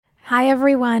Hi,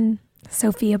 everyone.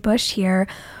 Sophia Bush here.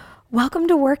 Welcome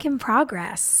to Work in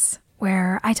Progress,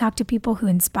 where I talk to people who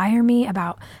inspire me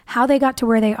about how they got to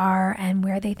where they are and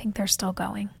where they think they're still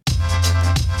going.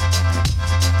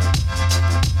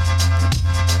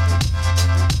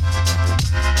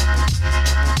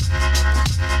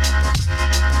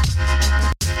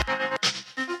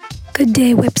 Good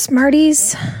day, Whip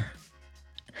Smarties.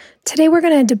 Today we're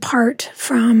going to depart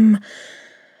from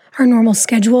our normal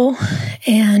schedule,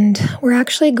 and we're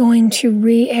actually going to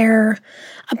re-air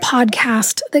a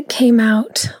podcast that came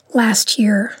out last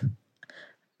year.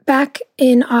 Back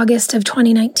in August of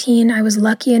 2019, I was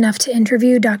lucky enough to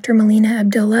interview Dr. Melina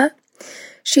Abdullah.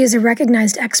 She is a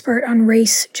recognized expert on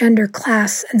race, gender,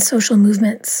 class, and social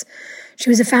movements. She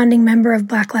was a founding member of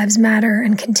Black Lives Matter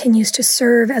and continues to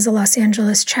serve as a Los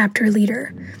Angeles chapter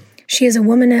leader. She is a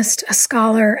womanist, a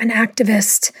scholar, an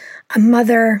activist, a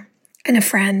mother, and a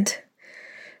friend.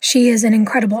 She is an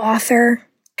incredible author,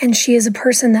 and she is a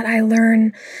person that I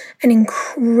learn an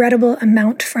incredible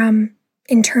amount from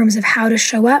in terms of how to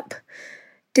show up,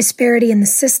 disparity in the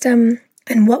system,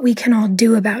 and what we can all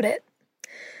do about it.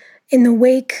 In the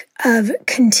wake of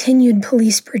continued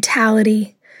police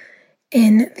brutality,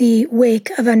 in the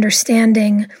wake of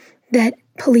understanding that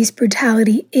police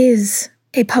brutality is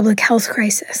a public health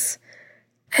crisis,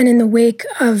 and in the wake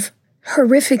of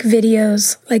horrific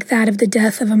videos like that of the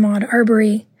death of Ahmaud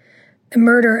Arbery, the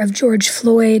murder of George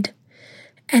Floyd,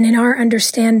 and in our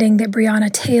understanding that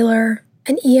Breonna Taylor,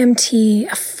 an EMT,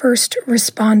 a first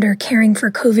responder caring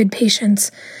for COVID patients,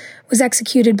 was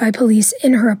executed by police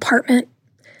in her apartment,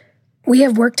 we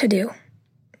have work to do.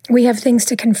 We have things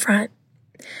to confront.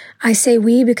 I say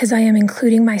we because I am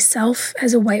including myself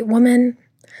as a white woman.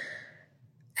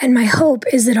 And my hope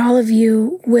is that all of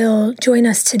you will join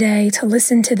us today to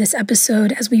listen to this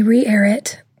episode as we re-air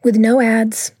it with no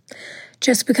ads,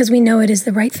 just because we know it is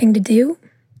the right thing to do.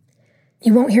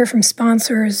 You won't hear from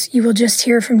sponsors. You will just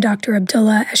hear from Dr.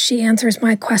 Abdullah as she answers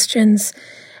my questions,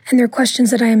 and they're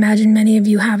questions that I imagine many of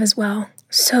you have as well.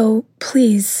 So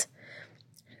please,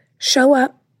 show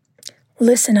up,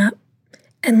 listen up,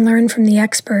 and learn from the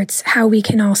experts how we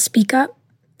can all speak up,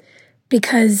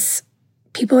 because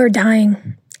people are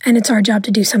dying, and it's our job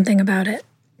to do something about it.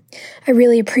 I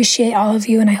really appreciate all of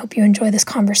you, and I hope you enjoy this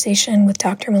conversation with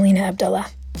Dr. Melina Abdullah.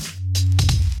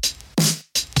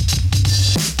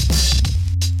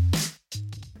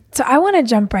 So I want to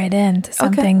jump right into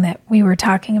something that we were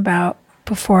talking about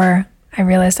before I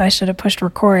realized I should have pushed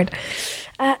record.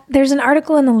 There's an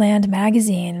article in The Land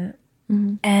magazine,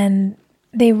 and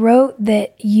they wrote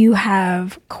that you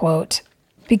have, quote,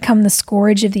 become the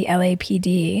scourge of the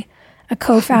LAPD, a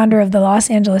co-founder of the Los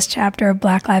Angeles chapter of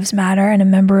Black Lives Matter and a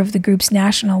member of the group's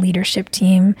national leadership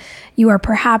team. You are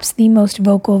perhaps the most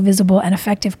vocal, visible, and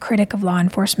effective critic of law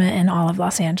enforcement in all of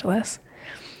Los Angeles.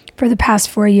 For the past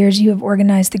 4 years, you have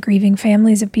organized the grieving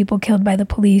families of people killed by the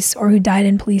police or who died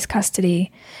in police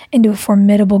custody into a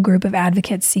formidable group of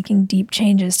advocates seeking deep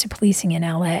changes to policing in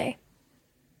LA.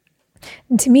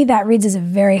 And to me, that reads as a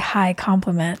very high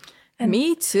compliment. And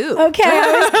me too. Okay,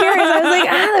 I was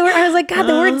curious. I was like, God,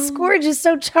 the word scourge is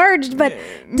so charged, but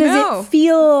does it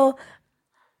feel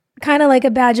kind of like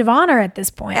a badge of honor at this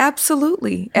point?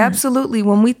 Absolutely. Absolutely.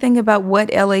 When we think about what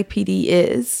LAPD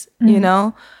is, you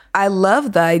know, I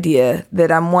love the idea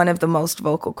that I'm one of the most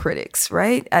vocal critics,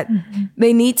 right?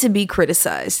 They need to be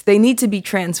criticized. They need to be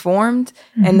transformed.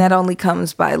 And that only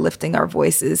comes by lifting our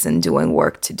voices and doing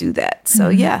work to do that. So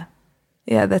yeah,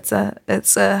 that's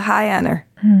a high honor.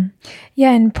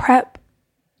 Yeah, in prep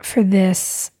for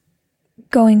this,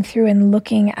 going through and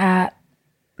looking at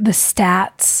the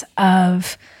stats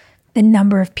of the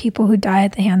number of people who die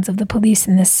at the hands of the police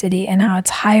in this city and how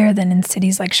it's higher than in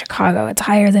cities like Chicago, it's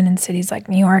higher than in cities like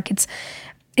New York.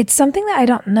 It's something that I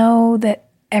don't know that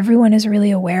everyone is really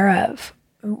aware of.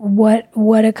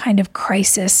 What a kind of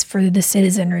crisis for the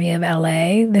citizenry of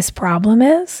LA this problem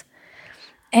is.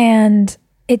 And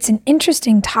it's an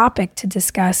interesting topic to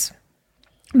discuss,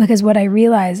 because what I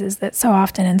realize is that so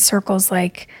often in circles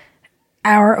like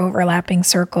our overlapping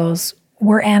circles,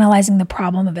 we're analyzing the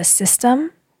problem of a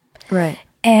system. Right.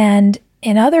 And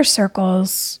in other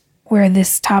circles where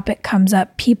this topic comes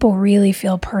up, people really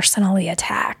feel personally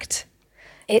attacked.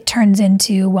 It turns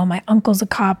into, well, my uncle's a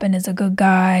cop and is a good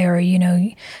guy, or, you know,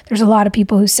 there's a lot of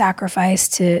people who sacrifice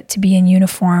to be in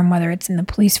uniform, whether it's in the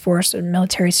police force or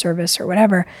military service or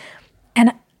whatever.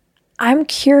 And I'm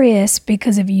curious,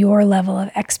 because of your level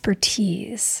of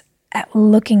expertise at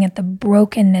looking at the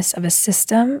brokenness of a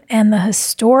system and the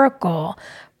historical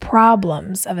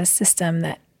problems of a system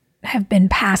that have been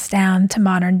passed down to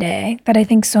modern day that I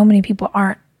think so many people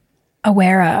aren't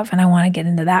aware of. And I want to get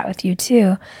into that with you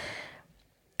too.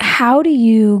 how do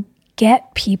you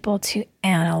get people to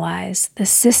analyze the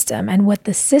system and what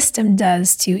the system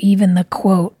does to even the,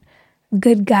 quote,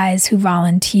 good guys who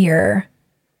volunteer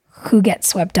who get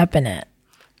swept up in it?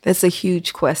 That's a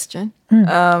huge question.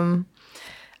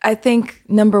 I think,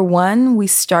 number one, we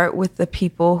start with the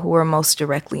people who are most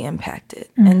directly impacted.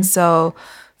 And so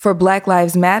for Black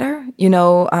Lives Matter,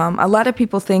 a lot of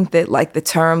people think that like the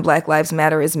term Black Lives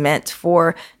Matter is meant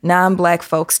for non-Black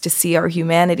folks to see our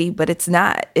humanity, but it's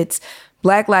not. It's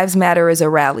Black Lives Matter is a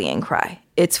rallying cry.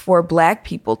 It's for Black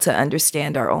people to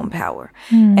understand our own power.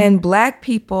 And Black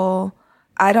people,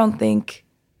 I don't think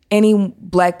any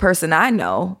Black person I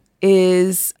know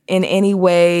is in any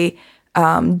way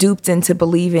duped into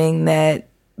believing that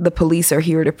the police are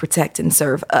here to protect and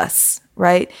serve us,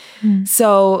 right?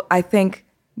 So I think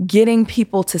getting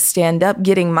people to stand up,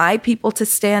 getting my people to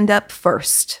stand up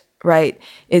first, right,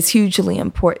 is hugely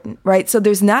important, right? So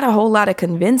there's not a whole lot of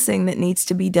convincing that needs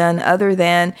to be done other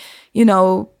than,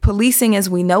 policing as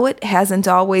we know it hasn't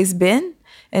always been.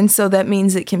 And so that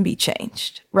means it can be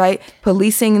changed, right?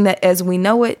 Policing that as we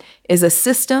know it is a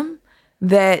system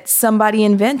that somebody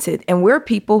invented, and we're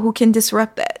people who can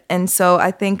disrupt that. And so I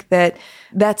think that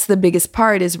that's the biggest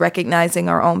part, is recognizing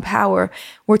our own power.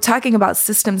 We're talking about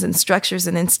systems and structures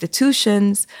and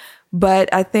institutions,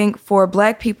 but I think for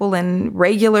Black people in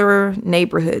regular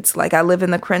neighborhoods, like I live in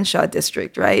the Crenshaw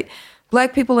district, right?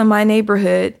 Black people in my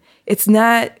neighborhood,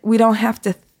 we don't have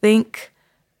to think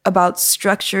about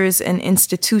structures and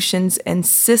institutions and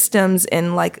systems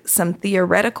in like some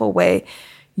theoretical way.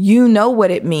 You know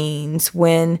what it means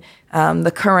when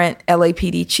the current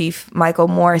LAPD chief, Michael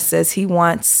Moore, says he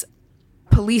wants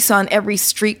police on every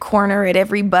street corner, at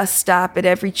every bus stop, at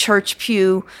every church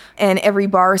pew, and every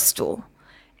bar stool.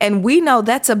 And we know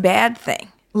that's a bad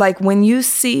thing. Like when you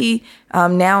see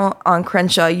now on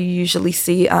Crenshaw, you usually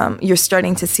see, you're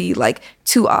starting to see like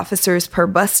 2 officers per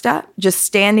bus stop just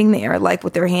standing there like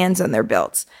with their hands on their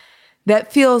belts.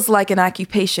 That feels like an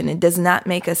occupation. It does not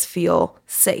make us feel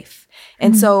safe.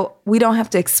 And so we don't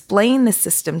have to explain the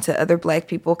system to other Black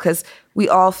people because we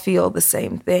all feel the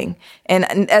same thing.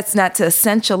 And that's not to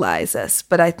essentialize us,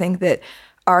 but I think that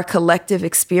our collective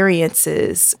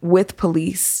experiences with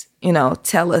police,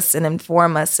 tell us and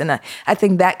inform us. And I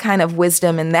think that kind of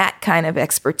wisdom and that kind of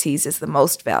expertise is the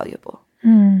most valuable.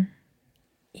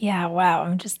 Yeah,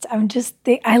 wow.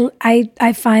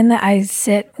 I find that I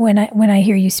sit when I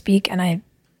hear you speak and I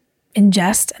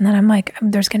ingest, and then I'm like,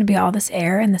 there's going to be all this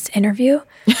air in this interview.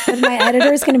 And my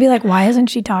editor is going to be like, why isn't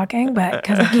she talking? But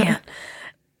because I can't.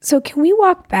 So can we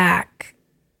walk back?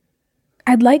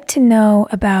 I'd like to know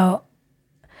about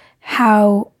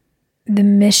how the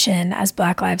mission as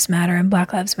Black Lives Matter and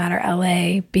Black Lives Matter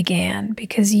LA began,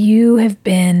 because you have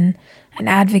been an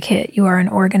advocate, you are an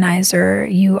organizer,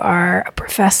 you are a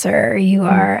professor, you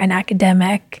are an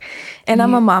academic. And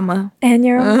I'm a mama. And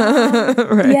you're a mama.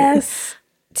 Right. Yes.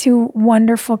 2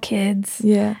 wonderful kids.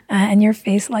 Yeah. And your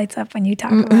face lights up when you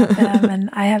talk about them. And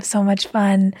I have so much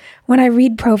fun. When I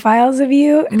read profiles of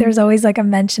you, there's always like a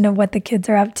mention of what the kids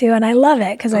are up to. And I love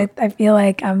it because I feel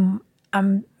like I'm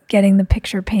getting the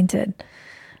picture painted.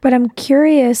 But I'm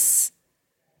curious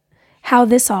how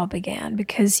this all began,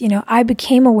 because, I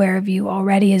became aware of you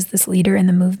already as this leader in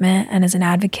the movement and as an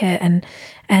advocate.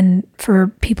 And for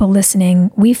people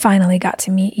listening, we finally got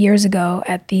to meet years ago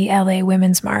at the LA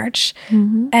Women's March.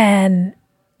 And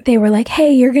they were like,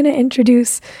 hey, you're going to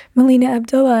introduce Melina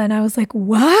Abdullah. And I was like,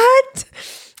 what?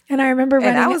 And I remember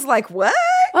running. And I was like, what?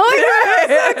 Oh my God, I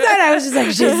was so excited. I was just like,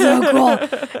 she's so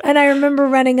cool. And I remember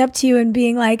running up to you and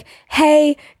being like,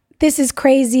 hey, this is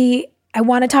crazy. I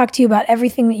want to talk to you about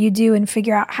everything that you do and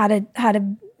figure out how to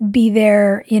be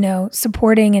there,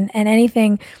 supporting and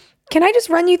anything. Can I just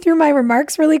run you through my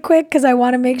remarks really quick? Because I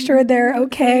want to make sure they're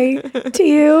okay to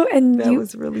you. And that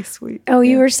was really sweet. Oh,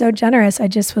 you were so generous. I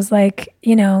just was like,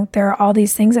 there are all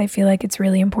these things I feel like it's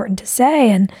really important to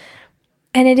say. And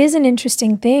it is an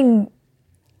interesting thing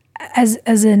as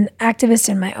an activist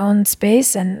in my own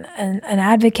space and an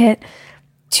advocate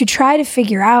to try to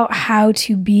figure out how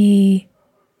to be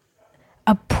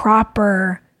a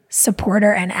proper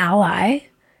supporter and ally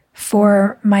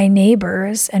for my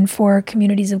neighbors and for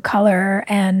communities of color,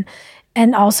 and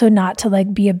also not to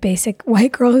like be a basic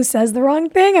white girl who says the wrong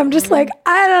thing. I'm just like,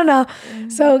 I don't know.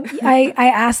 So I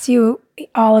asked you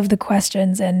all of the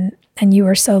questions, and you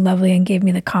were so lovely and gave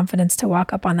me the confidence to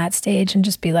walk up on that stage and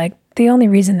just be like, the only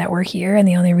reason that we're here and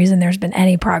the only reason there's been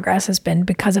any progress has been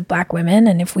because of Black women.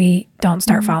 And if we don't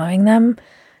start following them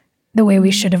the way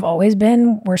we should have always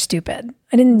been, we're stupid.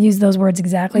 I didn't use those words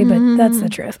exactly, but that's the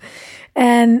truth.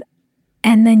 And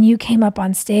And then you came up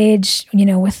on stage,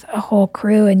 with a whole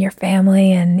crew and your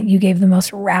family, and you gave the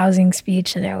most rousing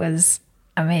speech, and it was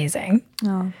amazing.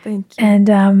 Oh, thank you. And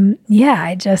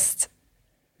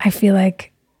I feel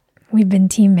like we've been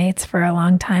teammates for a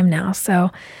long time now.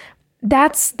 So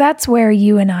that's where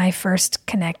you and I first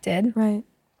connected. Right.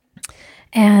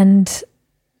 And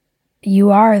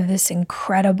you are this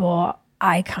incredible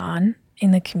icon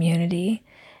in the community.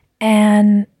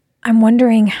 And I'm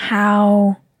wondering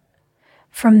how,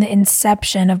 from the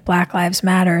inception of Black Lives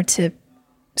Matter to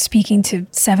speaking to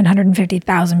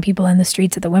 750,000 people in the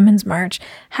streets at the Women's March,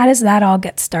 how does that all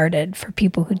get started for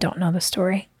people who don't know the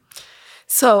story?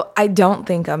 So I don't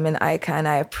think I'm an icon.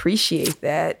 I appreciate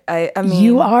that. I mean,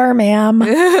 you are, ma'am.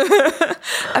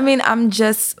 I mean, I'm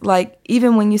just like,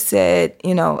 even when you said,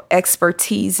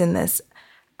 expertise in this,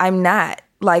 I'm not.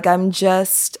 Like, I am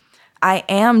just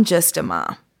a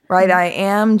mom, right?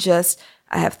 Mm-hmm.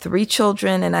 I have 3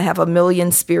 children and I have 1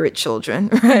 million spirit children,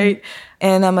 right?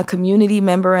 And I'm a community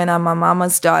member and I'm my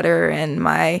mama's daughter and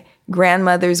my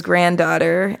grandmother's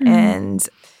granddaughter. Mm-hmm. And,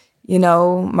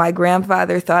 my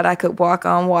grandfather thought I could walk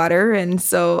on water. And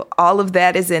so all of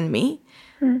that is in me.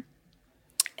 Mm-hmm.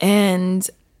 And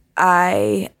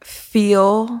I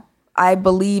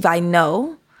believe, I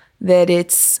know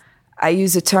that I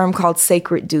use a term called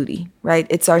sacred duty, right?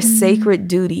 It's our mm-hmm. sacred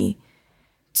duty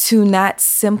to not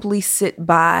simply sit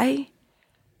by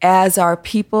as our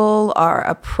people are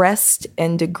oppressed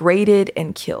and degraded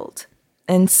and killed.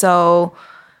 And so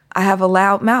I have a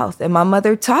loud mouth, and my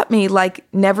mother taught me, like,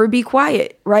 never be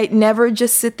quiet, right? Never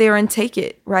just sit there and take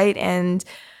it, right? And,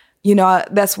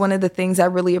 that's one of the things I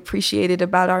really appreciated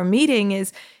about our meeting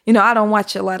is, I don't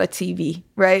watch a lot of TV,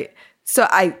 right? So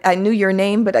I knew your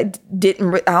name, but I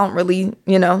don't really,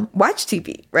 watch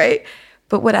TV, right?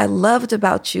 But what I loved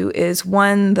about you is,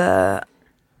 one, the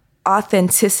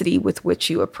authenticity with which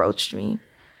you approached me,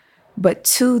 but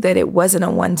 2, that it wasn't a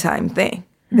one-time thing,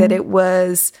 mm-hmm. that it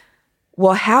was,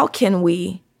 well,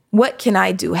 what can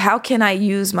I do? How can I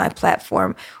use my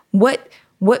platform? What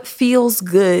feels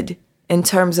good in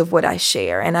terms of what I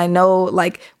share? And I know,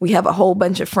 like, we have a whole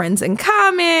bunch of friends in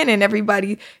common and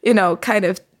everybody, kind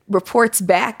of reports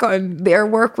back on their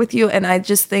work with you. And I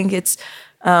just think it's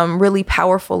really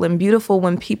powerful and beautiful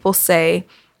when people say,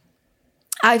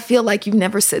 I feel like you've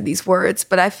never said these words,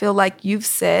 but I feel like you've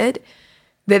said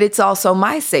that it's also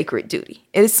my sacred duty.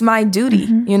 It's my duty.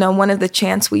 Mm-hmm. One of the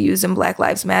chants we use in Black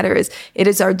Lives Matter is, it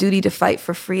is our duty to fight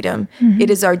for freedom. Mm-hmm.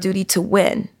 It is our duty to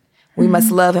win. We mm-hmm.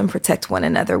 must love and protect one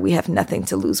another. We have nothing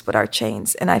to lose but our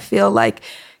chains. And I feel like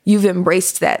you've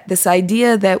embraced that, this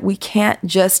idea that we can't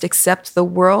just accept the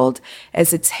world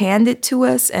as it's handed to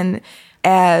us and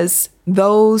as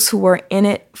those who are in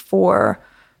it for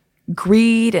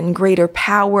greed and greater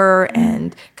power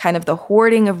and kind of the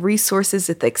hoarding of resources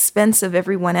at the expense of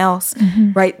everyone else,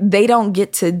 mm-hmm. right? They don't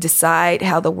get to decide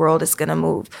how the world is going to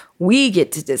move. We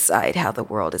get to decide how the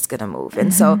world is going to move.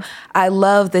 And mm-hmm. so I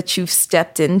love that you've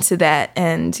stepped into that.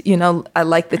 And, I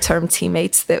like the term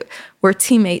teammates, that we're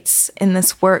teammates in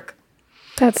this work.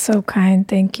 That's so kind.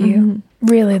 Thank you. Mm-hmm.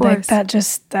 Really, like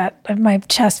that my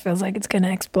chest feels like it's going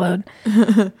to explode.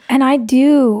 And I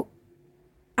do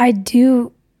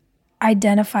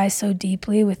identify so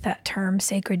deeply with that term,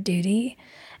 sacred duty.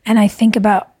 And I think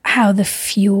about how the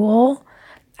fuel,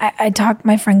 I talk,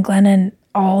 my friend Glennon,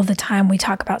 all the time, we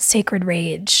talk about sacred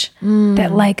rage,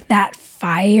 that like that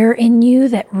fire in you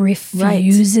that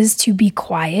refuses to be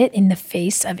quiet in the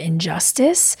face of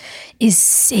injustice is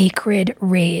sacred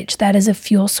rage. That is a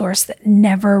fuel source that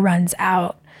never runs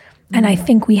out. And I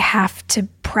think we have to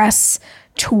press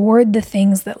toward the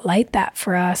things that light that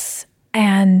for us.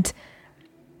 And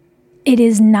it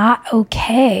is not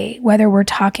okay, whether we're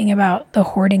talking about the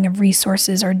hoarding of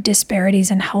resources or disparities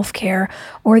in healthcare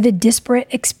or the disparate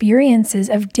experiences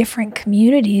of different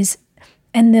communities,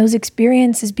 and those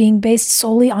experiences being based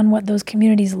solely on what those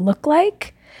communities look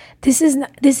like. This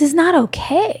is not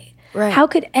okay. Right. How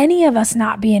could any of us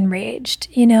not be enraged?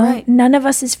 Right. None of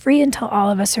us is free until all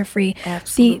of us are free.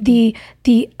 Absolutely.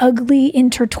 The ugly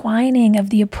intertwining of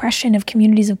the oppression of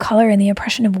communities of color and the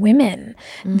oppression of women.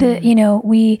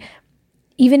 Mm-hmm.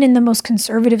 Even in the most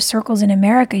conservative circles in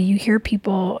America, you hear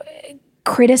people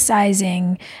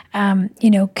criticizing,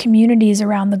 communities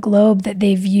around the globe that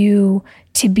they view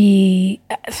to be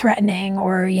threatening,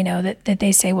 or, that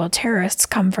they say, well, terrorists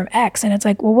come from X. And it's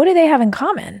like, well, what do they have in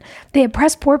common? They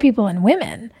oppress poor people and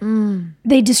women.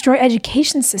 They destroy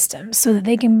education systems so that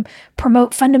they can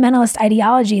promote fundamentalist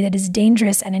ideology that is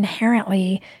dangerous and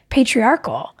inherently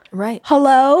patriarchal. Right.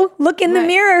 Hello? Look in the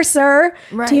mirror, sir.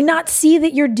 Right. Do you not see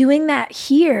that you're doing that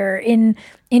here in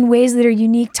ways that are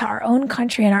unique to our own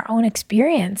country and our own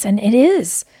experience? And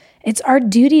it's our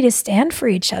duty to stand for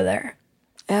each other.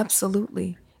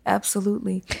 Absolutely.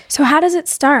 Absolutely. So how does it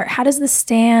start? How does the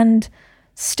stand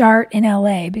start in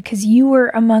LA? Because you were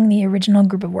among the original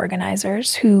group of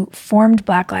organizers who formed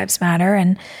Black Lives Matter.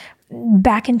 And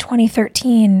back in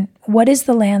 2013, what is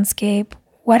the landscape?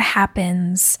 What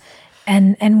happens?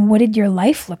 And what did your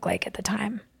life look like at the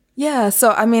time? Yeah.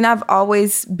 So, I mean, I've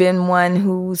always been one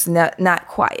who's not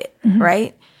quiet,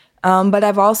 right? But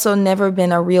I've also never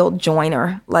been a real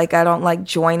joiner. Like, I don't like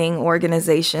joining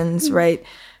organizations, right?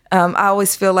 I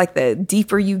always feel like the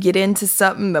deeper you get into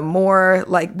something, the more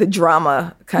like the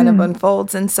drama kind of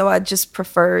unfolds. And so I just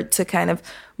preferred to kind of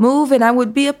move, and I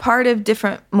would be a part of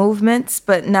different movements,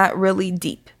 but not really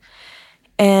deep.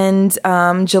 And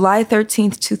July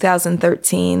 13th,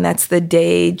 2013, that's the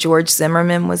day George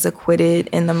Zimmerman was acquitted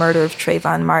in the murder of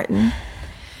Trayvon Martin.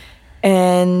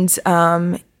 And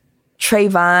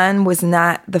Trayvon was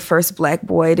not the first Black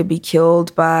boy to be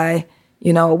killed by,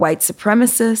 a white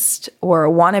supremacist or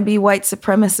a wannabe white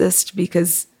supremacist,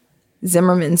 because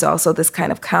Zimmerman's also this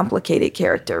kind of complicated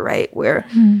character, right? Where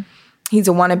he's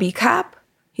a wannabe cop,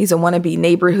 he's a wannabe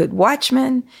neighborhood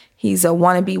watchman, he's a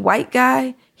wannabe white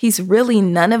guy. He's really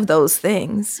none of those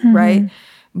things, right?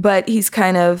 But he's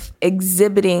kind of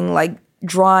exhibiting, like,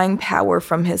 drawing power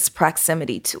from his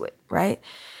proximity to it, right?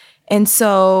 And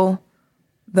so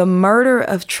the murder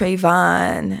of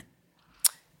Trayvon,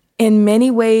 in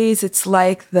many ways, it's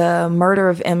like the murder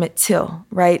of Emmett Till,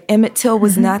 right? Emmett Till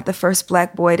was not the first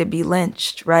Black boy to be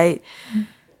lynched, right?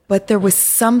 But there was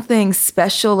something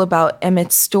special about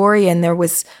Emmett's story, and there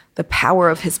was the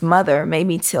power of his mother,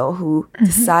 Mamie Till, who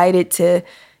decided to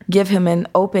give him an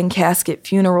open casket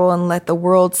funeral and let the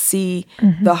world see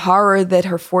the horror that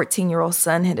her 14-year-old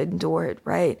son had endured,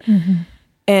 right?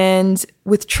 And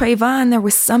with Trayvon, there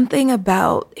was something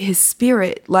about his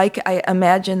spirit, like I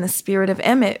imagine the spirit of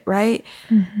Emmett, right?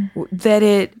 That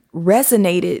it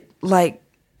resonated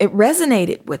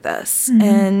with us.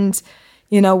 And,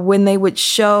 when they would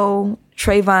show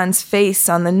Trayvon's face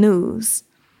on the news,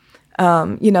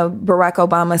 President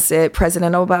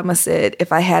Obama said,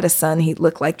 if I had a son, he'd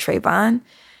look like Trayvon.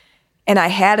 And I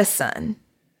had a son,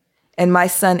 and my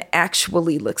son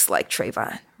actually looks like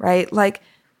Trayvon, right? Like,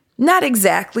 not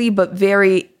exactly, but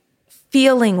very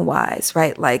feeling wise,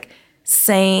 right? Like,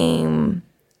 same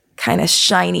kind of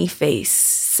shiny face,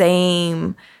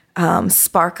 same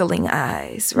sparkling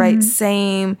eyes, right?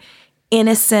 Same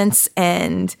innocence,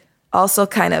 and also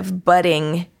kind of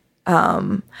budding,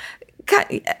 I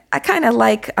kind of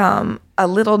like a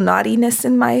little naughtiness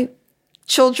in my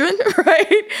children,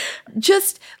 right?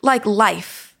 Just like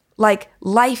life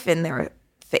in their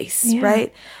face,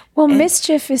 right? Well,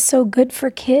 mischief is so good for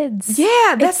kids.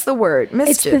 Yeah, that's the word, mischief.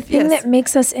 It's the thing that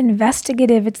makes us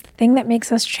investigative. It's the thing that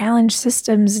makes us challenge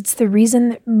systems. It's the reason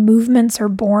that movements are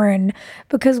born,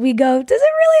 because we go, does it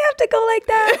really have to go like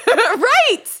that?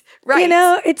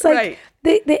 Right. It's like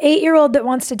the 8-year-old that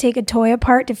wants to take a toy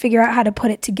apart to figure out how to put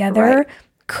it together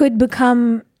could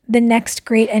become the next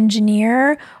great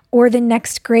engineer or the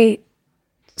next great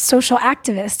social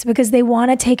activist, because they want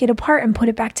to take it apart and put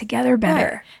it back together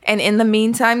better. Right. And in the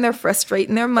meantime, they're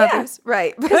frustrating their mothers. Yeah,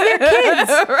 right. Because they're kids.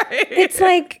 Right. It's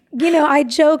like, I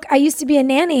joke, I used to be a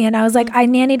nanny, and I was like, I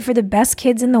nannied for the best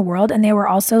kids in the world, and they were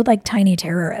also like tiny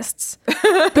terrorists.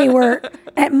 They were,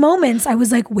 at moments, I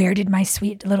was like, where did my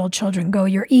sweet little children go?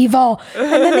 You're evil.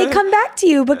 And then they come back to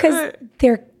you because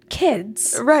they're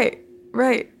kids. Right.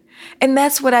 And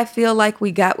that's what I feel like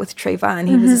we got with Trayvon.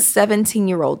 He was a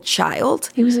 17-year-old child.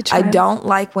 He was a child. I don't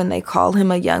like when they call him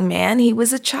a young man. He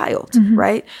was a child,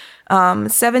 right?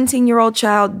 17-year-old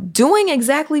child doing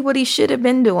exactly what he should have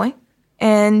been doing.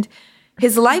 And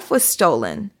his life was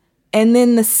stolen. And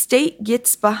then the state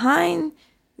gets behind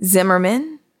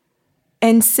Zimmerman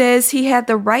and says he had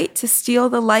the right to steal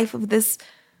the life of this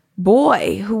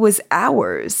boy who was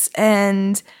ours.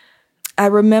 And I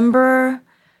remember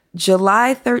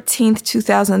July 13th,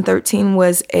 2013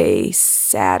 was a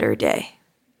Saturday.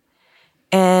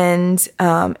 And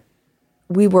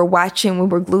we were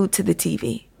glued to the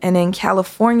TV. And in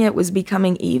California, it was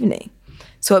becoming evening.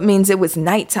 So it means it was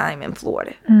nighttime in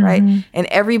Florida, right? And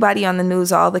everybody on the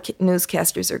news, all the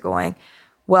newscasters are going,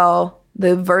 well,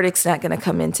 the verdict's not going to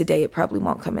come in today. It probably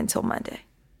won't come in until Monday.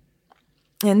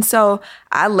 And so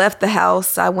I left the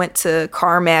house. I went to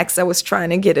CarMax. I was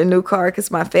trying to get a new car because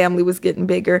my family was getting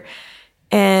bigger.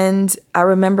 And I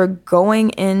remember going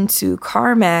into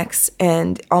CarMax,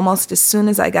 and almost as soon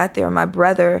as I got there, my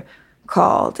brother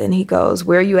called and he goes,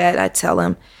 where are you at? I tell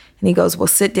him. And he goes, well,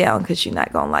 sit down because you're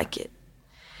not going to like it.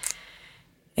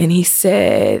 And he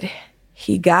said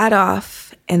he got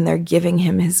off and they're giving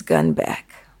him his gun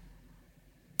back.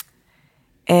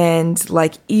 And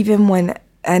like, even when,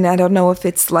 and I don't know if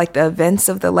it's like the events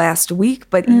of the last week,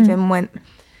 but even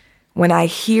when I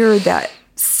hear that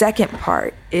second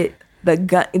part,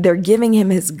 they're giving him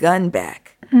his gun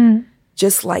back,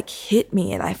 just like hit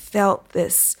me. And I felt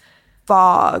this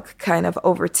fog kind of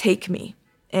overtake me,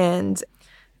 and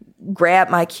grab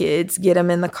my kids, get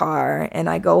them in the car, and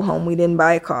I go home. We didn't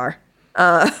buy a car.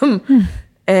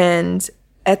 And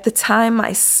at the time,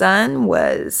 my son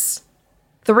was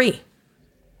 3.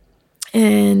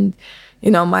 And,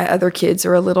 you know, my other kids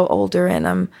are a little older, and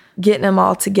I'm getting them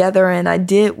all together. And I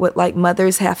did what like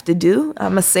mothers have to do.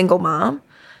 I'm a single mom.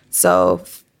 So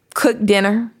cook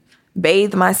dinner,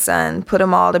 bathe my son, put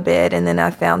them all to bed. And then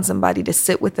I found somebody to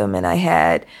sit with them. And I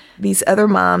had these other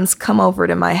moms come over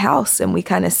to my house, and we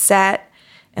kind of sat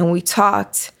and we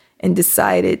talked and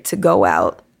decided to go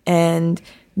out. And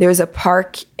there's a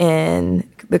park in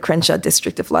the Crenshaw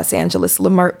district of Los Angeles,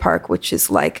 Leimert Park, which is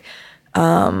like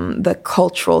the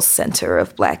cultural center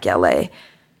of Black LA.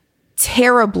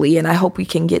 Terribly, and I hope we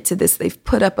can get to this, they've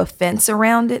put up a fence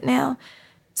around it now,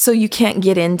 so you can't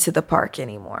get into the park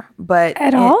anymore. But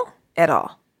at all? At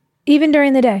all. Even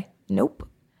during the day? Nope.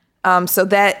 So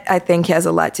that, I think, has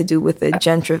a lot to do with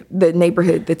the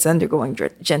neighborhood that's undergoing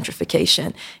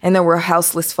gentrification. And there were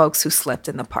houseless folks who slept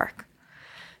in the park.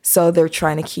 So they're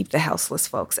trying to keep the houseless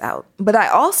folks out. But I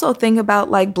also think about,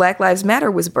 like, Black Lives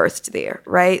Matter was birthed there,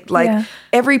 right? Like,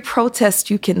 every protest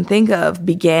you can think of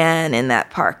began in that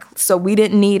park. So we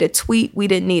didn't need a tweet. We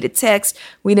didn't need a text.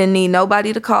 We didn't need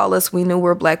nobody to call us. We knew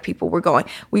where Black people were going.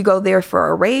 We go there for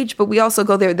a rage, but we also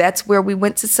go there. That's where we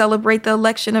went to celebrate the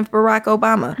election of Barack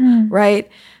Obama, right?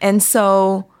 And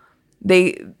so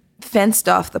they fenced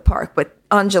off the park. But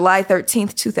on July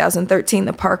 13th, 2013,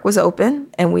 the park was open,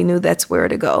 and we knew that's where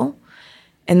to go.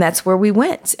 And that's where we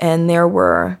went. And there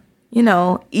were, you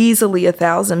know, easily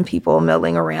 1,000 people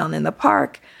milling around in the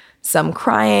park, some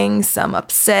crying, some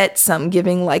upset, some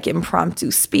giving like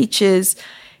impromptu speeches.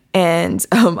 And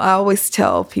I always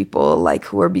tell people, like,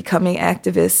 who are becoming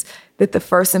activists, that the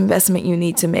first investment you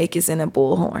need to make is in a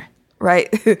bullhorn,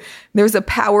 right? There's a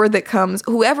power that comes,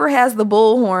 whoever has the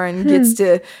bullhorn gets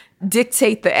to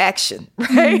dictate the action,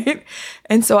 right?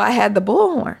 And so I had the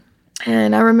bullhorn.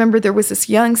 And I remember there was this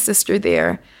young sister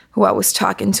there who I was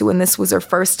talking to, and this was her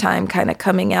first time kind of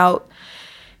coming out.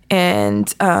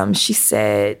 And she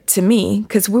said to me,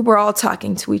 because we were all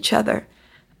talking to each other,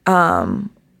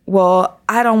 well,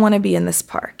 I don't want to be in this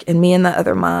park. And me and the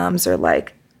other moms are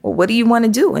like, well, what do you want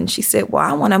to do? And she said, well,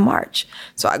 I want to march.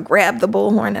 So I grabbed the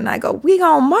bullhorn and I go, we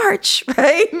gonna march,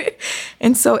 right?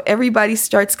 And so everybody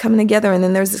starts coming together. And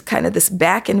then there's this kind of this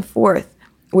back and forth,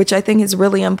 which I think is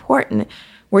really important,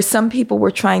 where some people were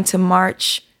trying to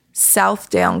march south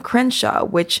down Crenshaw,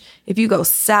 which if you go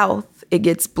south, it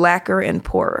gets blacker and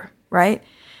poorer, right?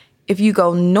 If you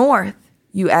go north,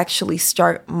 you actually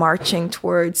start marching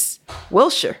towards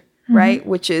Wilshire, right?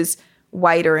 Which is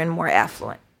whiter and more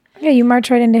affluent. Yeah, you march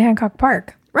right into Hancock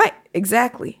Park. Right,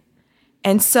 exactly.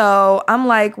 And so I'm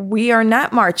like, we are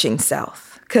not marching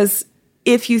south. Because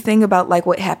if you think about like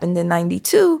what happened in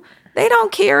 92, they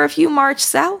don't care if you march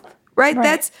south, right?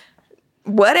 That's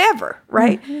whatever,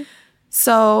 right?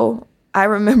 So I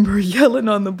remember yelling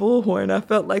on the bullhorn. I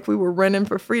felt like we were running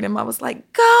for freedom. I was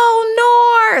like, go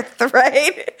north,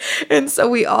 right? And so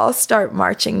we all start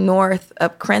marching north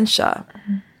up Crenshaw.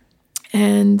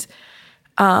 And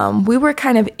we were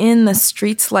kind of in the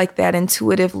streets like that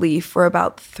intuitively for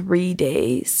about 3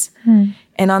 days.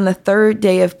 And on the third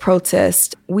day of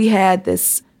protest, we had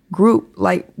this group,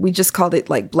 like we just called it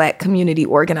like Black Community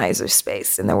Organizer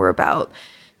Space. And there were about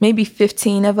maybe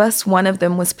 15 of us. One of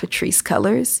them was Patrice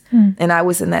Cullors, and I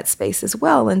was in that space as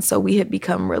well. And so we had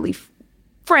become really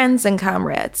friends and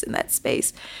comrades in that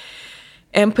space.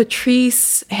 And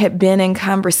Patrice had been in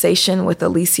conversation with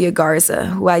Alicia Garza,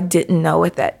 who I didn't know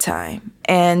at that time,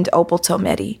 and Opal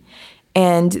Tometi.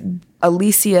 And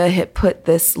Alicia had put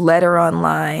this letter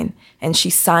online, and she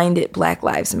signed it Black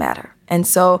Lives Matter. And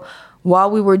so while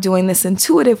we were doing this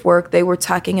intuitive work, they were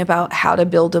talking about how to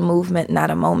build a movement,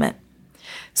 not a moment.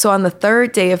 So on the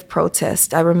third day of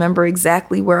protest, I remember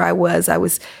exactly where I was.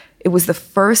 It was the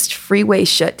first freeway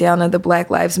shutdown of the Black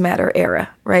Lives Matter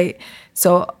era, right?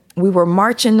 So we were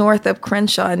marching north up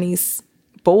Crenshaw, and these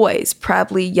boys,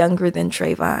 probably younger than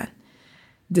Trayvon,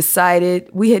 decided,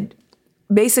 we had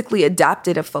basically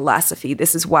adopted a philosophy.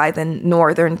 This is why the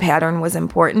northern pattern was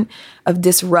important, of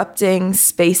disrupting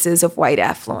spaces of white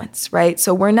affluence, right?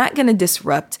 So we're not going to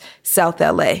disrupt South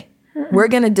LA. We're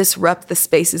going to disrupt the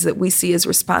spaces that we see as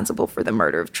responsible for the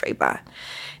murder of Trayvon.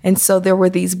 And so there were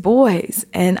these boys,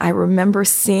 and I remember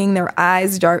seeing their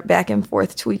eyes dart back and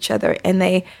forth to each other, and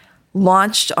they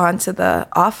launched onto the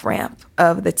off-ramp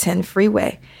of the 10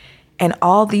 freeway, and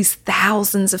all these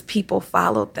thousands of people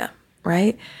followed them,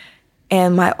 right?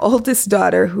 And my oldest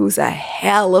daughter, who's a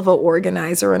hell of an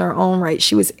organizer in her own right,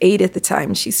 she was 8 at the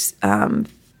time. She's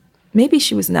maybe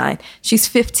she was 9. She's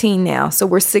 15 now, so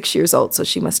we're 6 years old, so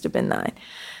she must have been 9.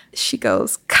 She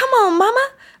goes, "Come on, Mama,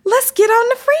 let's get on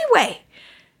the freeway."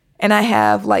 And I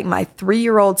have like my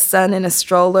 3-year-old son in a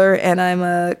stroller, and I'm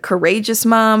a courageous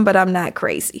mom, but I'm not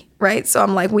crazy, right? So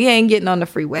I'm like, we ain't getting on the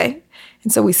freeway.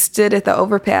 And so we stood at the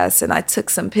overpass, and I took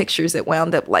some pictures that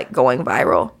wound up like going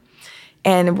viral.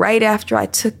 And right after I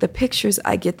took the pictures,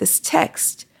 I get this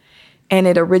text, and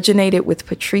it originated with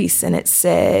Patrice, and it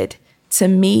said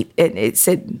meet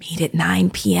at 9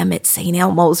 p.m. at St.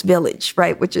 Elmo's Village,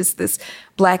 right, which is this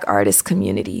Black artist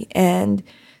community. And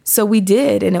so we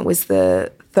did, and it was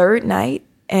the third night,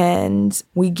 and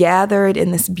we gathered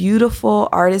in this beautiful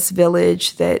artist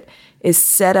village that is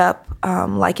set up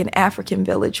like an African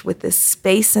village with this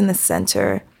space in the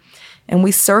center. And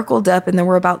we circled up, and there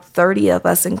were about 30 of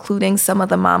us, including some of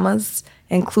the mamas,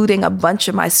 including a bunch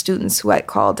of my students who I'd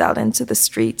called out into the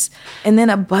streets, and then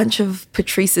a bunch of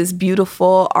Patrice's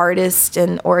beautiful artist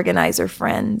and organizer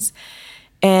friends.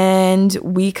 And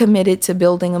we committed to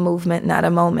building a movement, not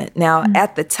a moment. Now,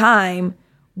 at the time,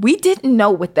 we didn't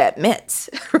know what that meant,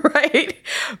 right?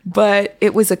 But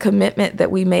it was a commitment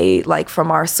that we made like from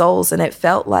our souls. And it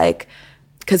felt like,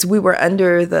 because we were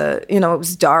under the, it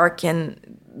was dark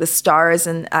and the stars,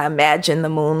 and I imagine the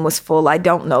moon was full. I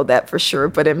don't know that for sure,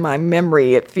 but in my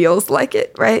memory, it feels like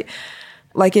it, right?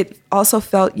 Like it also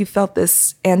you felt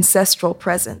this ancestral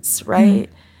presence, right?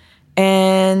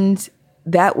 And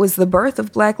that was the birth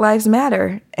of Black Lives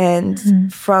Matter.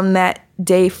 And from that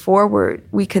day forward,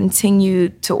 we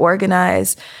continued to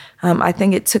organize. I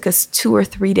think it took us 2 or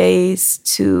 3 days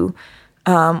to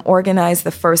organize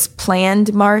the first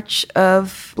planned march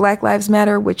of Black Lives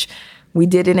Matter, which we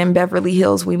did it in Beverly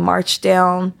Hills. We marched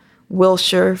down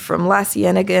Wilshire from La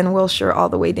Cienega and Wilshire all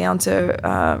the way down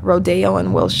to Rodeo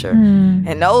and Wilshire.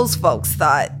 And those folks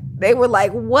thought, they were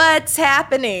like, what's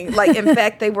happening? Like, in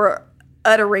fact, they were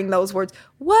uttering those words,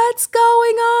 what's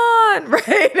going on,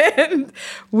 right? And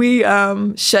we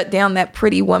shut down that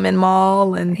Pretty Woman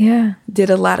Mall and did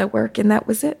a lot of work, and that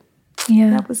was it. Yeah.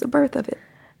 That was the birth of it.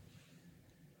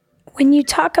 When you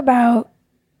talk about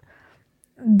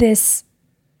this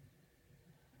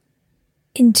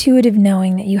intuitive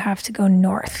knowing that you have to go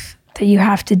north, that you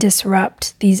have to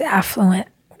disrupt these affluent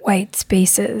white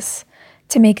spaces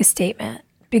to make a statement,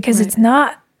 because it's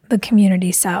not the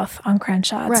community south on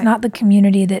Crenshaw. It's not the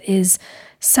community that is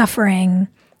suffering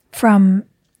from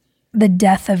the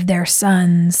death of their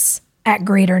sons at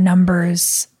greater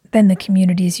numbers than the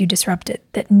communities you disrupted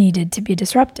that needed to be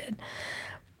disrupted.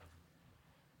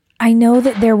 I know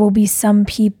that there will be some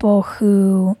people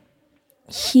who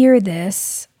hear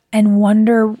this and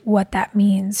wonder what that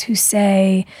means, who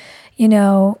say,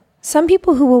 some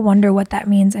people who will wonder what that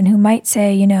means and who might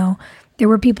say, there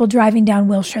were people driving down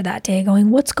Wilshire that day going,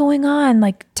 what's going on?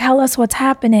 Like, tell us what's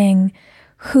happening,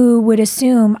 who would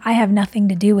assume I have nothing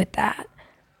to do with that.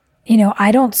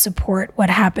 I don't support what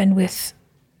happened with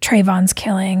Trayvon's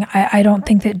killing. I don't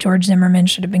think that George Zimmerman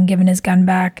should have been given his gun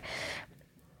back.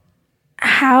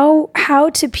 How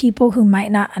to people who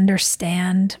might not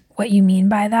understand what you mean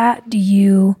by that, do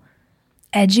you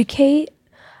educate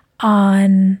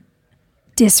on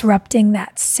disrupting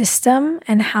that system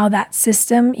and how that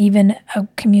system, even a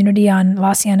community on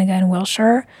La Cienega and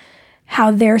Wilshire, how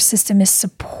their system is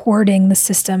supporting the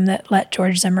system that let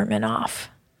George Zimmerman off?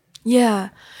 Yeah.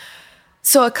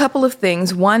 So a couple of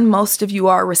things. One, most of you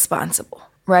are responsible,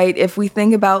 right? If we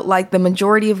think about like the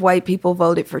majority of white people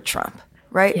voted for Trump,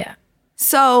 right? Yeah.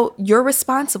 So you're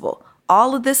responsible.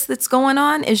 All of this that's going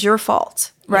on is your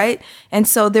fault, right? And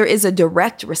so there is a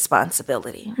direct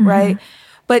responsibility, right?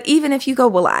 But even if you go,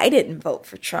 well, I didn't vote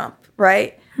for Trump,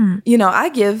 right? I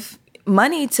give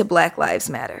money to Black Lives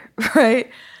Matter,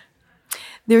 right?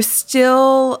 There's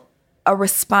still a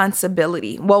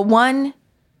responsibility. Well, one,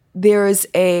 there's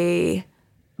the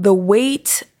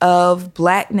weight of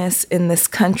Blackness in this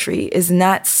country is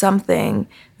not something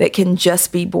that can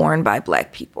just be borne by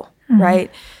Black people, right?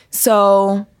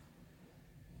 So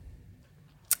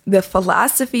the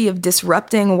philosophy of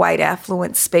disrupting white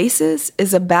affluent spaces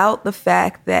is about the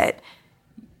fact that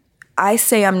I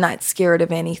say I'm not scared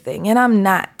of anything, and I'm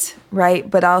not, right?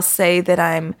 But I'll say that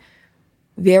I'm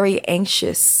very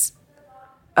anxious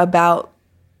about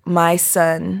my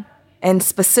son and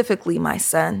specifically my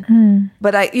son.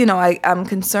 But I'm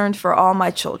concerned for all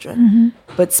my children,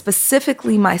 but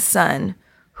specifically my son,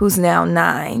 who's now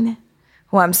 9,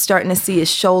 who I'm starting to see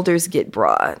his shoulders get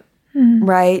broad,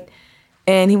 right?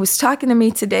 And he was talking to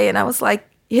me today, and I was like,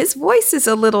 his voice is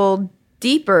a little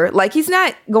deeper. Like, he's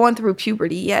not going through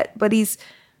puberty yet, but he's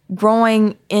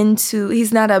growing into,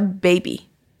 he's not a baby,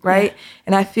 right? Yeah.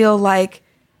 And I feel like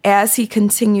as he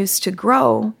continues to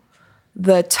grow,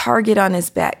 the target on his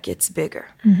back gets bigger.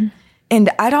 And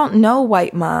I don't know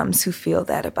white moms who feel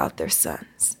that about their sons.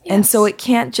 Yes. And so it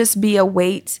can't just be a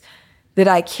weight that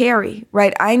I carry,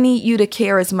 right? I need you to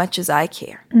care as much as I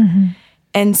care.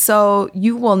 And so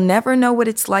you will never know what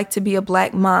it's like to be a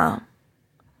Black mom.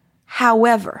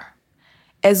 However,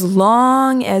 as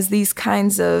long as these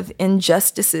kinds of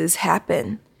injustices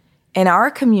happen in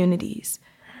our communities,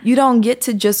 you don't get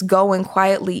to just go and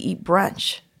quietly eat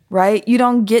brunch, right? You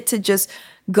don't get to just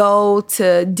go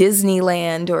to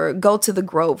Disneyland or go to the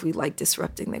Grove. We like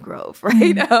disrupting the Grove,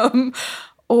 right?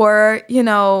 Or,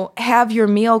 have your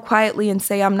meal quietly and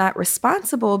say, I'm not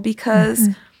responsible, because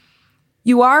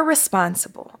you are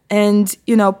responsible. And,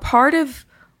 part of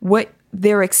what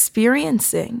they're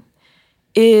experiencing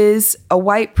is a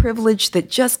white privilege that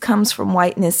just comes from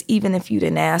whiteness, even if you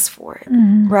didn't ask for it,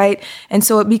 right? And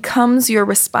so it becomes your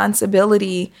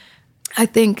responsibility. I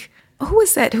think, who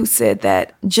was that who said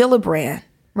that? Gillibrand,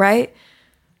 right?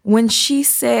 When she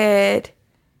said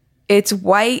it's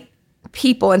white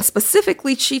people, and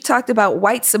specifically she talked about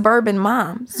white suburban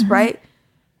moms, right?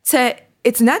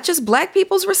 It's not just Black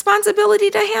people's responsibility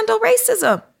to handle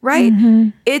racism,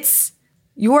 right? It's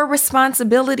your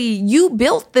responsibility. You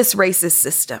built this racist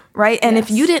system, right? And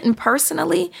if you didn't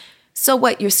personally, so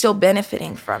what? You're still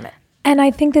benefiting from it. And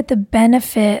I think that the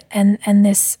benefit and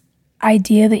this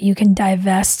idea that you can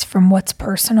divest from what's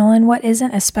personal and what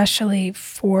isn't, especially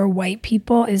for white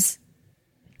people, is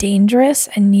dangerous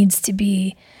and needs to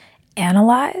be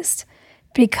analyzed.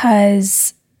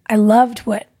 Because I loved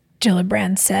what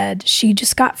Gillibrand said. She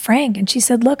just got frank and she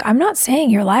said, look, I'm not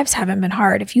saying your lives haven't been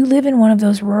hard. If you live in one of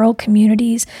those rural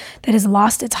communities that has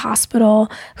lost its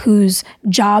hospital, whose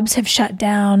jobs have shut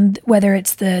down, whether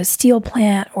it's the steel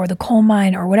plant or the coal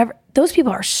mine or whatever, those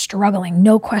people are struggling,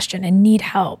 no question, and need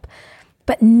help.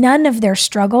 But none of their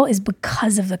struggle is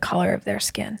because of the color of their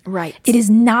skin. Right. It is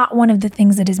not one of the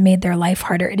things that has made their life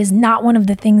harder. It is not one of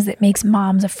the things that makes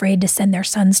moms afraid to send their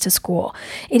sons to school.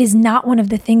 It is not one of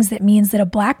the things that means that a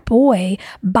Black boy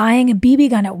buying a BB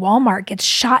gun at Walmart gets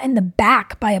shot in the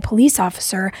back by a police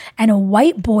officer, and a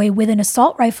white boy with an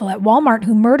assault rifle at Walmart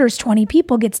who murders 20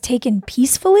 people gets taken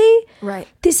peacefully. Right.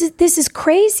 This is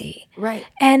crazy. Right.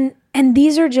 And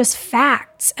these are just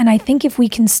facts. And I think if we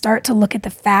can start to look at the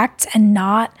facts and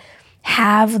not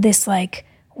have this like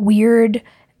weird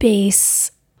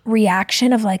base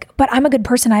reaction of like, but I'm a good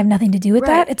person, I have nothing to do with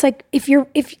that. It's like,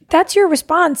 if that's your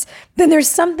response, then there's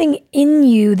something in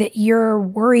you that you're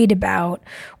worried about,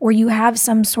 or you have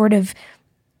some sort of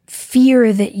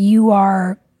fear that you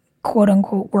are quote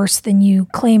unquote worse than you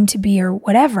claim to be or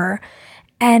whatever.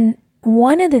 And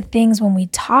one of the things when we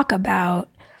talk about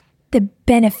the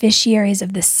beneficiaries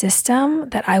of the system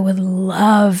that I would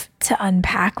love to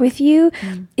unpack with you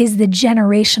is the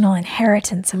generational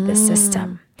inheritance of the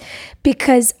system.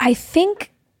 Because I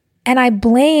think, and I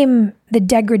blame the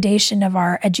degradation of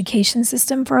our education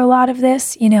system for a lot of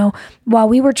this. While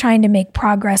we were trying to make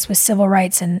progress with civil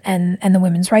rights and the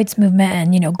women's rights movement,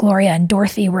 and, Gloria and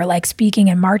Dorothy were like speaking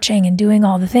and marching and doing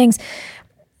all the things,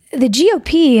 the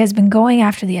GOP has been going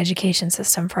after the education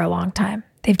system for a long time.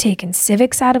 They've taken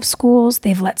civics out of schools.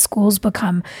 They've let schools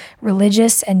become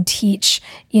religious and teach,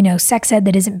 sex ed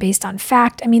that isn't based on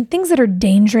fact. I mean, things that are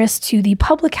dangerous to the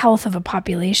public health of a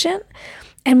population.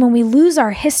 And when we lose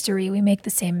our history, we make the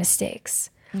same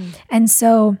mistakes. And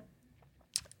so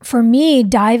for me,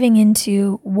 diving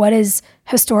into what does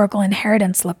historical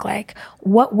inheritance look like,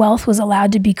 what wealth was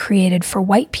allowed to be created for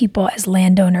white people as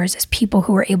landowners, as people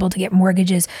who were able to get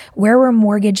mortgages, where were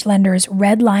mortgage lenders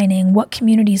redlining, what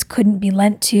communities couldn't be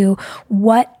lent to,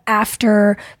 what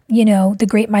after, the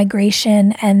Great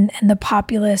Migration and the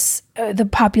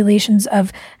populations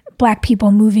of Black people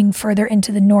moving further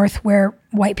into the North, where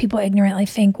white people ignorantly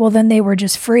think, well, then they were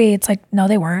just free. It's like, no,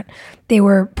 they weren't. They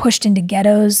were pushed into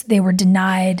ghettos. They were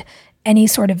denied any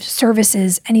sort of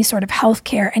services, any sort of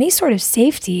healthcare, any sort of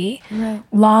safety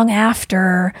long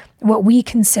after what we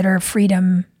consider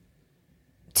freedom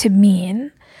to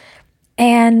mean.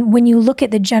 And when you look at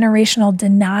the generational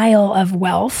denial of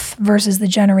wealth versus the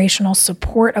generational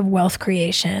support of wealth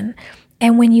creation,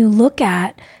 and when you look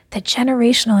at the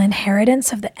generational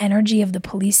inheritance of the energy of the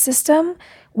police system,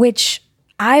 which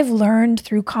I've learned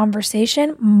through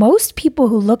conversation, most people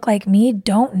who look like me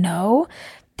don't know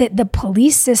that the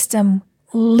police system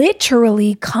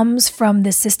literally comes from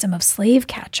the system of slave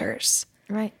catchers.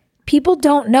 Right. People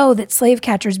don't know that slave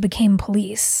catchers became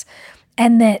police,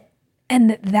 and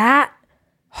that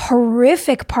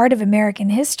horrific part of American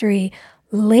history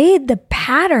laid the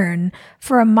pattern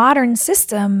for a modern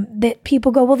system that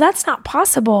people go, well, that's not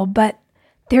possible. But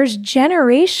there's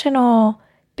generational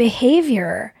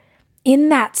behavior in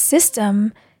that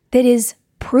system that is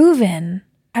proven.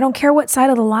 I don't care what side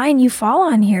of the line you fall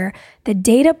on here. The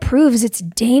data proves it's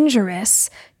dangerous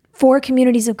for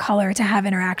communities of color to have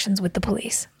interactions with the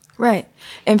police. Right.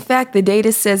 In fact, the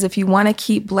data says if you want to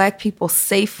keep Black people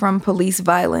safe from police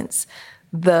violence,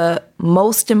 the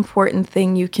most important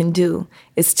thing you can do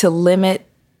is to limit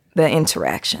the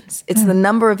interactions. It's the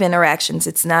number of interactions.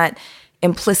 It's not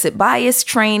implicit bias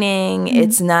training.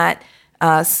 It's not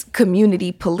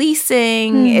community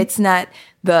policing. It's not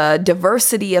the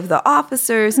diversity of the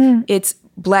officers. It's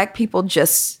Black people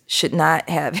just should not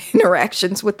have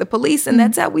interactions with the police, and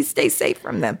that's how we stay safe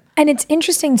from them. And it's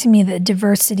interesting to me that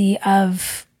diversity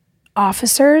of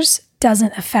officers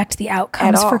doesn't affect the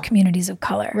outcomes for communities of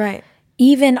color. Right.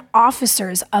 Even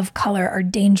officers of color are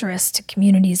dangerous to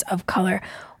communities of color.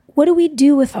 What do we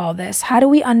do with all this? How do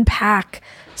we unpack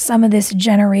some of this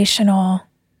generational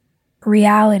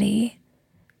reality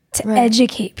to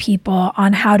educate people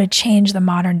on how to change the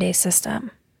modern day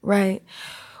system? Right.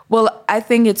 Well, I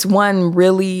think it's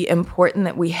really important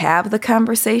that we have the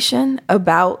conversation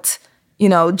about,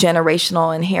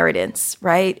 generational inheritance,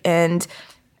 right? And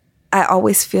I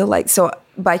always feel like, so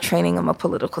by training, I'm a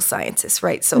political scientist,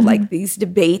 right? So like these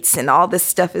debates and all this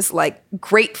stuff is like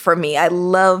great for me. I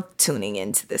love tuning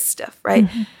into this stuff, right?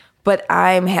 But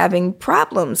I'm having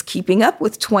problems keeping up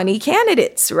with 20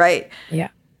 candidates, right? Yeah.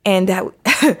 And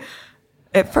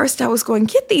at first I was going,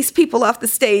 get these people off the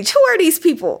stage. Who are these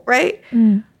people, right?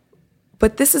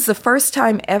 But this is the first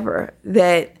time ever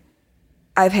that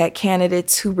I've had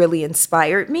candidates who really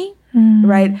inspired me,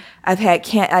 right?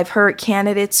 I've heard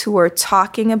candidates who are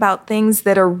talking about things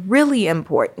that are really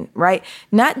important, right?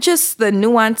 Not just the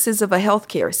nuances of a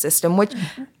healthcare system, which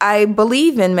I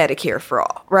believe in Medicare for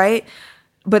all, right?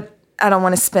 But I don't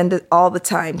want to spend all the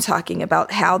time talking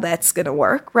about how that's going to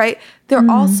work, right?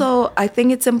 Also, I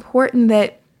think it's important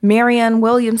that Marianne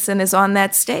Williamson is on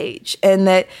that stage and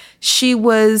that she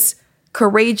was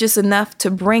courageous enough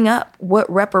to bring up what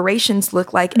reparations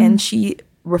look like. And she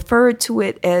referred to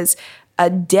it as a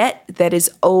debt that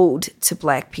is owed to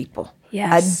Black people.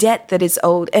 Yes. A debt that is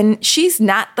owed. And she's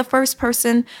not the first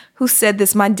person who said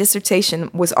this. My dissertation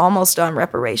was almost on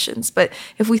reparations. But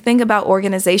if we think about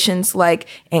organizations like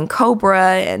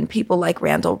NCOBRA and people like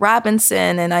Randall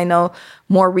Robinson, and I know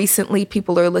more recently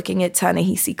people are looking at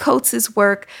Ta-Nehisi Coates'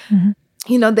 work,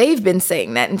 they've been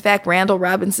saying that. In fact, Randall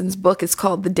Robinson's book is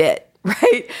called The Debt.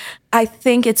 Right? I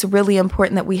think it's really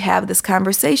important that we have this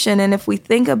conversation. And if we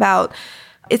think about,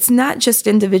 it's not just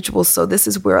individuals. So this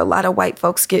is where a lot of white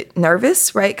folks get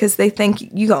nervous, right? Because they think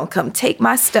you're going to come take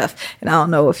my stuff. And I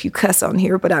don't know if you cuss on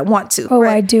here, but I want to. Oh,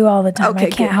 right? I do all the time. Okay, I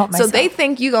can't help myself. So they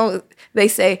think they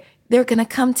say, they're going to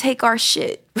come take our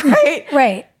shit, right?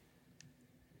 Right.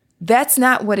 That's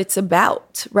not what it's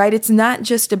about, right? It's not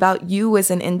just about you as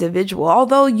an individual,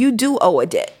 although you do owe a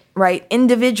debt. Right?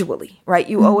 Individually, right?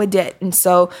 You owe a debt. And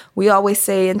so we always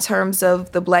say in terms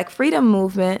of the Black freedom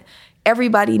movement,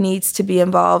 everybody needs to be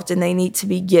involved and they need to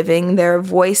be giving their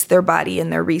voice, their body,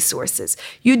 and their resources.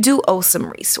 You do owe some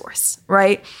resource,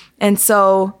 right? And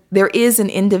so there is an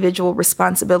individual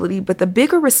responsibility, but the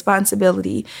bigger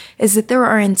responsibility is that there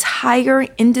are entire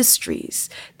industries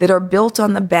that are built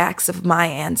on the backs of my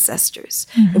ancestors.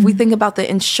 If we think about the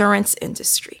insurance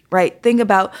industry, right? Think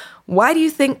about, why do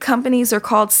you think companies are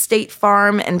called State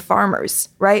Farm and Farmers,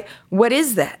 right? What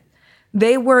is that?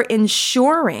 They were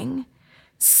insuring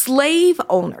slave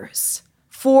owners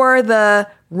for the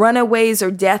runaways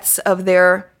or deaths of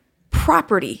their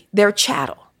property, their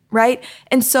chattel, right?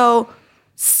 And so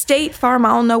State Farm, I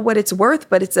don't know what it's worth,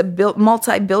 but it's a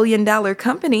multi-billion-dollar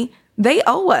company. They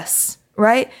owe us,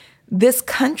 right? This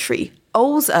country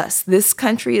owes us. This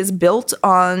country is built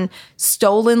on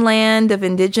stolen land of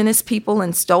indigenous people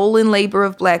and stolen labor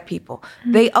of Black people.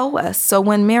 They owe us. So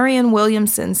when Marianne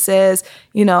Williamson says,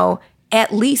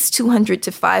 at least $200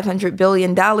 to $500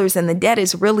 billion, and the debt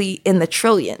is really in the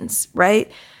trillions,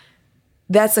 right?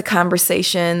 That's a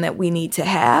conversation that we need to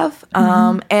have.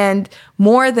 And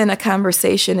more than a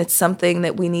conversation, it's something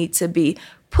that we need to be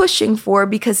pushing for,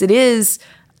 because it is,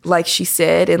 like she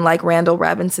said, and like Randall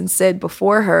Robinson said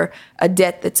before her, a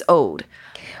debt that's owed.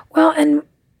 Well, and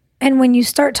And when you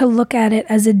start to look at it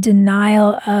as a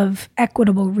denial of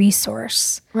equitable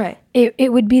resource, right,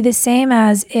 it would be the same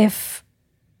as if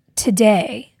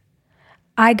today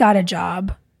I got a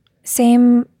job,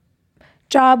 same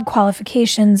job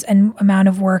qualifications and amount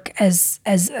of work as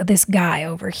this guy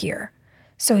over here.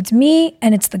 So it's me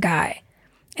and it's the guy.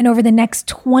 And over the next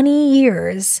 20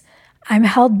 years, I'm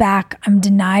held back, I'm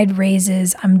denied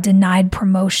raises, I'm denied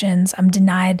promotions, I'm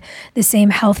denied the same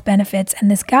health benefits.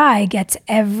 And this guy gets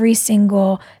every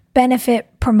single benefit,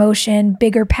 promotion,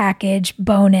 bigger package,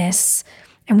 bonus.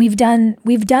 And we've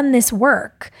done this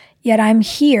work, yet I'm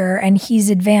here and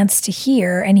he's advanced to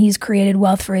here and he's created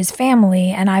wealth for his family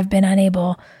and I've been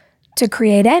unable to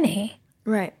create any.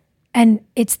 Right. And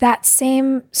it's that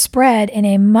same spread in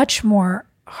a much more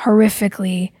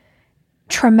horrifically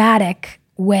traumatic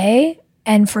way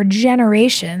and for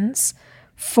generations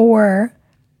for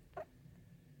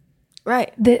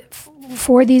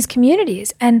for these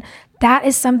communities. And that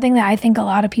is something that I think a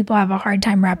lot of people have a hard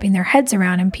time wrapping their heads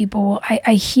around. And people,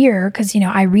 I hear, because,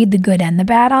 I read the good and the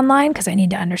bad online because I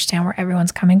need to understand where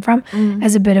everyone's coming from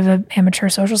as a bit of an amateur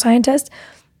social scientist.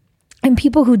 And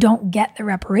people who don't get the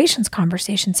reparations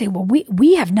conversation say, well,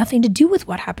 we have nothing to do with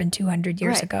what happened 200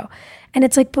 years ago. And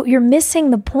it's like, but you're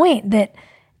missing the point that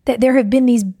there have been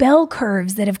these bell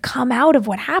curves that have come out of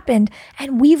what happened,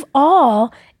 and we've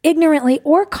all ignorantly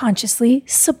or consciously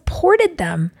supported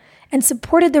them and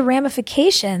supported the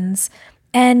ramifications.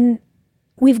 And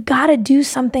we've got to do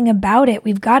something about it.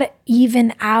 We've got to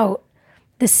even out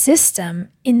the system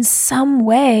in some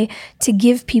way to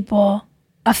give people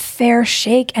a fair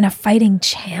shake and a fighting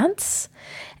chance.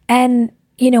 And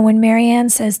when Marianne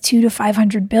says $200 to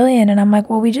 $500 billion, and I'm like,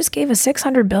 well, we just gave a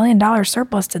 $600 billion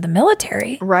surplus to the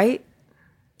military. Right.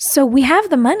 So we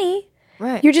have the money.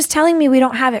 Right. You're just telling me we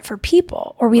don't have it for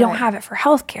people, or we don't have it for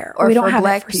healthcare, or we don't have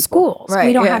it for schools. Right.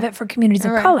 We don't have it for communities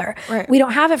of color. Right. We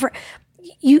don't have it for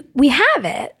you. We have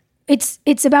it.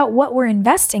 It's about what we're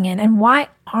investing in, and why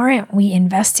aren't we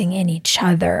investing in each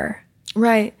other?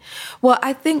 Right. Well,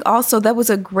 I think also that was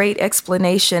a great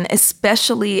explanation,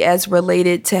 especially as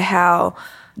related to how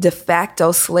de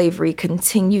facto slavery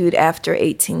continued after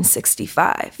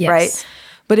 1865, right?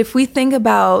 But if we think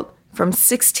about from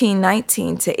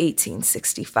 1619 to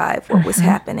 1865, what was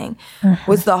happening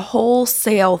was the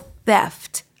wholesale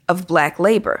theft of Black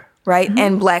labor, right?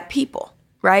 And Black people,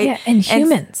 right? Yeah, and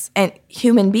humans. And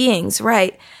human beings,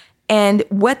 right? And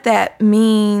what that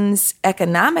means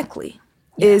economically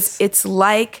is it's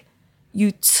like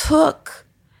you took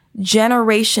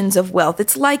generations of wealth.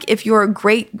 It's like if you're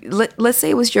let's say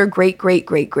it was your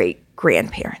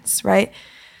great-great-great-great-grandparents, right?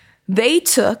 They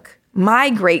took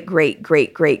my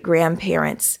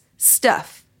great-great-great-great-grandparents'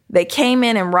 stuff. They came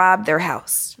in and robbed their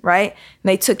house, right? And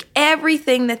they took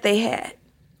everything that they had.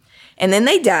 And then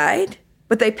they died,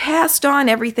 but they passed on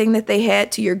everything that they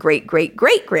had to your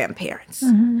great-great-great-grandparents.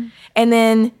 And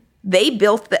then they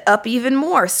built up even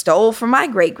more, stole from my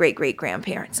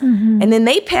great-great-great-grandparents. And then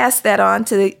they passed that on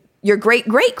to your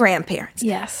great-great-grandparents.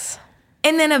 Yes.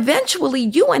 And then eventually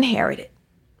you inherit it.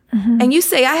 And you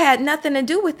say, I had nothing to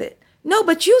do with it. No,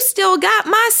 but you still got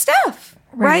my stuff,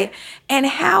 right? And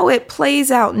how it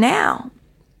plays out now,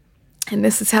 and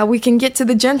this is how we can get to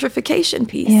the gentrification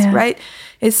piece, right?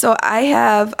 Is so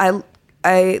I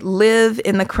live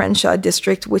in the Crenshaw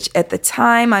district, which at the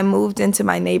time I moved into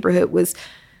my neighborhood was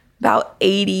about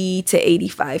 80 to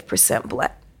 85%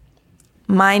 Black.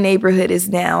 My neighborhood is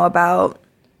now about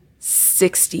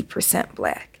 60%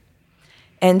 Black.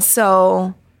 And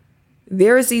so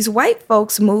there's these white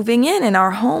folks moving in, and our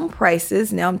home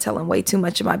prices, now I'm telling way too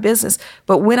much of my business,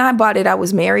 but when I bought it, I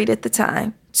was married at the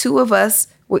time. Two of us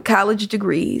with college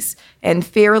degrees and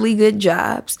fairly good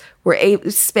jobs were able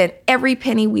to spend every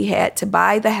penny we had to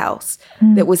buy the house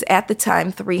that was at the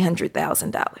time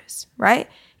 $300,000, right?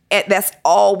 And that's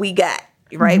all we got,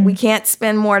 right? We can't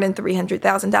spend more than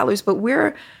 $300,000, but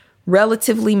we're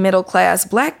relatively middle-class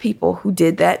Black people who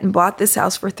did that and bought this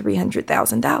house for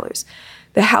 $300,000.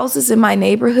 The houses in my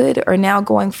neighborhood are now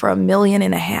going for $1.5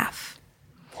 million. Wow.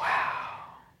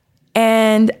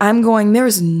 And I'm going,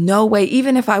 there's no way,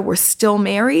 even if I were still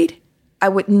married, I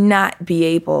would not be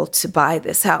able to buy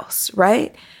this house,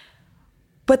 right?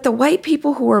 But the white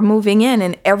people who are moving in,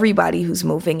 and everybody who's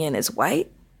moving in is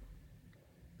white,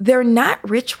 they're not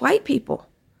rich white people.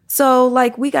 So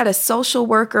like we got a social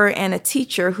worker and a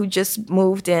teacher who just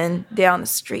moved in down the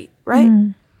street,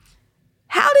 right?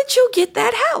 How did you get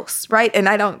that house, right? And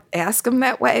I don't ask them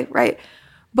that way, right?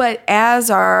 But as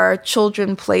our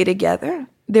children play together,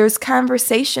 there's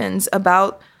conversations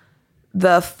about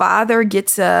the father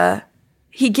gets an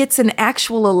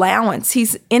actual allowance.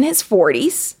 He's in his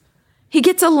 40s. He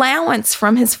gets allowance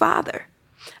from his father.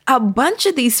 A bunch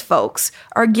of these folks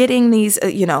are getting these,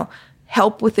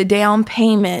 help with the down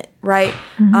payment, right?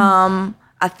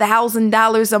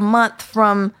 $1,000 a month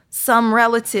from some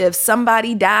relative.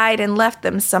 Somebody died and left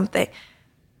them something.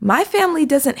 My family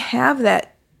doesn't have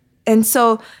that. And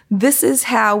so this is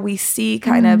how we see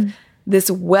kind of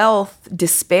this wealth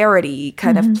disparity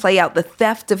kind of play out, the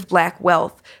theft of Black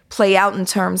wealth play out in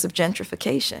terms of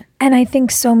gentrification. And I think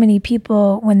so many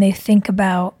people, when they think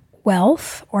about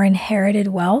wealth or inherited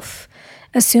wealth,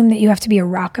 assume that you have to be a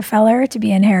Rockefeller to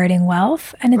be inheriting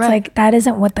wealth. And it's like, that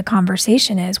isn't what the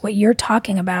conversation is. What you're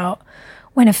talking about,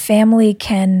 when a family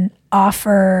can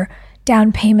offer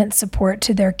down payment support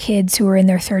to their kids who are in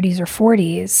their 30s or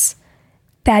 40s,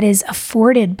 that is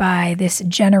afforded by this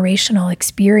generational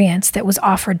experience that was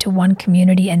offered to one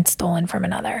community and stolen from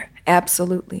another.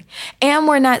 Absolutely. And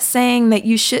we're not saying that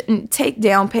you shouldn't take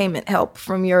down payment help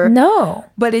from your... No.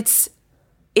 But it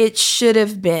should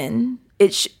have been...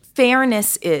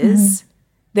 Fairness is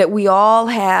that we all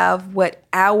have what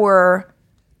our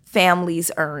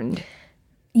families earned.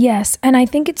 Yes. And I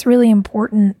think it's really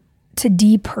important to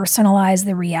depersonalize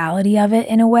the reality of it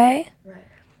in a way. Right.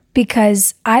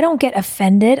 Because I don't get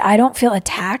offended. I don't feel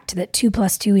attacked that 2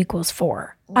 + 2 =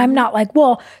 4. I'm not like,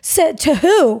 well, said to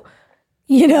who?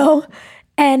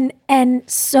 And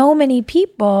so many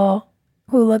people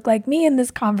who look like me in this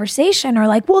conversation are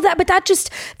like, well,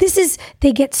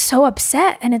 they get so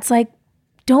upset. And it's like,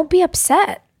 don't be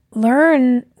upset.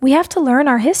 We have to learn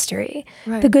our history,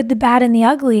 the good, the bad, and the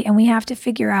ugly. And we have to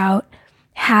figure out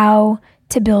how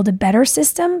to build a better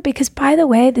system. Because by the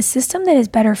way, the system that is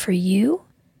better for you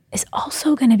is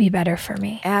also going to be better for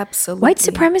me. Absolutely. White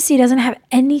supremacy doesn't have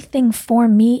anything for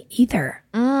me either.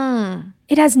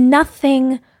 It has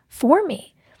nothing for me.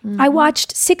 I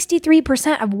watched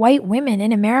 63% of white women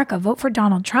in America vote for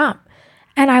Donald Trump.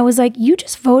 And I was like, you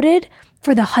just voted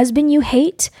for the husband you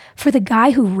hate, for the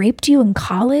guy who raped you in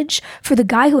college, for the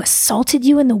guy who assaulted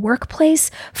you in the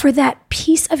workplace, for that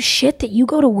piece of shit that you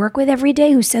go to work with every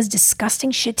day who says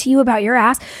disgusting shit to you about your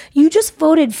ass. You just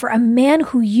voted for a man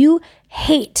who you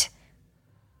hate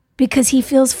because he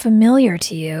feels familiar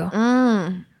to you.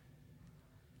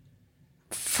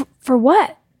 For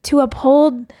what? To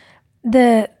uphold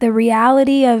the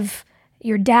reality of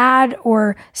your dad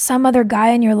or some other guy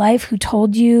in your life who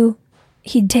told you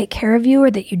he'd take care of you or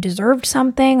that you deserved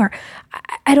something, or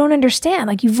I don't understand.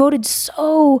 Like, you voted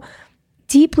so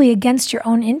deeply against your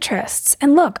own interests.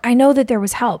 And look, I know that there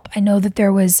was help. I know that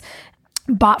there was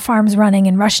bot farms running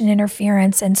and Russian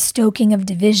interference and stoking of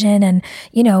division. And,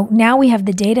 now we have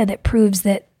the data that proves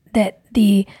that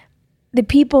the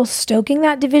people stoking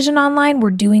that division online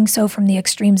were doing so from the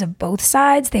extremes of both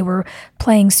sides. They were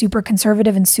playing super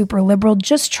conservative and super liberal,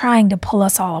 just trying to pull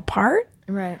us all apart.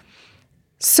 Right.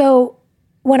 So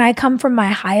when I come from my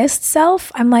highest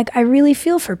self, I'm like, I really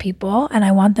feel for people and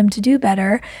I want them to do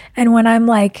better. And when I'm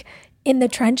like in the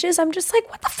trenches, I'm just like,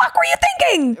 what the fuck were you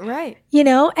thinking? Right.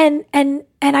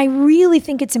 And I really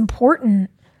think it's important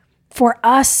for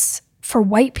us, for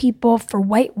white people, for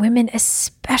white women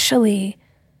especially,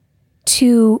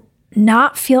 to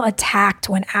not feel attacked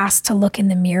when asked to look in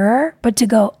the mirror, but to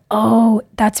go, oh,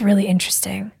 that's really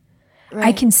interesting. Right.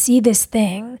 I can see this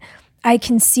thing. I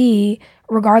can see,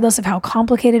 regardless of how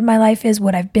complicated my life is,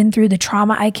 what I've been through, the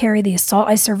trauma I carry, the assault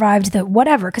I survived, the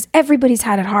whatever, because everybody's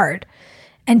had it hard.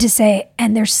 And to say,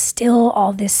 and there's still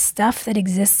all this stuff that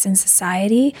exists in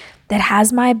society that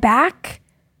has my back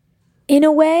in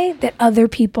a way that other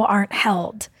people aren't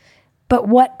held. But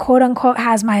what, quote unquote,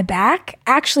 has my back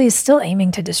actually is still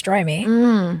aiming to destroy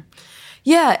me.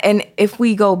 Yeah. And if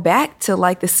we go back to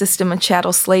like the system of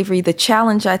chattel slavery, the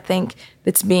challenge I think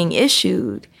that's being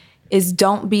issued is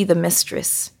don't be the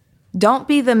mistress. Don't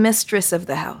be the mistress of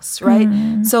the house, right?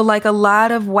 So like a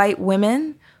lot of white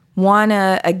women want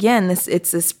to, again,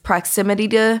 it's this proximity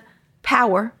to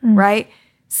power, right?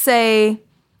 Say,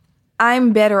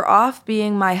 I'm better off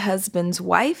being my husband's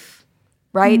wife,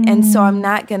 right? And so I'm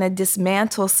not going to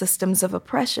dismantle systems of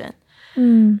oppression.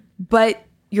 But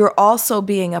you're also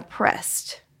being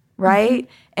oppressed, right?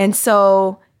 And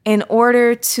so in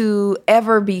order to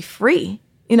ever be free,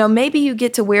 maybe you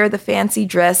get to wear the fancy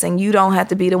dress and you don't have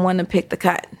to be the one to pick the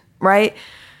cotton, right?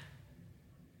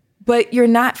 But you're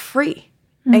not free.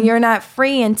 And you're not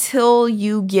free until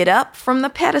you get up from the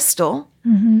pedestal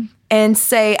and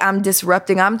say, I'm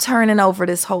disrupting, I'm turning over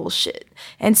this whole shit.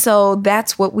 And so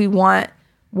that's what we want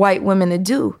white women to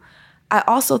do. I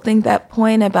also think that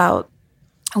point about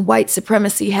white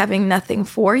supremacy having nothing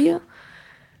for you,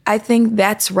 I think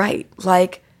that's right.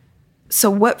 Like,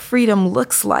 so what freedom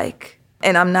looks like,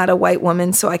 and I'm not a white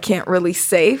woman, so I can't really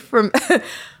say from,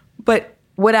 But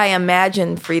what I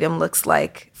imagine freedom looks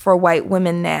like for white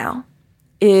women now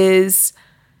is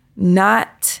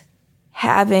not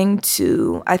having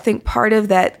to, I think part of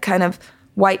that kind of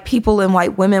white people and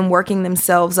white women working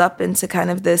themselves up into kind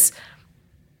of this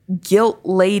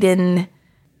guilt-laden,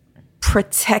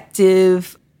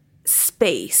 protective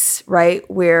space, right?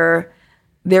 Where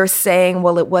they're saying,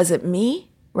 well, it wasn't me,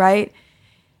 right?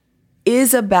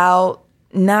 Is about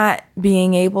not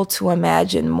being able to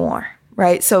imagine more,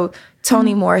 right? So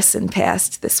Toni Morrison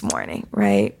passed this morning,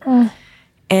 right?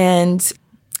 And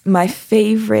my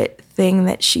favorite thing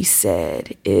that she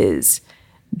said is,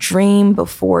 dream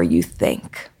before you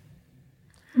think.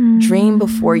 Dream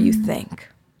before you think.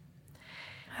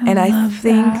 And I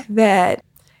think that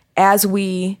as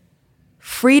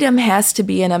freedom has to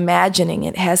be an imagining,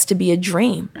 it has to be a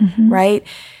dream, right?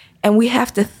 And we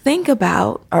have to think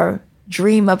about or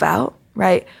dream about,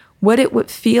 right, what it would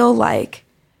feel like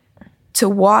to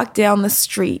walk down the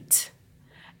street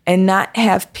and not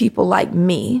have people like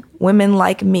me, women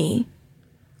like me,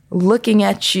 looking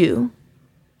at you.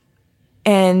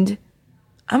 And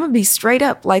I'm going to be straight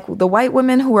up, like the white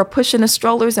women who are pushing the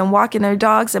strollers and walking their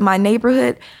dogs in my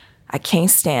neighborhood, I can't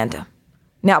stand them.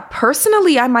 Now,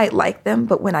 personally, I might like them,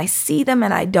 but when I see them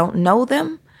and I don't know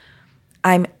them,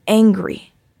 I'm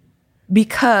angry,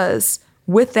 because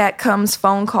with that comes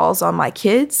phone calls on my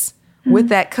kids. With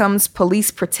that comes police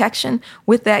protection.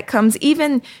 With that comes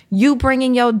even you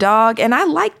bringing your dog. And I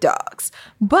like dogs,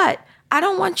 but I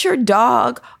don't want your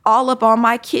dog all up on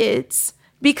my kids,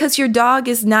 because your dog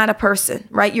is not a person,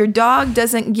 right? Your dog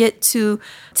doesn't get to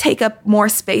take up more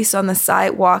space on the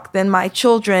sidewalk than my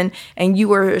children. And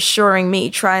you are trying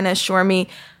to assure me,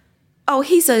 oh,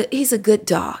 he's a good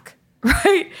dog,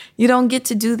 right? You don't get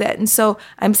to do that. And so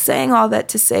I'm saying all that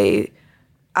to say,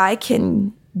 I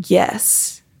can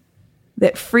guess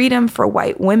that freedom for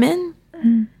white women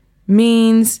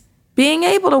means being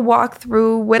able to walk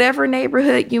through whatever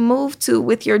neighborhood you move to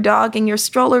with your dog and your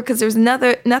stroller, because there's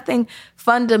nothing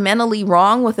fundamentally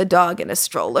wrong with a dog and a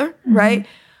stroller, right?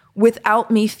 Without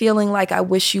me feeling like I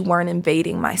wish you weren't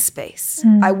invading my space.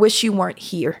 I wish you weren't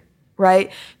here,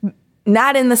 right?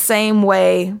 Not in the same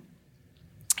way.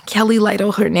 Kelly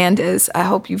Lytle Hernandez, I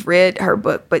hope you've read her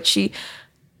book, but she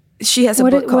has a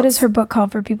book called... What is her book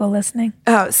called for people listening?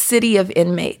 City of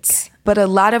Inmates. But a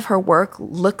lot of her work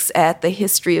looks at the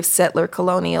history of settler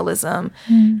colonialism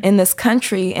in this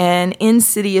country. And in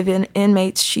City of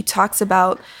Inmates, she talks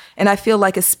about, and I feel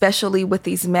like especially with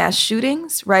these mass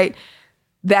shootings, right,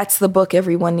 that's the book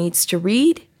everyone needs to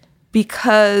read,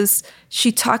 because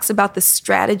she talks about the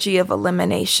strategy of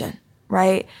elimination,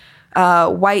 right?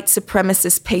 White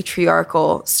supremacist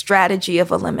patriarchal strategy of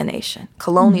elimination,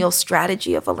 colonial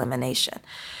strategy of elimination.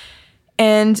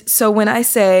 And so when I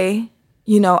say,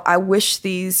 I wish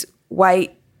these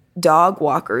white dog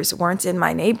walkers weren't in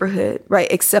my neighborhood, right,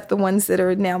 except the ones that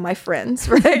are now my friends,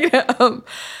 right?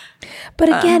 But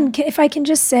again, if I can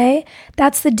just say,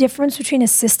 that's the difference between a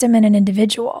system and an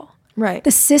individual. Right.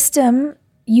 The system,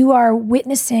 you are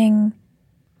witnessing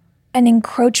an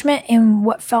encroachment in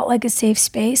what felt like a safe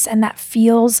space, and that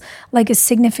feels like a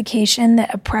signification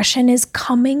that oppression is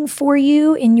coming for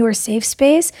you in your safe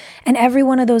space. And every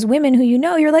one of those women who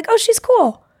you're like, oh, she's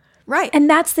cool. Right. And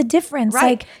that's the difference. Right.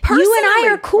 Like, you and I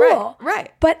are cool.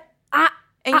 Right. But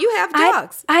you have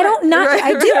dogs. I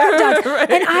do have dogs. Right.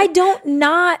 And I don't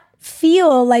not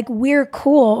feel like we're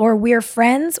cool or we're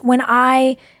friends when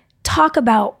I talk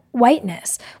about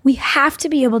whiteness. We have to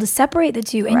be able to separate the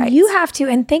two. And you have to,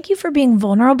 and thank you for being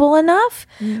vulnerable enough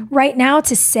right now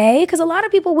to say, because a lot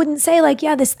of people wouldn't say like,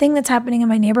 yeah, this thing that's happening in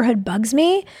my neighborhood bugs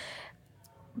me.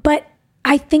 But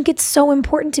I think it's so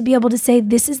important to be able to say,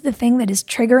 this is the thing that is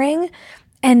triggering,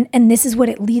 and this is what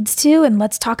it leads to. And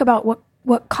let's talk about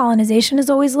what colonization has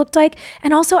always looked like.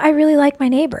 And also, I really like my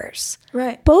neighbors.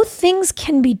 Right. Both things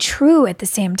can be true at the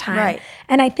same time. Right.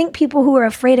 And I think people who are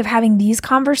afraid of having these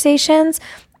conversations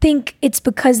think it's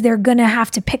because they're going to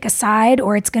have to pick a side,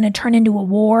 or it's going to turn into a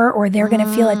war, or they're going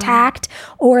to feel attacked,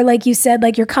 or like you said,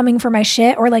 like you're coming for my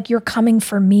shit, or like you're coming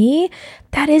for me.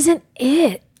 That isn't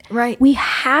it. Right. We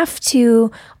have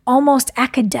to almost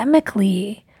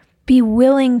academically be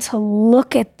willing to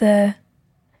look at the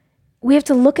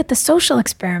social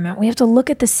experiment. We have to look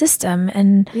at the system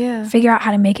and figure out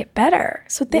how to make it better.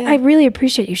 So I really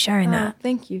appreciate you sharing that.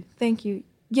 Thank you.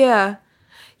 Yeah.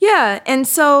 Yeah. And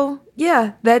so,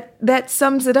 that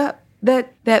sums it up.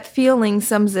 That feeling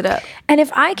sums it up. And if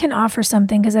I can offer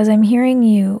something, because as I'm hearing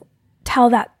you tell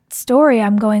that story,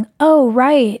 I'm going, oh,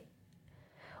 right.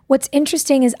 What's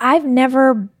interesting is I've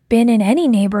never been in any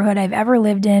neighborhood I've ever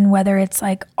lived in, whether it's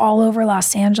like all over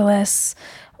Los Angeles,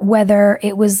 whether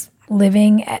it was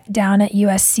living down at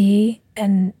USC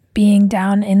and being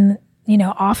down in,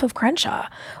 off of Crenshaw,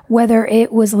 whether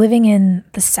it was living in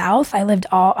the South. I lived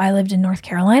in North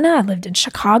Carolina. I lived in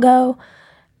Chicago.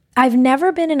 I've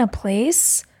never been in a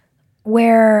place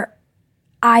where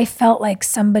I felt like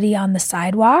somebody on the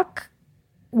sidewalk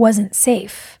wasn't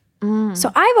safe.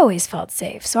 So I've always felt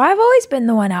safe. So I've always been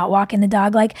the one out walking the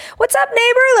dog, like, what's up,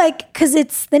 neighbor? Like, because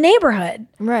it's the neighborhood.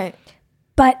 Right.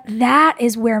 But that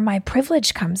is where my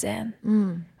privilege comes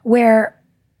in, where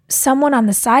someone on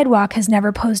the sidewalk has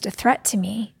never posed a threat to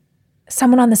me.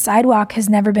 Someone on the sidewalk has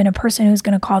never been a person who's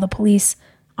going to call the police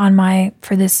on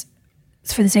for the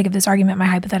sake of this argument, my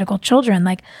hypothetical children.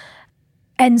 Like,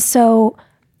 and so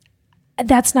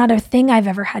that's not a thing I've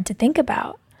ever had to think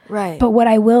about. Right. But what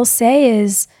I will say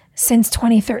is, since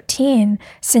 2013,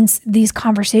 since these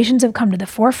conversations have come to the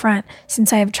forefront,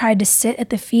 since I have tried to sit at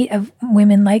the feet of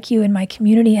women like you in my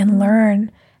community and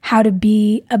learn how to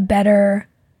be a better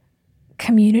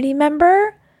community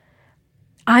member,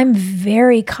 I'm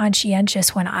very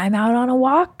conscientious when I'm out on a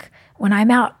walk, when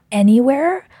I'm out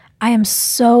anywhere. I am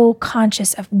so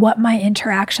conscious of what my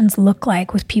interactions look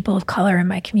like with people of color in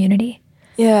my community.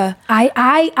 Yeah.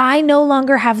 I no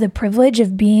longer have the privilege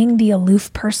of being the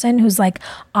aloof person who's like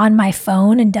on my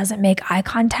phone and doesn't make eye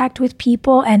contact with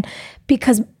people. And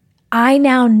because I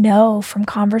now know from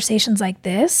conversations like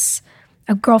this,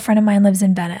 a girlfriend of mine lives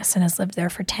in Venice and has lived there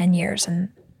for 10 years. And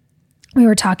we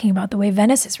were talking about the way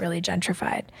Venice is really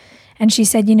gentrified. And she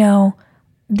said,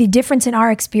 the difference in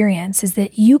our experience is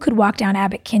that you could walk down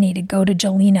Abbot Kinney to go to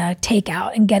Jolena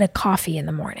takeout and get a coffee in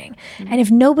the morning. And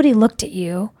if nobody looked at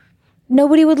you,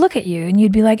 nobody would look at you and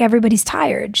you'd be like, everybody's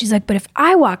tired. She's like, but if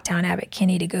I walk down Abbot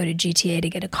Kinney to go to GTA to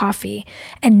get a coffee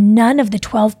and none of the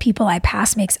 12 people I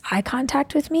pass makes eye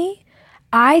contact with me,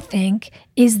 I think,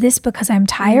 is this because I'm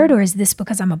tired or is this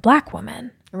because I'm a Black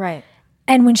woman? Right.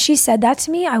 And when she said that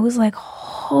to me, I was like,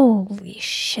 holy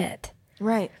shit.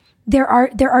 Right. There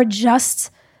are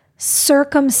just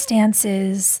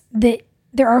circumstances that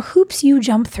there are hoops you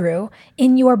jump through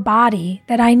in your body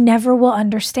that I never will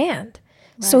understand.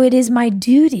 Right. So it is my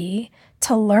duty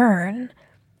to learn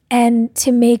and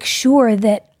to make sure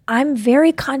that I'm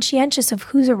very conscientious of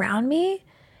who's around me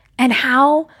and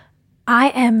how I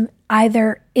am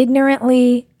either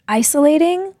ignorantly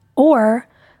isolating or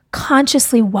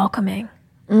consciously welcoming.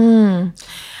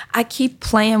 I keep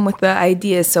playing with the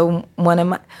idea. So one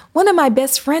of my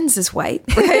best friends is white.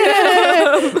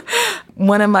 Right?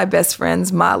 One of my best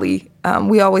friends, Molly,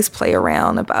 we always play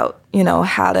around about,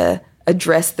 how to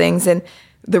address things. And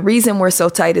the reason we're so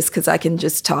tight is because I can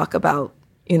just talk about,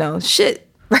 shit.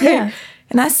 Right? Yeah.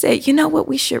 And I said, you know what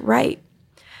we should write?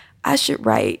 I should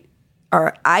write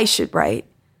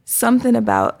something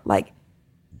about like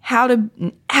how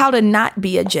to not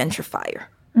be a gentrifier.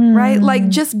 Right? Like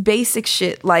just basic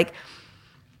shit. Like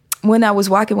when I was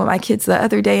walking with my kids the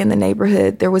other day in the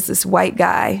neighborhood, there was this white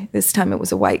guy. This time it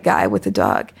was a white guy with a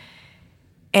dog.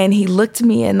 And he looked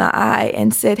me in the eye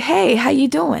and said, "Hey, how you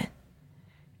doing?"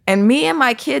 And me and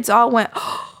my kids all went,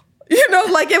 oh,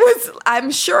 like it was, I'm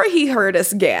sure he heard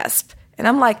us gasp. And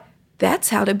I'm like, that's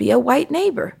how to be a white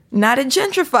neighbor, not a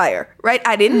gentrifier, right?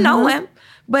 I didn't know him,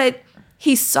 but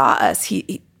he saw us.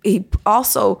 He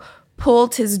also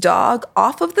pulled his dog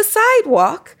off of the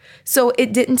sidewalk so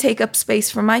it didn't take up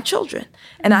space for my children.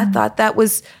 And I thought that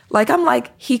was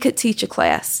he could teach a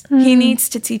class. He needs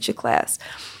to teach a class.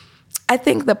 I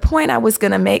think the point I was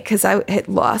going to make, because I had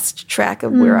lost track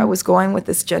of where I was going with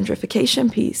this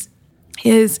gentrification piece,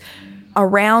 is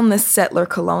around the settler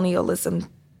colonialism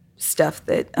stuff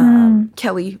that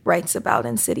Kelly writes about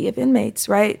in City of Inmates,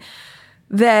 right?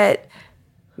 That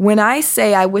when I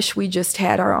say I wish we just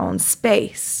had our own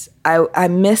space, I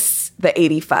miss the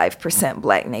 85%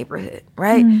 Black neighborhood,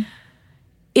 right?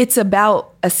 It's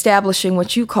about establishing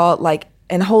what you call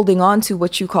and holding on to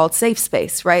what you called safe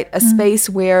space, right? A space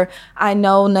where I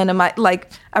know none of my,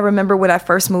 I remember when I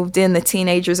first moved in, the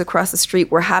teenagers across the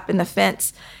street were hopping the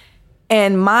fence.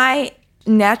 And my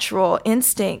natural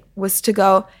instinct was to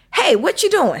go, hey, what you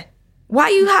doing? Why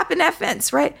you hopping that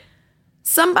fence, right?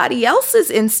 Somebody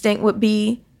else's instinct would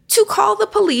be to call the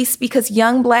police because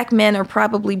young Black men are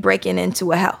probably breaking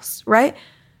into a house, right?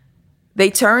 They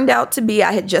turned out to be,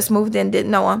 I had just moved in,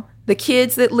 didn't know them, the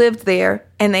kids that lived there,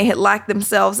 and they had locked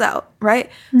themselves out,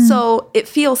 right? So it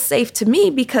feels safe to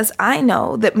me because I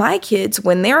know that my kids,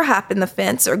 when they're hopping the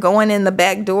fence or going in the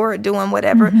back door or doing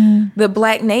whatever, the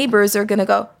Black neighbors are going to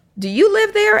go, do you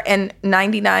live there? And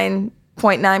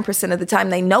 99.9% of the time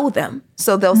they know them.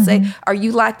 So they'll say, are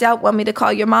you locked out? Want me to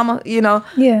call your mama?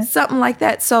 Something like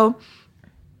that. So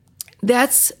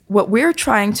that's what we're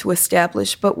trying to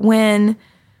establish. But when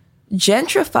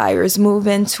gentrifiers move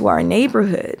into our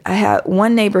neighborhood. I have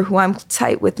one neighbor who I'm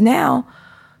tight with now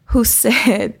who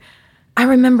said, I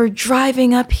remember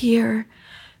driving up here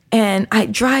and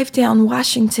I'd drive down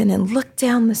Washington and look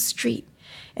down the street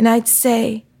and I'd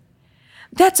say,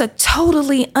 that's a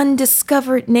totally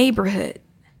undiscovered neighborhood.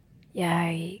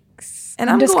 Yikes. And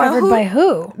undiscovered by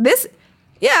who?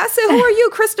 I said, who are you,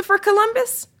 Christopher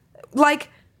Columbus? Like,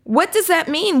 what does that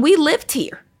mean? We lived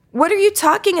here. What are you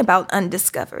talking about,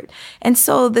 undiscovered? And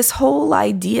so this whole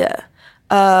idea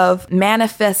of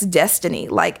manifest destiny,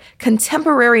 like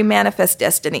contemporary manifest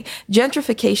destiny,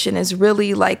 gentrification is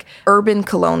really like urban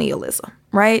colonialism,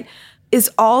 right? Is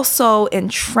also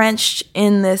entrenched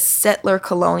in this settler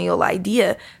colonial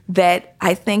idea that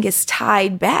I think is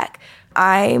tied back.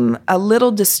 I'm a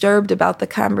little disturbed about the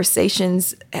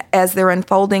conversations as they're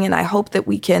unfolding, and I hope that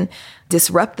we can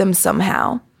disrupt them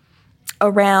somehow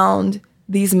around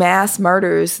these mass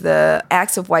murders, the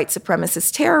acts of white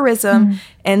supremacist terrorism,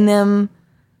 and them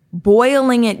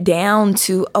boiling it down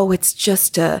to, it's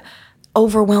just a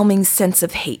overwhelming sense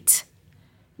of hate.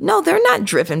 No, they're not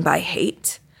driven by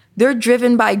hate. They're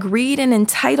driven by greed and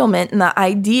entitlement and the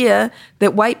idea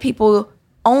that white people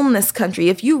own this country.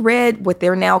 If you read what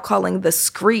they're now calling the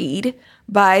Screed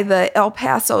by the El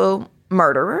Paso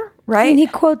murderer, right? And he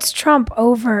quotes Trump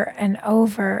over and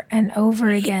over and over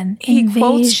again. He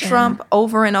quotes Trump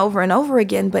over and over and over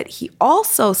again, but he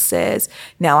also says,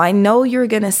 now I know you're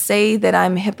going to say that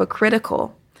I'm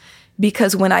hypocritical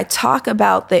because when I talk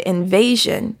about the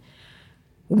invasion,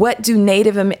 read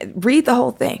the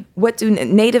whole thing. What do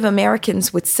Native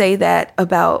Americans would say that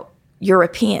about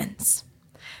Europeans?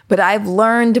 But I've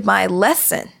learned my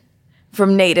lesson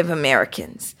from Native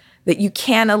Americans that you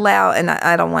can't allow, and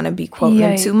I don't want to be quoting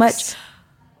him too much,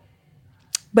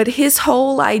 but his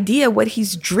whole idea, what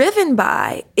he's driven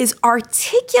by, is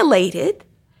articulated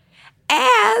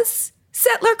as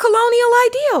settler colonial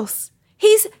ideals.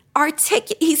 He's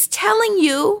telling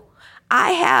you,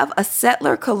 I have a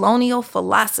settler colonial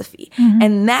philosophy,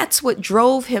 and that's what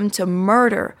drove him to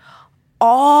murder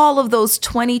all of those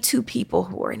 22 people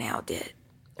who are now dead.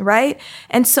 Right?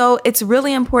 And so it's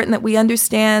really important that we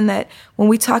understand that when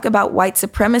we talk about white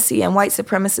supremacy and white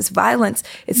supremacist violence,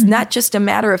 it's not just a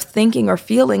matter of thinking or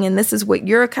feeling. And this is what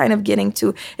you're kind of getting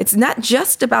to. It's not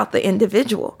just about the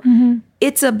individual.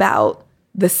 It's about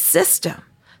the system.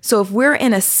 So if we're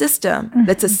in a system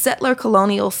that's a settler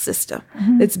colonial system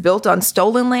that's built on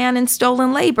stolen land and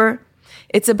stolen labor,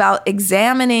 it's about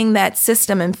examining that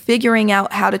system and figuring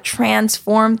out how to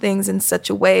transform things in such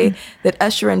a way that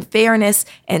usher in fairness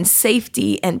and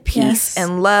safety and peace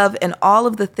and love and all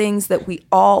of the things that we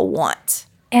all want.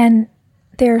 And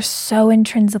they're so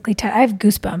intrinsically tied. I have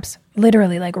goosebumps,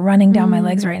 literally like running down my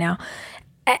legs right now.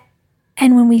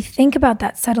 And when we think about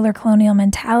that settler colonial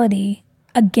mentality,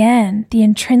 again, the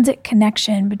intrinsic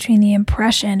connection between the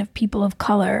oppression of people of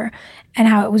color and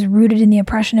how it was rooted in the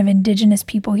oppression of indigenous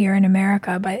people here in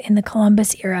America in the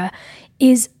Columbus era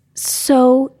is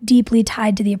so deeply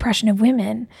tied to the oppression of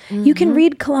women. You can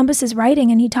read Columbus's writing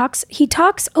and he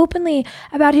talks openly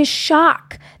about his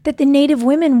shock that the Native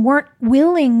women weren't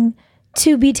willing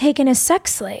to be taken as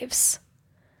sex slaves.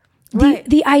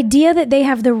 The idea that they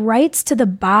have the rights to the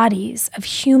bodies of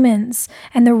humans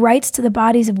and the rights to the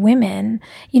bodies of women,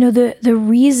 the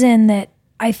reason that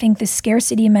I think the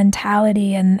scarcity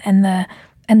mentality and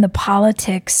the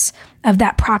politics of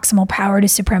that proximal power to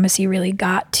supremacy really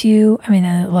got to,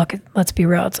 look, let's be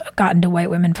real, it's gotten to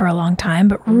white women for a long time,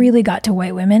 but really got to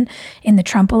white women in the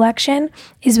Trump election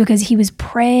is because he was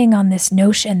preying on this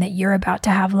notion that you're about to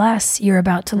have less, you're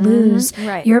about to lose.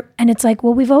 And it's like,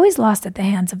 well, we've always lost at the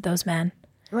hands of those men.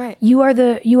 Right. You are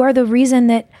the reason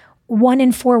that 1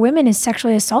 in 4 women is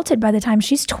sexually assaulted by the time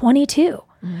she's 22.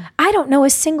 I don't know a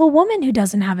single woman who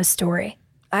doesn't have a story.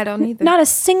 I don't either. Not a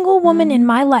single woman in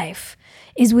my life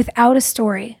is without a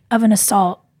story of an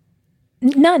assault.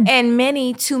 None.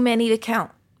 And too many to count.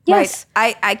 Yes.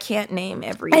 Right? I can't name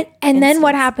every And then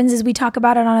what happens is we talk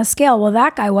about it on a scale. Well,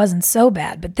 that guy wasn't so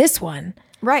bad, but this one.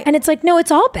 Right. And it's like, no, it's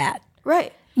all bad.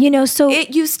 Right. So.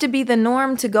 It used to be the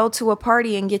norm to go to a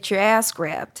party and get your ass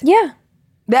grabbed. Yeah.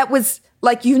 That was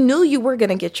like, you knew you were going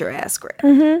to get your ass grabbed.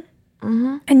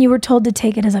 And you were told to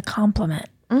take it as a compliment.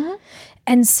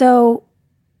 And so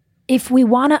if we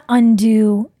want to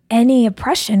undo any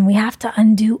oppression, we have to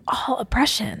undo all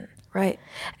oppression. Right.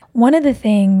 One of the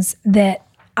things that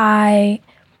I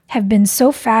have been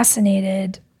so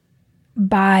fascinated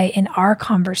by in our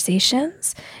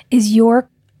conversations is your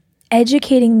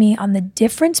educating me on the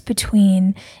difference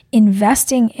between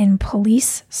investing in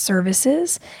police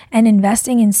services and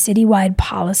investing in citywide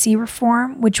policy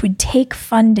reform, which would take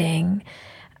funding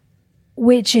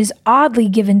which is oddly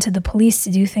given to the police to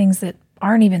do things that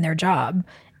aren't even their job,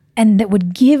 and that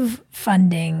would give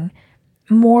funding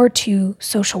more to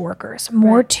social workers,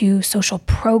 more to social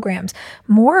programs,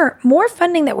 more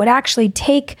funding that would actually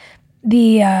take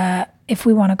the, if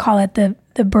we want to call it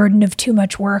the burden of too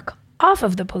much work off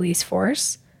of the police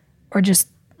force, or just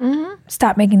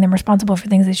stop making them responsible for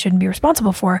things they shouldn't be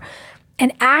responsible for,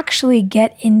 and actually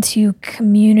get into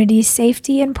community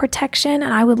safety and protection.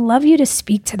 And I would love you to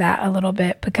speak to that a little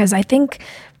bit, because I think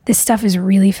this stuff is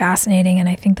really fascinating, and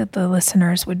I think that the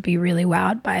listeners would be really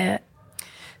wowed by it.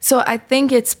 So I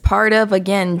think it's part of,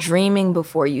 again, dreaming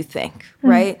before you think,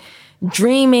 right?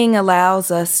 Dreaming allows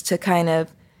us to kind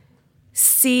of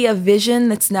see a vision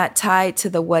that's not tied to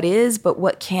the what is, but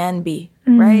what can be,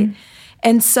 right?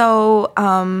 And so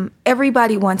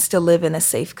everybody wants to live in a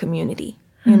safe community.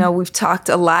 You know, we've talked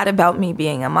a lot about me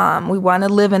being a mom. We want to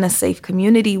live in a safe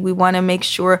community. We want to make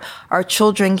sure our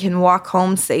children can walk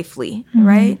home safely,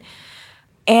 right?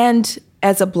 And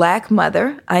as a Black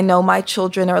mother, I know my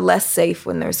children are less safe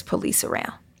when there's police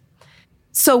around.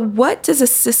 So what does a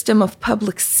system of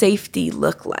public safety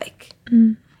look like?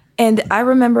 And I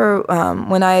remember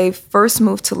when I first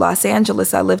moved to Los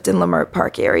Angeles, I lived in Leimert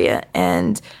Park area,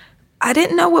 and I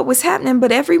didn't know what was happening,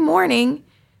 but every morning,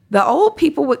 the old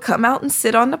people would come out and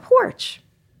sit on the porch.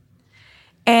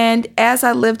 And as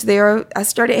I lived there, I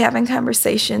started having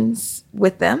conversations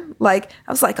with them. Like,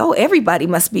 I was like, oh, everybody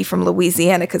must be from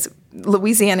Louisiana, because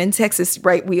Louisiana and Texas,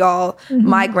 right, we all,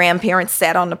 my grandparents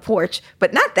sat on the porch,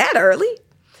 but not that early.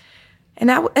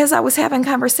 And as I was having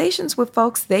conversations with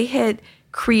folks, they had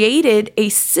created a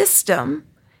system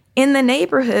in the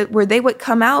neighborhood where they would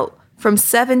come out from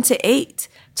 7 to 8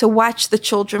 to watch the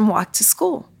children walk to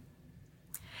school.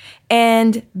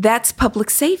 And that's public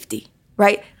safety,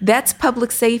 right? That's public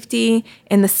safety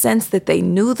in the sense that they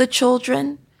knew the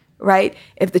children, right?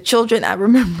 If the children, I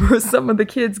remember some of the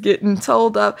kids getting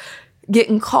called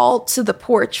to the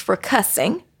porch for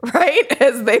cussing, right?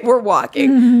 As they were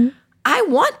walking. I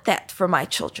want that for my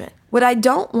children. What I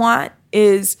don't want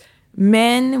is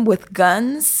men with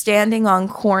guns standing on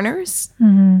corners,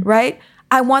 right?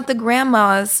 I want the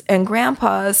grandmas and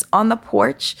grandpas on the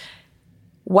porch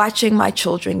watching my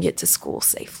children get to school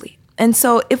safely. And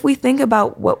so if we think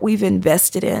about what we've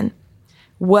invested in,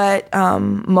 what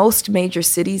most major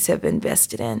cities have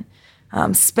invested in,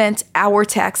 spent our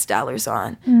tax dollars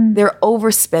on, they're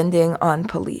overspending on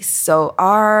police. So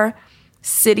our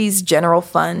city's general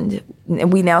fund,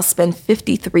 and we now spend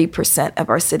 53% of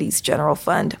our city's general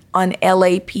fund on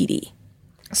LAPD.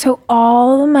 So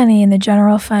all the money in the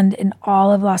general fund in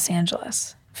all of Los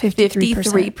Angeles,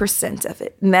 53% of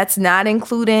it. And that's not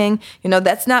including,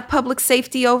 that's not public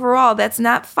safety overall. That's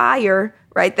not fire,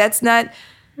 right? That's not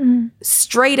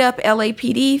straight up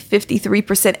LAPD,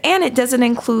 53%. And it doesn't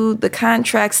include the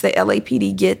contracts that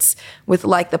LAPD gets with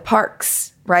like the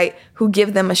parks, right? Who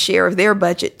give them a share of their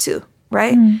budget too,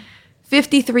 right?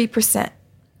 53%.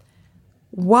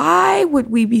 Why would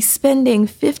we be spending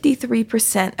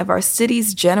 53% of our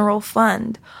city's general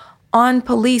fund on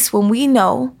police when we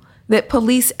know that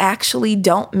police actually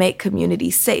don't make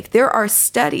communities safe? There are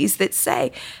studies that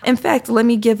say, in fact, let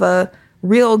me give a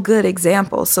real good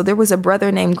example. So there was a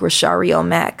brother named Grishario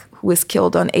Mack who was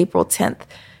killed on April 10th,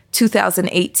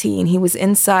 2018. He was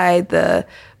inside the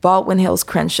Baldwin Hills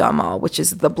Crenshaw Mall, which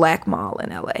is the Black mall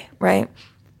in LA, right?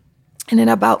 And at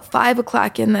about 5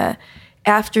 o'clock in the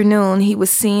afternoon, he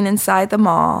was seen inside the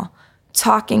mall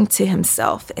talking to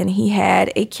himself, and he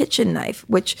had a kitchen knife,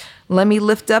 which, let me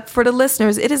lift up for the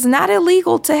listeners, it is not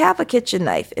illegal to have a kitchen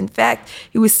knife. In fact,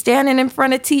 he was standing in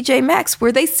front of TJ Maxx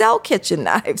where they sell kitchen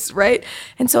knives, right?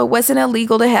 And so it wasn't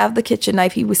illegal to have the kitchen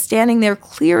knife. He was standing there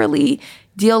clearly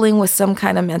dealing with some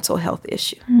kind of mental health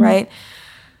issue, right?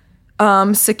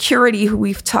 Security, who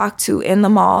we've talked to in the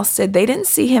mall, said they didn't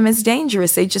see him as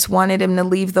dangerous. They just wanted him to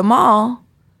leave the mall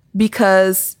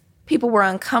because people were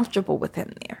uncomfortable with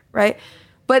him there, right?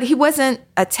 But he wasn't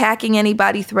attacking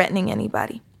anybody, threatening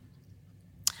anybody.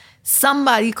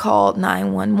 Somebody called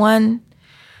 911.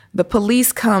 The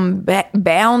police come back,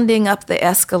 bounding up the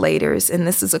escalators, and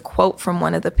this is a quote from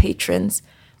one of the patrons,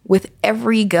 with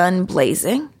every gun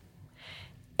blazing.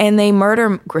 And they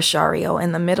murder Grishario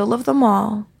in the middle of the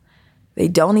mall. They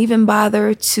don't even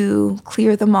bother to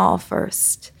clear the mall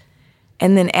first.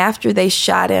 And then after they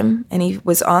shot him and he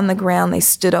was on the ground, they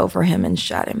stood over him and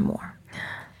shot him more.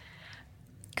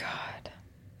 God.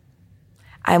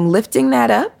 I'm lifting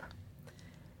that up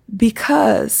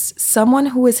because someone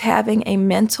who is having a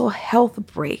mental health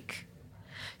break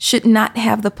should not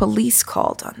have the police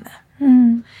called on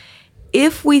them.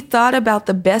 If we thought about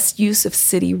the best use of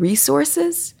city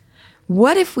resources,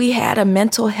 What if we had a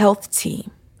mental health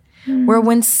team where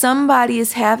when somebody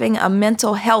is having a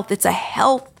mental health, it's a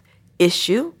health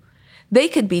issue, they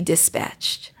could be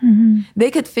dispatched.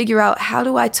 They could figure out, how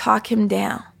do I talk him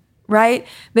down, right?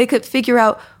 They could figure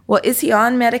out, well, is he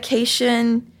on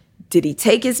medication? Did he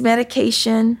take his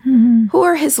medication? Who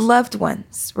are his loved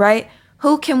ones, right?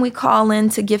 Who can we call in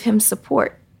to give him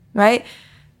support, right?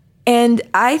 And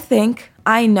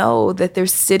I know that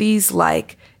there's cities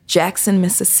like Jackson,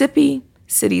 Mississippi,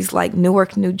 cities like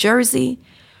Newark, New Jersey,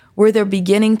 where they're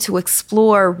beginning to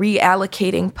explore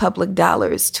reallocating public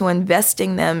dollars to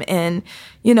investing them in,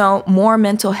 more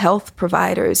mental health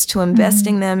providers, to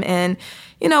investing them in,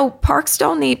 parks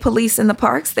don't need police in the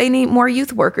parks. They need more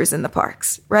youth workers in the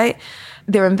parks, right?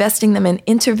 They're investing them in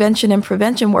intervention and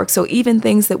prevention work. So even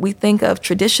things that we think of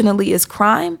traditionally as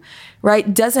crime,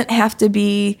 right, doesn't have to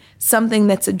be something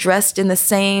that's addressed in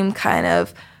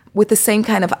with the same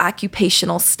kind of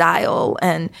occupational style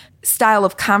and style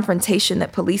of confrontation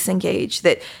that police engage.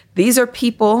 That these are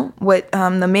people, what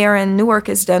the mayor in Newark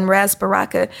has done, Raz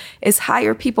Baraka, is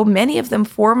hire people, many of them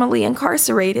formerly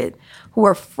incarcerated, who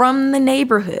are from the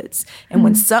neighborhoods. And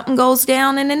when something goes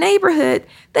down in the neighborhood,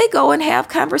 they go and have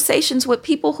conversations with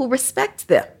people who respect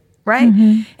them,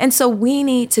 right? And so we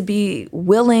need to be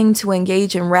willing to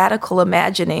engage in radical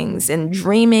imaginings and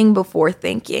dreaming before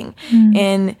thinking,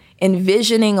 and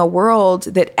envisioning a world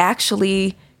that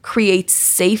actually creates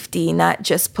safety, not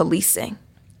just policing.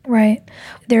 Right.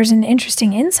 There's an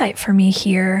interesting insight for me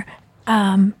here,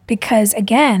 because,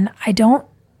 again, I don't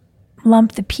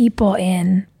lump the people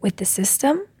in with the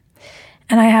system.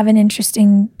 And I have an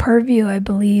interesting purview, I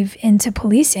believe, into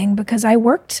policing because I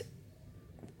worked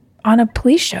on a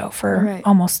police show for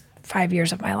almost 5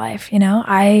 years of my life.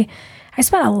 I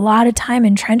spent a lot of time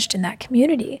entrenched in that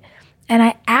community. And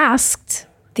I asked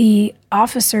the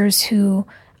officers who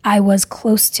I was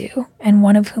close to, and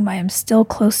one of whom I am still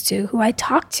close to, who I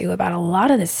talked to about a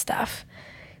lot of this stuff.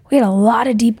 We had a lot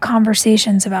of deep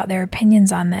conversations about their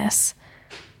opinions on this.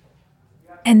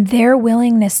 And their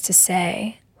willingness to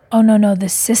say, oh, no, the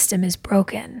system is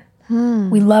broken.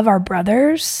 We love our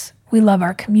brothers. We love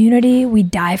our community. We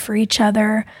die for each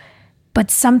other.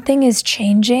 But something is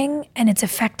changing and it's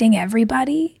affecting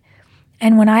everybody.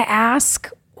 And when I ask,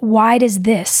 why does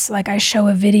this, like I show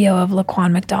a video of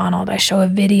Laquan McDonald, I show a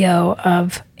video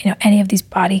of, any of these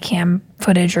body cam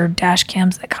footage or dash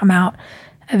cams that come out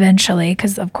eventually,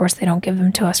 because of course they don't give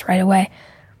them to us right away.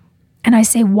 And I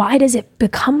say, why does it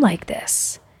become like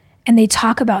this? And they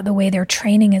talk about the way their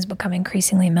training has become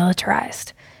increasingly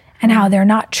militarized and how they're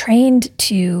not trained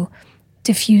to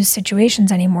diffuse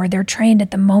situations anymore. They're trained at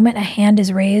the moment a hand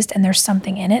is raised and there's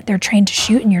something in it, they're trained to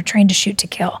shoot, and you're trained to shoot to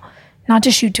kill, not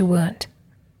to shoot to wound.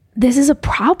 This is a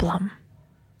problem.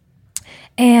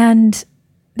 And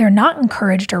they're not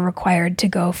encouraged or required to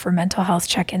go for mental health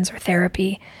check-ins or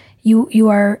therapy. You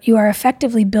are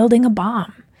effectively building a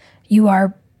bomb. You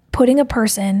are putting a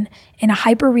person in a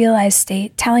hyper-realized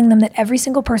state, telling them that every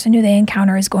single person who they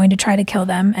encounter is going to try to kill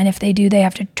them. And if they do, they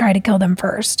have to try to kill them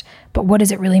first. But what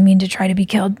does it really mean to try to be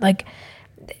killed? Like,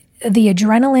 the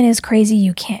adrenaline is crazy.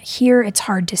 You can't hear. It's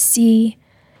hard to see.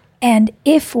 And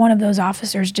if one of those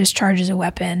officers discharges a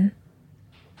weapon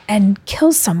and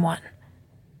kills someone,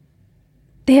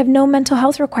 they have no mental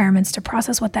health requirements to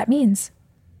process what that means.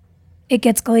 It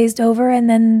gets glazed over, and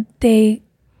then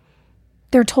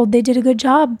they're told they did a good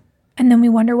job, and then we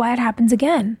wonder why it happens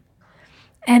again.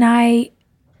 And I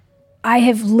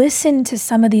have listened to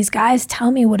some of these guys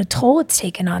tell me what a toll it's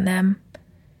taken on them,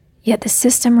 yet the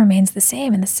system remains the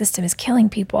same, and the system is killing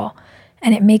people.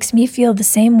 And it makes me feel the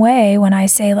same way when I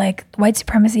say, like, white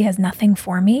supremacy has nothing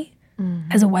for me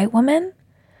as a white woman.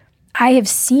 I have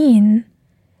seen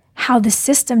how the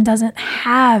system doesn't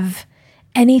have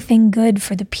anything good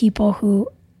for the people who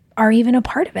are even a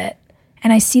part of it.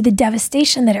 And I see the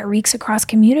devastation that it wreaks across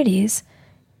communities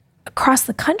across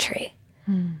the country.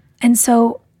 And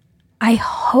so I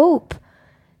hope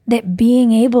that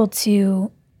being able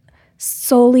to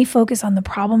solely focus on the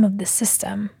problem of the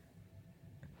system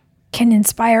can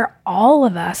inspire all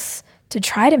of us to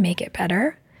try to make it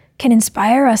better, can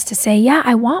inspire us to say, yeah,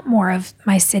 I want more of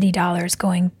my city dollars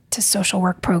going to social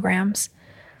work programs,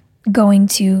 going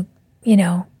to,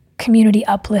 community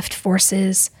uplift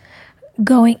forces,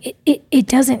 it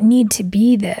doesn't need to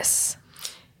be this.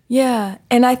 Yeah.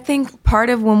 And I think part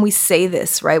of when we say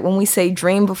this, right, when we say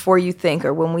dream before you think,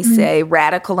 or when we say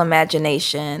radical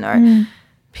imagination, or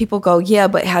people go, yeah,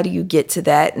 but how do you get to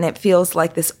that? And it feels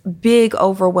like this big,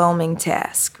 overwhelming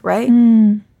task, right?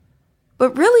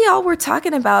 But really all we're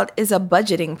talking about is a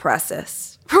budgeting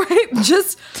process, right?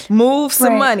 Just move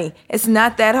some money. It's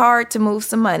not that hard to move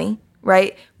some money,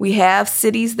 right? We have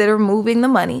cities that are moving the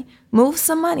money. Move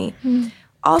some money.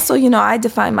 Also, I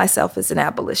define myself as an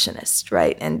abolitionist,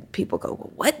 right? And people go,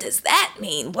 well, what does that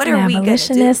mean? What are we going to do?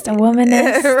 Abolitionist, a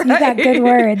womanist. Right? You got good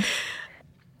words.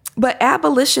 But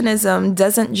abolitionism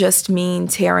doesn't just mean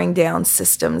tearing down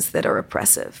systems that are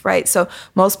oppressive, right? So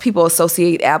most people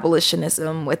associate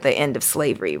abolitionism with the end of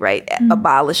slavery, right?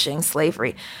 Abolishing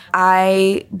slavery.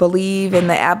 I believe in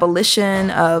the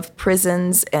abolition of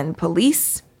prisons and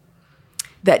police.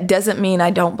 That doesn't mean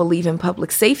I don't believe in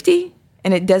public safety.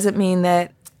 And it doesn't mean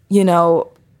that,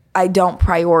 I don't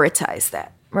prioritize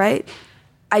that, right?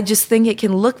 I just think it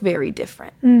can look very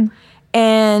different.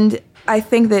 And I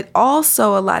think that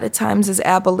also a lot of times as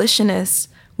abolitionists,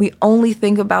 we only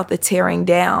think about the tearing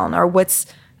down, or what's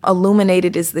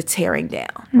illuminated is the tearing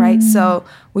down, right? So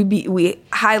we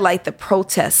highlight the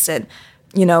protests and,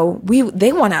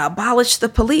 they want to abolish the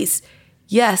police.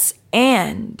 Yes,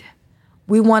 and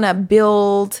we want to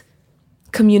build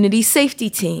community safety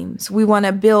teams. We want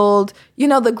to build,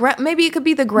 maybe it could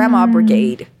be the grandma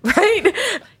brigade, right?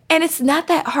 And it's not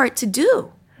that hard to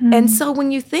do. And so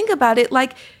when you think about it,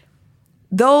 like,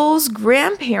 those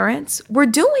grandparents were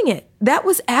doing it. That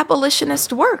was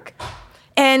abolitionist work.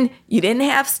 And you didn't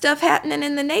have stuff happening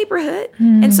in the neighborhood.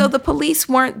 And so the police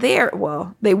weren't there.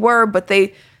 Well, they were, but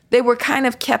they were kind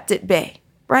of kept at bay,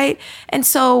 right? And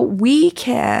so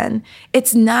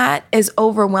it's not as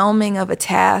overwhelming of a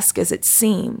task as it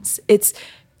seems. It's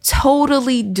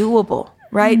totally doable,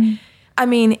 right? I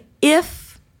mean,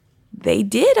 if they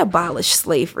did abolish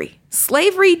slavery,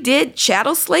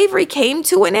 chattel slavery came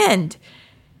to an end.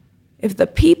 If the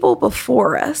people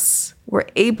before us were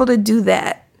able to do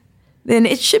that, then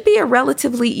it should be a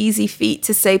relatively easy feat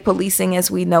to say policing as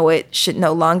we know it should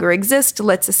no longer exist.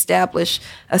 Let's establish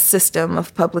a system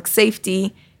of public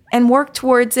safety and work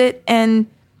towards it and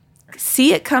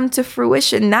see it come to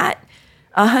fruition, not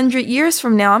 100 years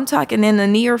from now. I'm talking in the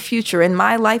near future, in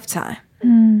my lifetime.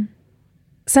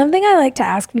 Something I like to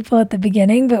ask people at the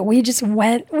beginning, but we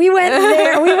went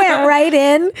there. We went right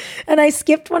in, and I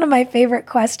skipped one of my favorite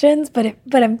questions, but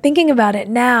I'm thinking about it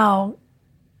now,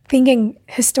 thinking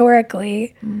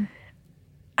historically.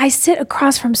 I sit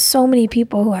across from so many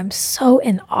people who I'm so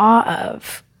in awe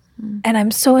of, and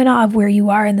I'm so in awe of where you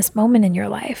are in this moment in your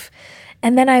life.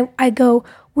 And then I go,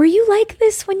 were you like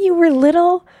this when you were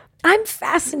little? I'm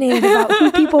fascinated about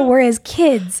who people were as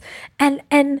kids, and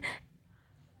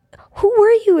who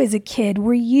were you as a kid?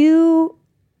 Were you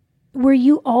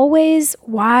always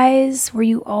wise? Were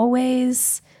you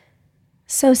always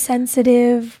so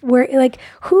sensitive?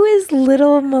 Who is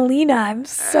little Melina? I'm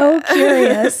so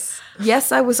curious.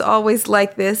 Yes, I was always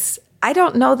like this. I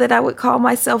don't know that I would call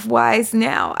myself wise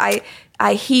now. I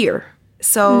hear.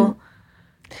 So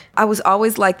I was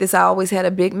always like this. I always had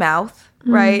a big mouth,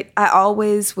 right? I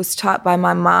always was taught by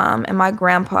my mom and my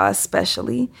grandpa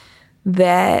especially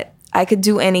that I could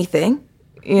do anything,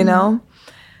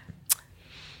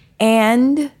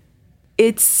 And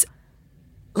it's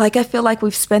like, I feel like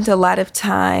we've spent a lot of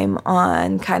time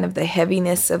on kind of the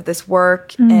heaviness of this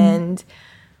work. But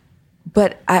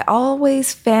I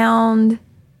always found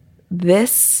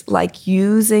this, like,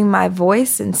 using my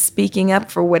voice and speaking up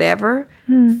for whatever,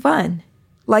 fun.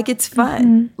 Like, it's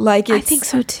fun. Like, I think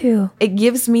so too. It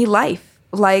gives me life.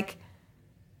 Like,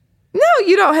 no,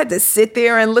 you don't have to sit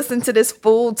there and listen to this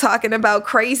fool talking about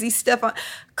crazy stuff.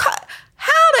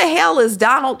 How the hell is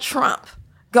Donald Trump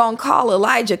gonna call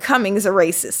Elijah Cummings a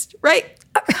racist, right?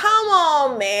 Come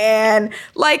on, man.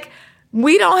 Like,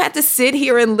 we don't have to sit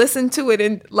here and listen to it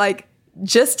and, like,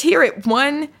 just hear it.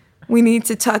 One, we need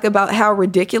to talk about how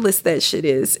ridiculous that shit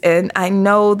is. And I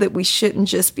know that we shouldn't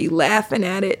just be laughing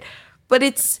at it, but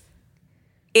it's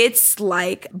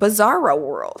like Bizarro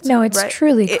World. No, it's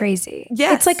truly crazy.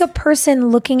 Yes. It's like a person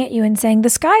looking at you and saying, the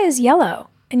sky is yellow.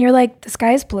 And you're like, the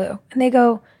sky is blue. And they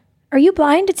go, are you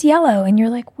blind? It's yellow. And you're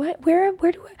like, what? Where are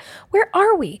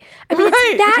we? I mean,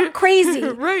 it's that crazy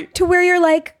to where you're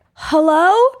like,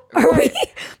 hello? Are we in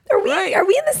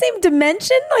the same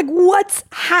dimension? Like, what's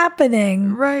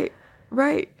happening? Right.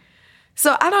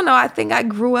 So I don't know. I think I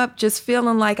grew up just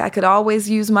feeling like I could always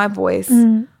use my voice.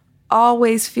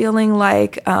 Always feeling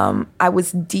like I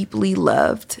was deeply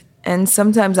loved. And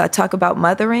sometimes I talk about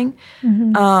mothering.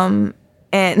 And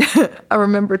I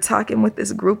remember talking with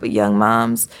this group of young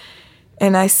moms.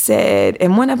 And I said,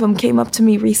 and one of them came up to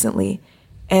me recently.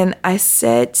 And I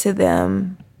said to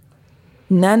them,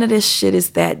 none of this shit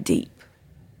is that deep.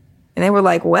 And they were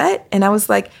like, what? And I was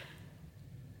like,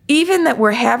 even that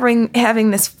we're having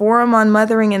this forum on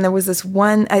mothering, and there was this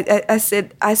one, I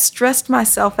said, I stressed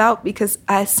myself out because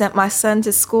I sent my son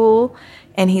to school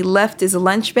and he left his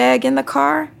lunch bag in the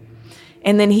car.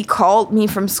 And then he called me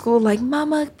from school like,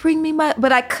 Mama, bring me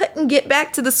but I couldn't get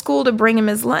back to the school to bring him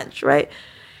his lunch, right?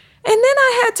 And then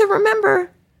I had to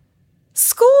remember,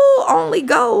 school only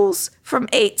goes from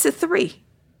 8 to 3.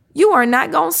 You are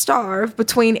not going to starve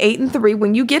between 8 and 3.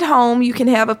 When you get home, you can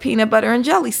have a peanut butter and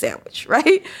jelly sandwich,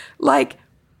 right? Like,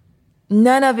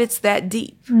 none of it's that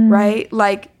deep, right?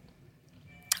 Like,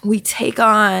 we take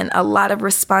on a lot of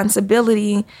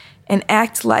responsibility and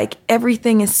act like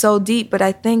everything is so deep. But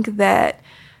I think that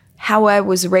how I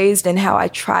was raised and how I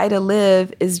try to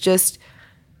live is just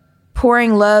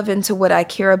pouring love into what I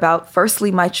care about.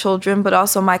 Firstly, my children, but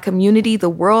also my community, the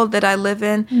world that I live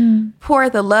in. Pour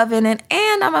the love in it.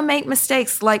 And I'm going to make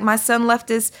mistakes. Like my son left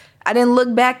I didn't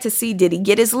look back to see, did he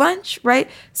get his lunch, right?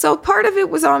 So part of it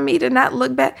was on me to not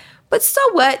look back. But so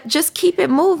what? Just keep it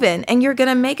moving. And you're going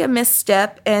to make a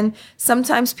misstep. And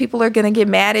sometimes people are going to get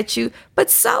mad at you. But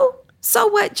so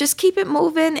what? Just keep it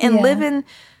moving and live in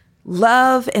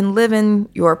love and live in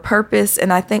your purpose.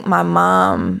 And I think my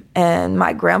mom and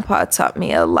my grandpa taught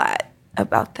me a lot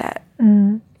about that.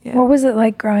 Yeah. What was it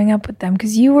like growing up with them?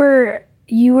 Because you were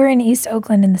in East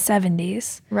Oakland in the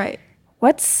 70s. Right.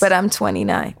 But I'm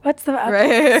 29. What's the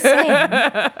right. Same.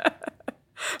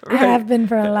 Right. I have been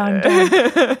for a long time.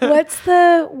 What's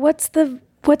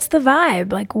the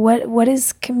vibe? Like what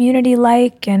is community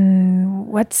like, and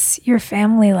what's your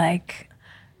family like?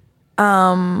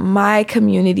 My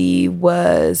community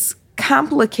was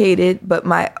complicated, but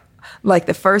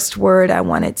the first word I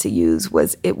wanted to use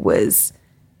was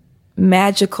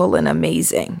magical and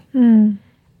amazing. And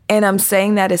I'm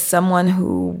saying that as someone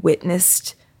who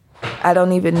witnessed, I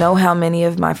don't even know how many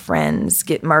of my friends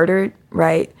get murdered,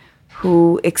 right?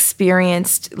 Who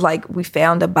experienced, like, we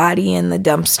found a body in the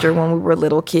dumpster when we were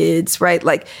little kids, right?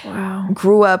 Like, wow.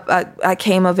 Grew up, I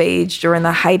came of age during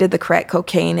the height of the crack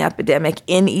cocaine epidemic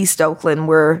in East Oakland,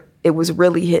 where it was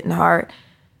really hitting hard.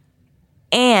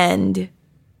 And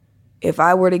if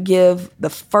I were to give the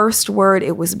first word,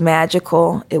 it was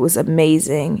magical. It was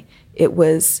amazing. It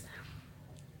was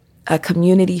a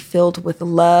community filled with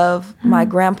love. My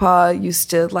grandpa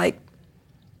used to, like,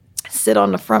 sit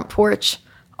on the front porch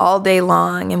all day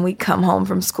long, and we'd come home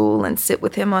from school and sit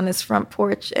with him on his front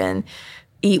porch and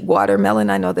eat watermelon.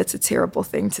 I know that's a terrible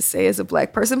thing to say as a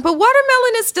Black person, but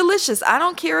watermelon is delicious. I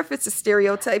don't care if it's a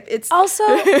stereotype. It's also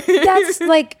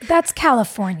that's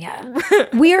California.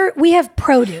 We have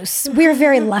produce. We're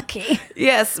very lucky.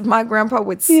 Yes, my grandpa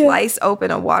would slice open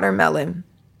a watermelon,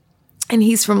 and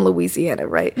he's from Louisiana,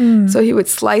 right? So he would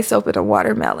slice open a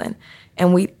watermelon,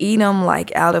 and we'd eat them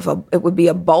like it would be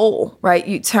a bowl, right?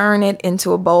 You turn it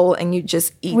into a bowl and you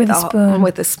just eat with a spoon.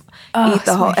 Eat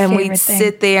the whole, and we'd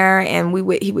sit there and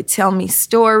he would tell me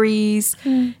stories,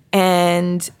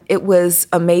 and it was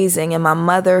amazing. And my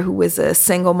mother, who was a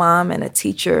single mom and a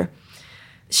teacher,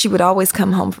 she would always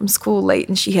come home from school late,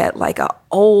 and she had like an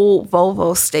old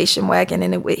Volvo station wagon,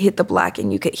 and it would hit the block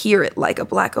and you could hear it like a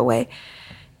block away.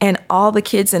 And all the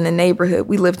kids in the neighborhood,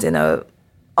 we lived in a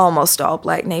almost all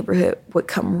Black neighborhood, would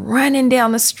come running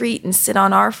down the street and sit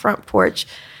on our front porch,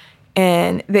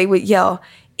 and they would yell,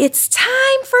 "It's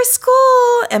time for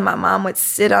school." And my mom would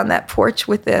sit on that porch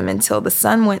with them until the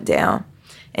sun went down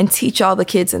and teach all the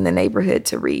kids in the neighborhood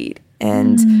to read.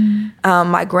 And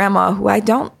my grandma, who I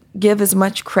don't give as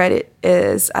much credit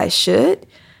as I should,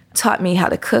 taught me how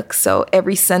to cook. So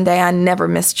every Sunday, I never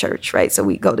missed church, right? So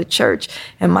we go to church,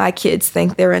 and my kids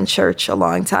think they're in church a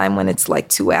long time when it's like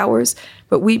 2 hours.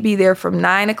 But we'd be there from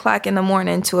 9 o'clock in the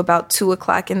morning to about 2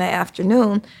 o'clock in the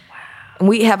afternoon. Wow. And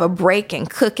we have a break and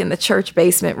cook in the church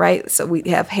basement, right? So we'd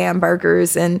have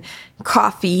hamburgers and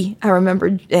coffee, I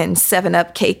remember, and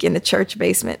 7-Up cake in the church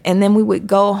basement. And then we would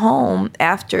go home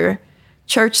after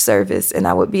church service, and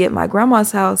I would be at my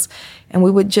grandma's house, and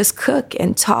we would just cook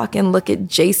and talk and look at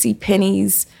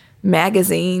JCPenney's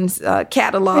magazines,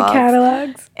 catalogs. The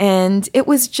catalogs. And it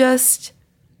was just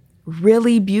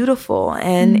really beautiful.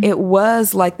 And it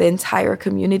was like the entire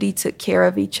community took care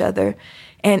of each other.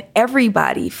 And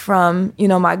everybody from,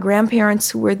 my grandparents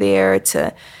who were there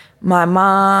to my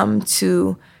mom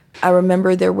to, I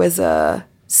remember there was a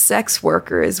sex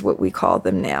worker is what we call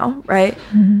them now, right?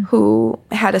 Who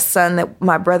had a son that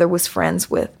my brother was friends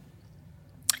with.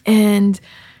 And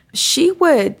she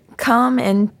would come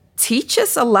and teach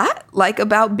us a lot, like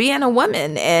about being a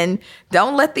woman and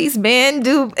don't let these men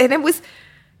do. And it was,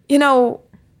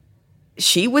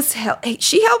 she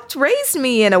helped raise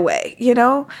me in a way,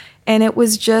 and it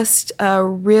was just a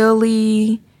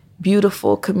really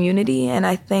beautiful community. And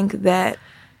I think that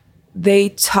they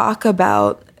talk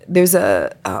about, there's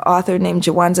a author named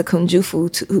Jawanza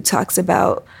Kunjufu who talks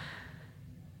about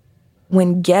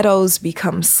when ghettos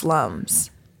become slums.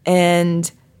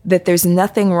 And that there's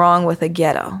nothing wrong with a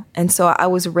ghetto. And so I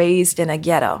was raised in a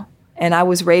ghetto. And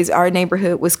our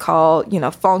neighborhood was called,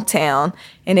 Funktown.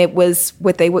 And it was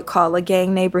what they would call a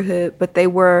gang neighborhood, but they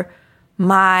were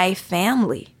my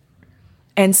family.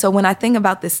 And so when I think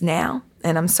about this now,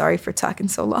 and I'm sorry for talking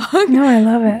so long. No, I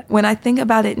love it. When I think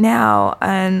about it now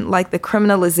and like the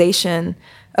criminalization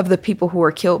of the people who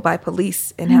were killed by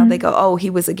police and how they go, oh,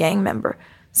 he was a gang member.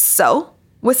 So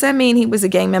what's that mean? He was a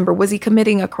gang member. Was he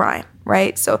committing a crime?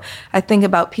 Right. So I think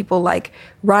about people like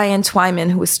Ryan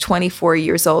Twyman, who was 24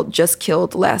 years old, just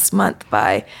killed last month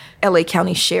by LA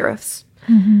County sheriffs.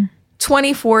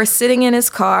 24, sitting in his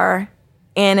car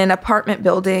in an apartment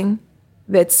building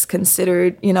that's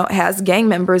considered, has gang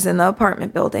members in the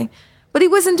apartment building. But he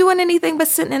wasn't doing anything but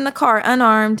sitting in the car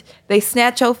unarmed. They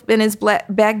snatch open his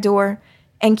back door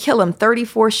and kill him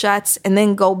 34 shots and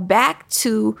then go back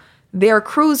to their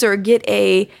cruiser, get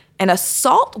an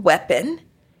assault weapon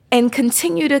and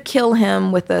continue to kill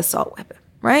him with the assault weapon,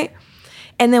 right?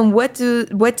 And then what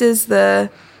does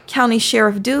the county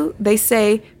sheriff do? They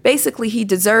say basically he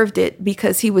deserved it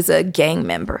because he was a gang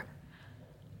member.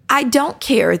 I don't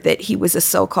care that he was a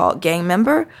so-called gang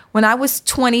member. When I was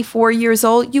 24 years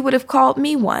old, you would have called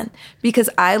me one because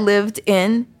I lived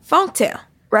in Funktown,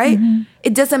 right?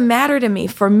 It doesn't matter to me.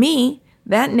 For me,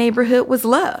 that neighborhood was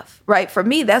love, right? For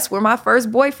me, that's where my first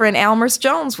boyfriend, Almers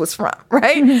Jones, was from,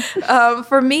 right?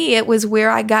 For me, it was where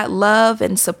I got love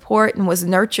and support and was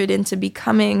nurtured into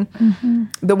becoming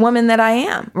the woman that I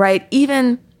am, right?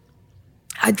 Even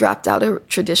I dropped out of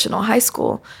traditional high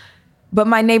school, but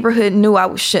my neighborhood knew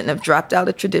I shouldn't have dropped out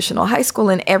of traditional high school,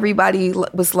 and everybody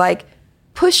was like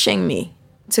pushing me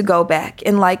to go back.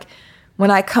 And like when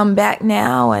I come back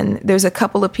now, and there's a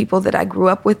couple of people that I grew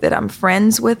up with that I'm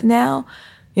friends with now,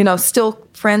 still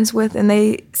friends with, and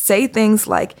they say things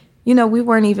like, we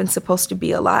weren't even supposed to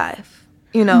be alive,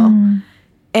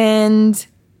 And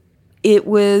it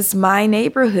was my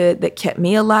neighborhood that kept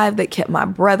me alive, that kept my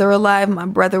brother alive. My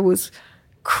brother was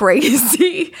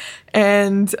crazy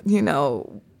and,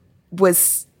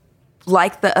 was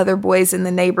like the other boys in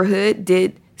the neighborhood,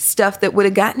 did stuff that would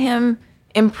have gotten him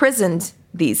imprisoned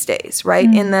these days, right?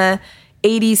 In the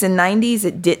 80s and 90s,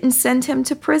 it didn't send him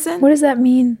to prison. What does that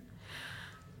mean?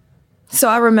 So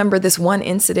I remember this one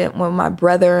incident when my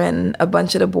brother and a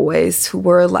bunch of the boys who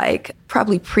were like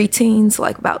probably preteens,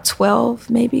 like about 12,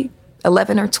 maybe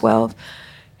 11 or 12,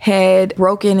 had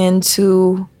broken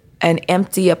into an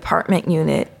empty apartment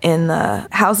unit in the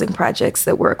housing projects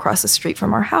that were across the street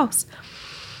from our house.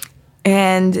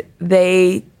 And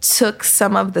they took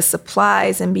some of the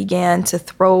supplies and began to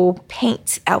throw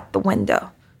paint out the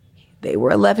window. They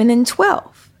were 11 and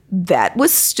 12. That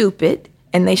was stupid,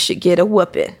 and they should get a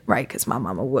whooping, right? Because my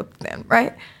mama whooped them,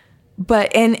 right?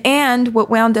 But, and what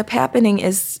wound up happening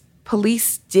is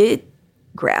police did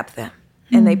grab them,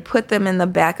 and they put them in the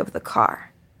back of the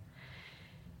car.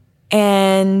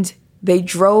 And they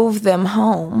drove them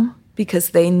home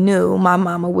because they knew my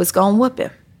mama was going to whoop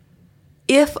him.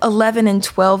 If 11 and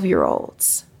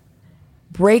 12-year-olds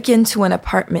break into an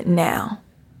apartment now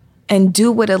and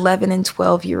do what 11 and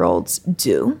 12-year-olds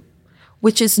do,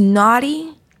 which is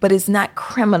naughty, but is not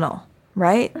criminal,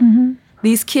 right?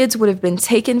 These kids would have been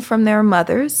taken from their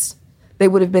mothers. They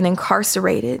would have been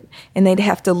incarcerated, and they'd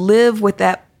have to live with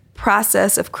that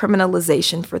process of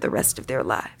criminalization for the rest of their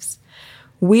lives.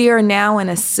 We are now in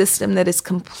a system that is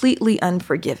completely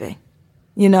unforgiving.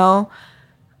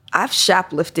 I've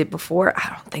shoplifted before. I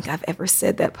don't think I've ever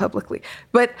said that publicly,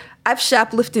 but I've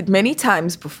shoplifted many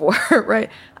times before, right?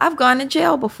 I've gone to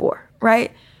jail before,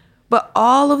 right? But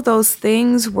all of those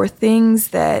things were things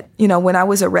that, when I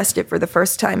was arrested for the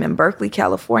first time in Berkeley,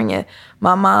 California,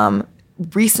 my mom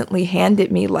recently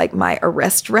handed me like my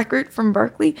arrest record from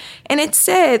Berkeley. And it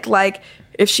said like,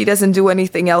 if she doesn't do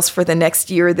anything else for the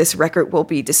next year, this record will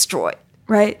be destroyed,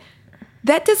 right?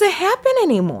 That doesn't happen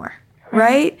anymore,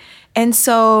 right? And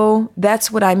so that's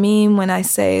what I mean when I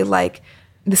say like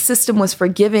the system was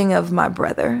forgiving of my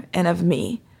brother and of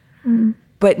me,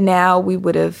 but now we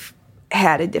would have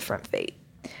had a different fate.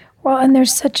 Well, and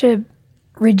there's such a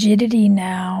rigidity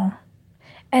now.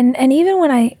 And even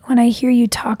when I hear you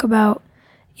talk about,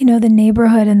 the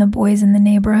neighborhood and the boys in the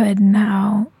neighborhood and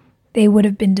how they would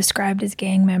have been described as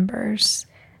gang members,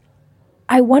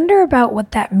 I wonder about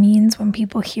what that means when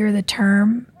people hear the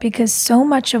term, because so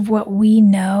much of what we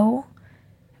know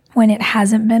when it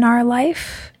hasn't been our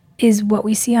life is what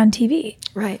we see on TV.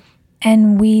 Right.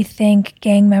 And we think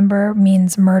gang member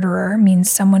means murderer,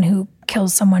 means someone who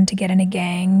kills someone to get in a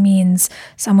gang, means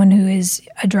someone who is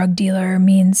a drug dealer,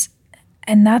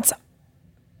 and that's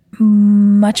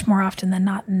much more often than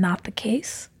not the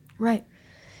case. Right.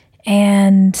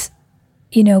 And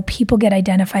people get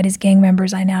identified as gang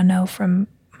members, I now know from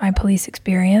my police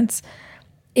experience,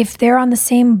 if they're on the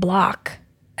same block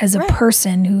as a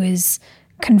person who is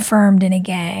confirmed in a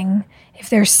gang, if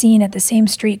they're seen at the same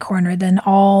street corner, then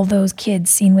all those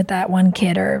kids seen with that one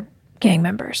kid are gang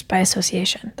members by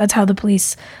association. That's how the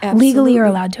police legally are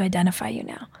allowed to identify you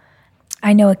now.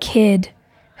 I know a kid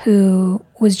who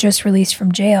was just released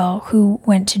from jail who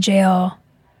went to jail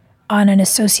on an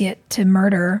associate to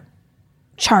murder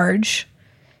charge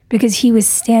because he was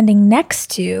standing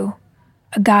next to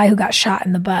a guy who got shot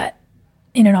in the butt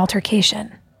in an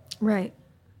altercation. Right.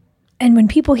 And when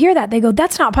people hear that, they go,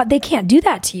 that's not, they can't do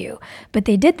that to you. But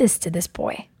they did this to this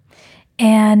boy.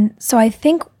 And so I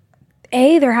think,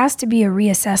 A, there has to be a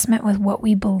reassessment with what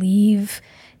we believe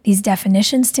these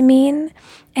definitions to mean.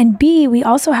 And B, we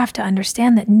also have to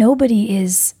understand that nobody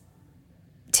is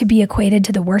to be equated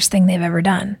to the worst thing they've ever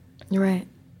done. Right.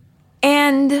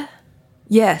 And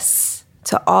yes,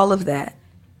 to all of that.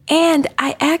 And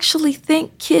I actually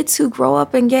think kids who grow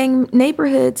up in gang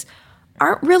neighborhoods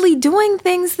aren't really doing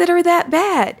things that are that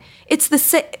bad. It's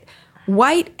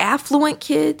white affluent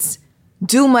kids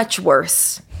do much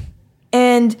worse.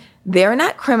 And they're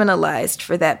not criminalized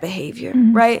for that behavior,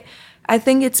 right? I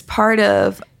think it's part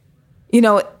of,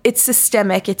 it's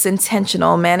systemic, it's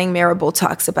intentional. Manning Marable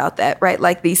talks about that, right?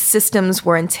 Like these systems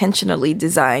were intentionally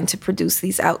designed to produce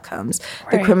these outcomes.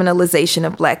 Right. The criminalization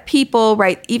of Black people,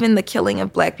 right? Even the killing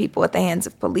of Black people at the hands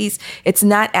of police. It's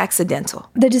not accidental.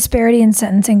 The disparity in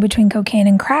sentencing between cocaine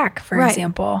and crack, for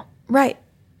example. Right.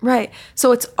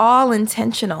 So it's all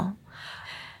intentional.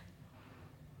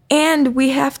 And we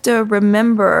have to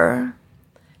remember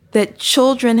that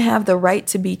children have the right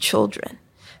to be children.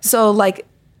 So like,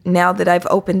 now that I've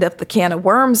opened up the can of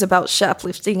worms about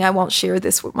shoplifting, I won't share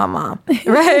this with my mom,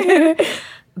 right?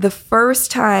 The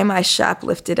first time I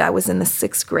shoplifted, I was in the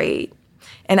 6th grade.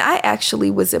 And I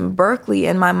actually was in Berkeley,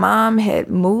 and my mom had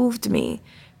moved me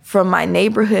from my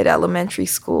neighborhood elementary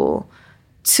school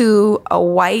to a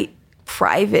white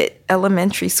private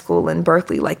elementary school in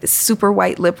Berkeley, like the super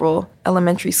white liberal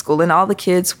elementary school. And all the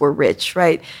kids were rich,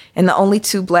 right? And the only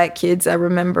 2 Black girls I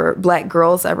remember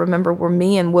were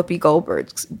me and Whoopi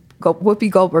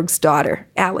Goldberg's daughter,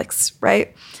 Alex,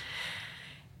 right?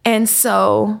 And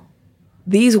so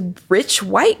these rich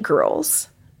white girls,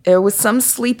 there was some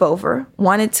sleepover,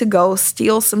 wanted to go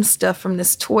steal some stuff from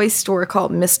this toy store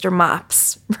called Mr.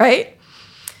 Mops, right?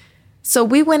 So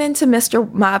we went into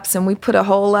Mr. Mops and we put a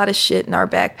whole lot of shit in our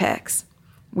backpacks.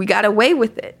 We got away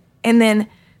with it. And then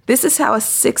this is how a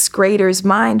 6th grader's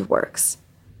mind works.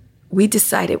 We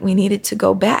decided we needed to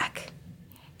go back.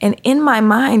 And in my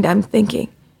mind, I'm thinking,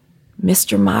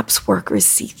 Mr. Mops workers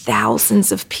see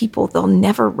thousands of people. They'll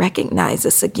never recognize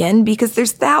us again because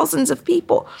there's thousands of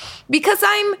people. Because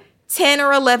I'm 10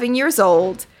 or 11 years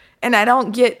old and I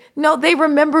don't they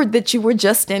remembered that you were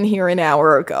just in here an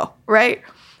hour ago, right?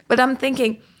 But I'm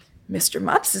thinking, Mr.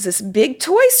 Mops is this big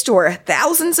toy store.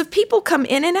 Thousands of people come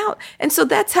in and out. And so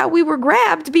that's how we were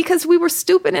grabbed because we were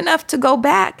stupid enough to go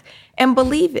back and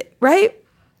believe it, right?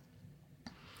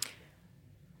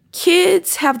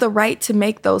 Kids have the right to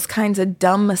make those kinds of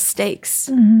dumb mistakes,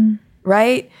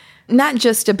 right? Not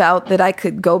just about that I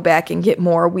could go back and get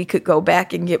more, we could go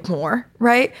back and get more,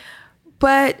 right?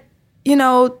 But,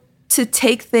 to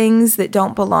take things that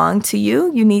don't belong to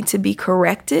you, you need to be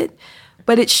corrected.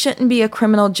 But it shouldn't be a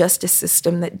criminal justice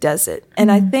system that does it.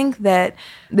 And I think that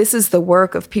this is the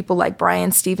work of people like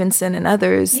Brian Stevenson and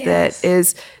others that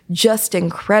is just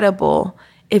incredible.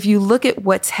 If you look at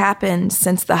what's happened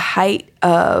since the height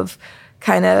of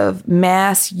kind of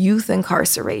mass youth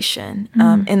incarceration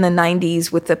in the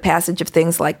 90s with the passage of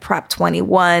things like Prop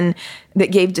 21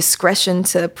 that gave discretion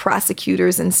to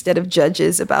prosecutors instead of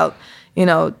judges about,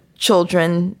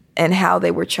 children and how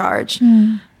they were charged.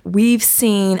 We've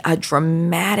seen a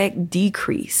dramatic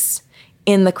decrease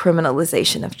in the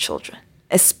criminalization of children,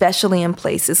 especially in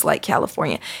places like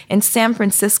California. In San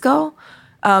Francisco,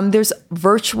 there's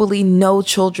virtually no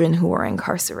children who are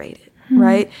incarcerated,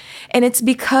 right? And it's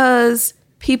because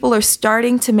people are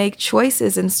starting to make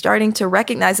choices and starting to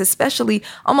recognize, especially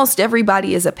almost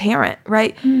everybody is a parent,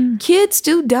 right? Kids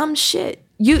do dumb shit.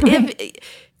 If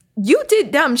you did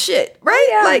dumb shit, right?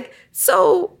 Yeah. Like,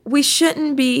 so we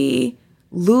shouldn't be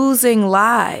losing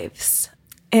lives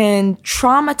and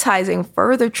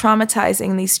further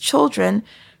traumatizing these children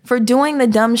for doing the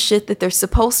dumb shit that they're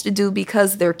supposed to do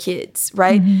because they're kids,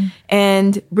 right?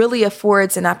 And really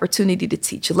affords an opportunity to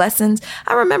teach lessons.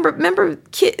 I remember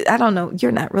I don't know,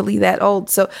 you're not really that old.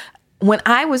 So when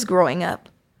I was growing up,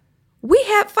 we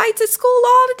had fights at school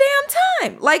all the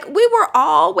damn time. Like, we were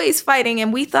always fighting,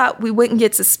 and we thought we wouldn't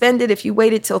get suspended if you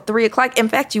waited till 3 o'clock. In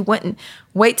fact, you wouldn't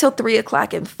wait till 3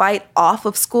 o'clock and fight off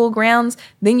of school grounds.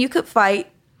 Then you could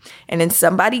fight, and then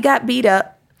somebody got beat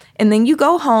up, and then you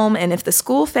go home, and if the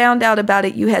school found out about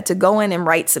it, you had to go in and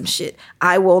write some shit.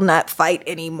 I will not fight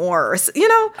anymore, you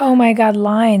know? Oh my God,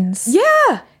 lines.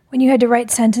 Yeah. When you had to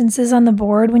write sentences on the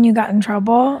board when you got in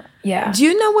trouble. Yeah. Do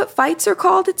you know what fights are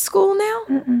called at school now?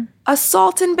 Mm-mm.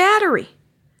 Assault and battery.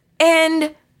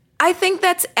 And I think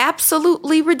that's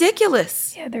absolutely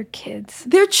ridiculous. Yeah, they're kids.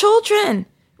 They're children,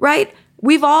 right?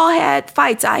 We've all had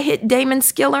fights. I hit Damon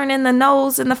Skillern in the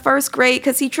nose in the first grade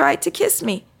because he tried to kiss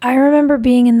me. I remember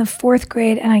being in the 4th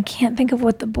grade, and I can't think of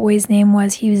what the boy's name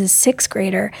was. He was a 6th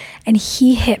grader, and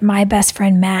he hit my best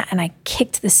friend, Matt, and I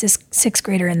kicked the 6th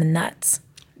grader in the nuts.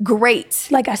 Great.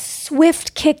 Like a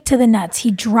swift kick to the nuts.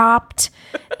 He dropped.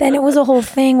 Then it was a whole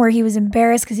thing where he was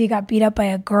embarrassed because he got beat up by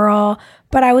a girl.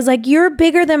 But I was like, you're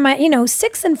bigger than my,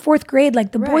 6th and 4th grade.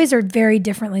 Like the boys are very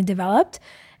differently developed.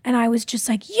 And I was just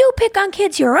like, you pick on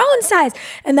kids your own size.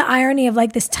 And the irony of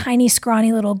like this tiny,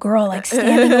 scrawny little girl like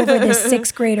standing over this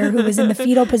 6th grader who was in the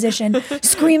fetal position,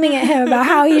 screaming at him about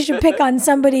how he should pick on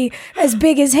somebody as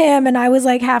big as him. And I was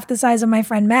like half the size of my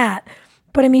friend Matt.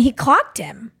 But I mean, he clocked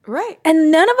him. Right.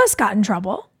 And none of us got in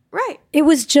trouble. Right. It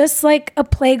was just like a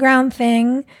playground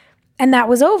thing, and that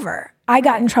was over. I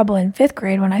got in trouble in 5th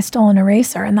grade when I stole an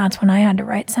eraser, and that's when I had to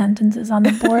write sentences on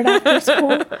the board after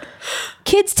school.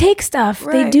 Kids take stuff.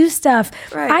 Right. They do stuff.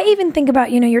 Right. I even think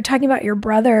about, you're talking about your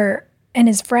brother and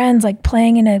his friends, like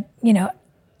playing in a,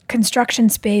 construction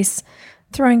space,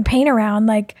 throwing paint around.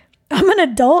 Like, I'm an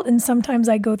adult and sometimes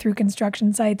I go through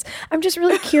construction sites. I'm just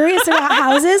really curious about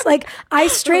houses. Like I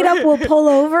straight up will pull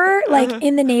over like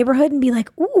in the neighborhood and be like,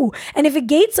 ooh. And if a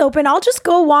gate's open, I'll just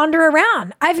go wander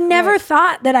around. I've never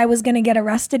thought that I was going to get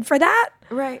arrested for that.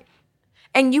 Right.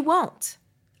 And you won't.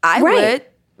 I would.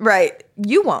 Right.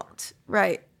 You won't.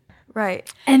 Right.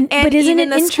 Right. And but isn't even it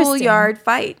the interesting? schoolyard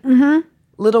fight. Mm-hmm.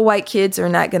 Little white kids are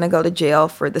not going to go to jail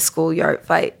for the schoolyard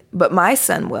fight, but my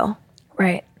son will.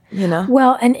 Right.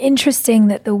 Well, and interesting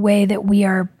that the way that we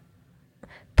are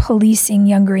policing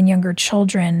younger and younger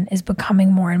children is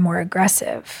becoming more and more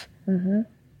aggressive. Mm-hmm.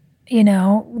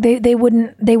 They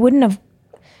wouldn't have.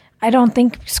 I don't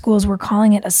think schools were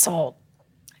calling it assault.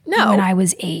 No. When I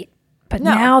was 8, but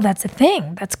now that's a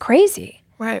thing. That's crazy.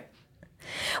 Right.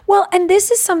 Well, and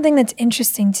this is something that's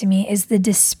interesting to me is the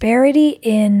disparity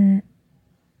in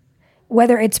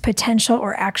whether it's potential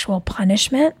or actual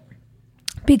punishment,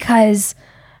 because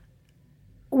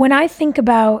when I think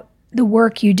about the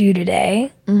work you do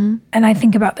today, and I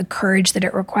think about the courage that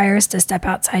it requires to step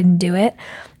outside and do it,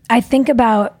 I think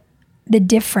about the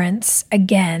difference,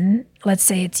 again, let's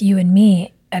say it's you and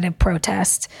me at a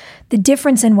protest, the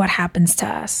difference in what happens to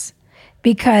us.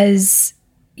 Because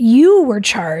you were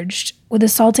charged with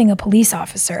assaulting a police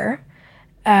officer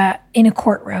in a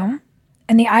courtroom.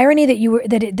 And the irony that you were,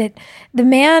 that the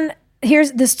man,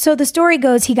 so the story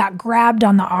goes, he got grabbed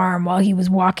on the arm while he was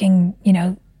walking,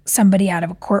 somebody out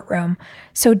of a courtroom.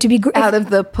 So to be out of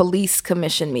the police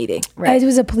commission meeting. Right. It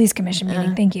was a police commission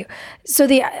meeting. Thank you. So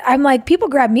I'm like, people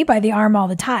grab me by the arm all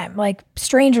the time, like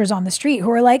strangers on the street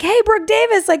who are like, hey, Brooke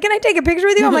Davis, like, can I take a picture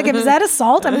with you? I'm like, is that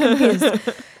assault? I'm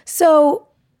confused. So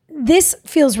this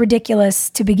feels ridiculous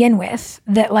to begin with,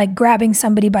 that like grabbing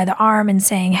somebody by the arm and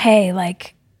saying, hey,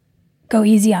 like, go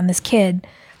easy on this kid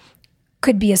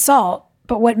could be assault.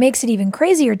 But what makes it even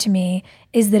crazier to me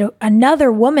is that another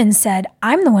woman said,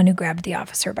 I'm the one who grabbed the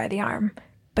officer by the arm,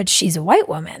 but she's a white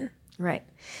woman. Right.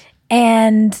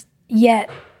 And yet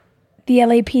the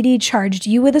LAPD charged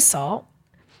you with assault,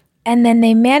 and then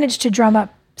they managed to drum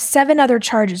up 7 other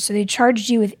charges. So they charged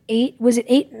you with 8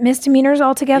 misdemeanors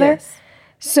altogether? Yes.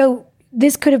 So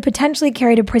this could have potentially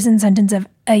carried a prison sentence of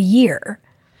a year.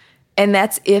 And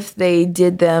that's if they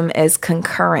did them as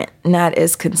concurrent, not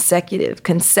as consecutive.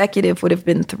 Consecutive would have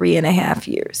been 3.5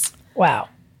 years. Wow.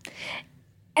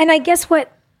 And I guess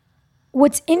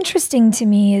what's interesting to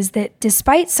me is that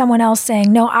despite someone else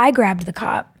saying, no, I grabbed the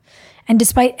cop, and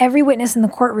despite every witness in the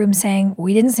courtroom saying,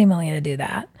 we didn't see Melina do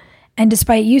that, and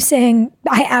despite you saying,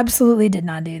 I absolutely did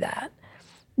not do that,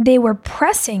 they were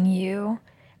pressing you,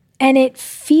 and it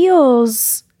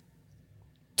feels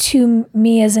to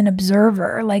me as an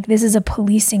observer like this is a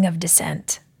policing of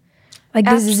dissent. Like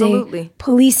this Absolutely. is a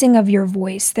policing of your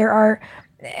voice. There are,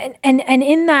 and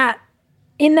in that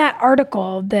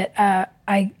article that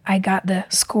I got the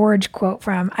Scourge quote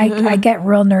from, I get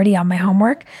real nerdy on my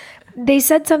homework. They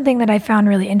said something that I found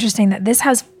really interesting, that this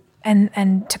has,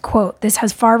 and to quote, this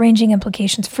has far-ranging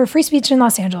implications for free speech in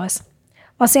Los Angeles.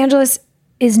 Los Angeles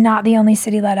is not the only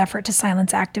city-led effort to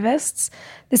silence activists.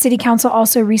 The city council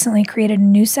also recently created a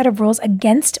new set of rules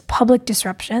against public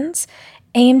disruptions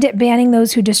aimed at banning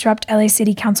those who disrupt LA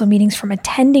City Council meetings from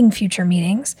attending future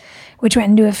meetings, which went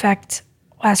into effect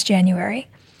last January.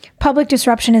 Public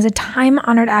disruption is a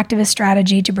time-honored activist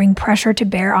strategy to bring pressure to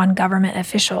bear on government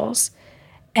officials.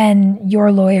 And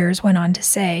your lawyers went on to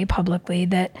say publicly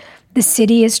that the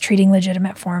city is treating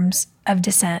legitimate forms of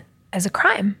dissent as a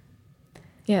crime.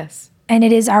 Yes. And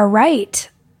it is our right,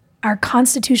 our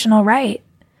constitutional right,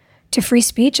 to free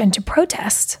speech and to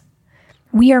protest.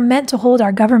 We are meant to hold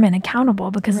our government accountable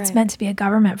because it's meant to be a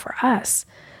government for us.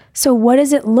 So what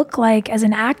does it look like as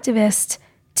an activist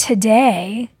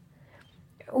today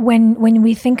when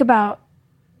we think about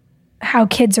how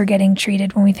kids are getting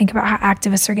treated, when we think about how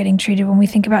activists are getting treated, when we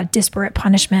think about disparate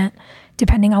punishment,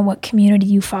 depending on what community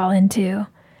you fall into?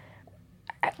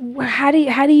 How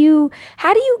do you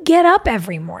get up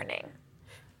every morning?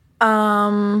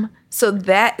 So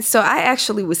I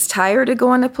actually was tired of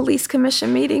going to police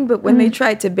commission meeting, but when they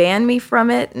tried to ban me from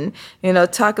it and,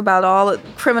 talk about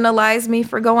criminalize me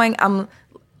for going,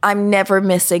 I'm never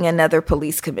missing another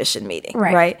police commission meeting,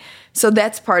 right? So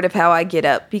that's part of how I get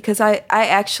up, because I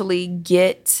actually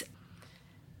get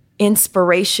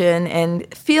inspiration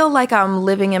and feel like I'm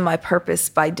living in my purpose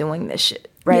by doing this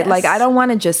shit, right? Yes. Like, I don't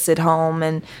want to just sit home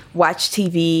and watch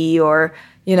TV or,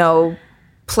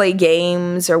 play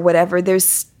games or whatever.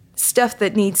 There's stuff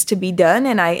that needs to be done,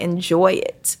 and I enjoy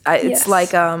it. It's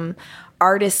like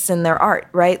artists and their art,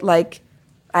 right? Like,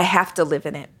 I have to live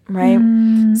in it, right?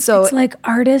 So it's like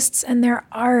artists and their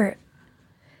art.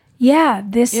 Yeah,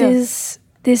 this is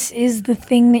the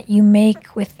thing that you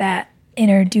make with that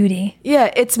inner duty.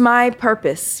 Yeah, it's my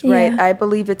purpose, right? I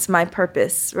believe it's my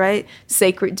purpose, right?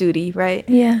 Sacred duty, right?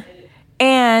 Yeah.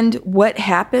 And what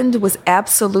happened was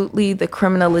absolutely the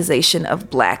criminalization of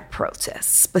Black protests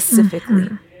specifically,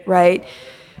 right?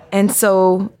 And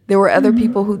so there were other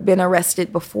people who'd been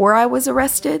arrested before I was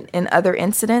arrested in other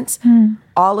incidents,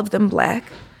 all of them Black.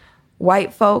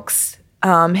 White folks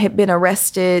had been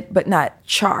arrested but not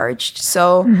charged.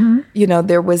 So,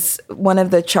 there was one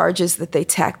of the charges that they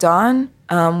tacked on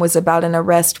was about an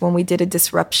arrest when we did a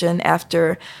disruption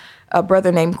after a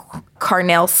brother named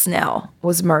Carnell Snell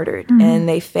was murdered, and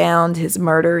they found his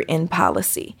murder in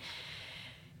policy.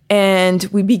 And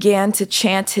we began to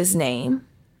chant his name,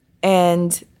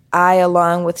 and I,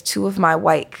 along with two of my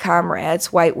white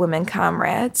women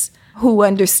comrades, who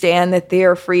understand that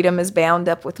their freedom is bound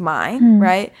up with mine,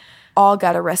 right, all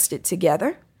got arrested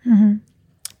together.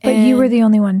 But you were the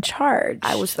only one charged.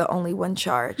 I was the only one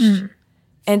charged.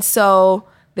 And so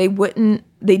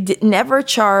never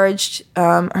charged,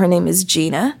 her name is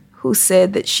Gina, who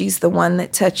said that she's the one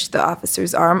that touched the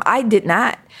officer's arm. I did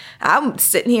not. I'm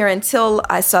sitting here until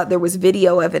I saw there was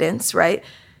video evidence, right?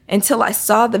 Until I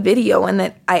saw the video and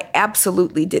that I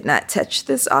absolutely did not touch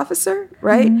this officer,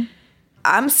 right?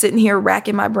 I'm sitting here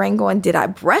racking my brain going, did I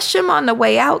brush him on the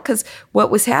way out? Because what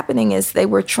was happening is they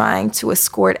were trying to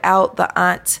escort out the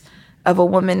aunt of a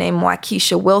woman named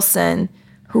Waukesha Wilson,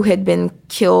 who had been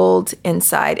killed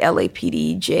inside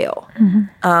LAPD jail.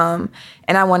 And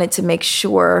I wanted to make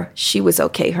sure she was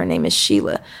okay. Her name is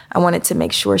Sheila. I wanted to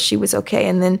make sure she was okay.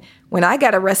 And then when I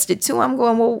got arrested too, I'm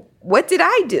going, well, what did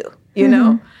I do? You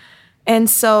know? And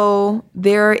so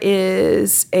there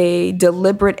is a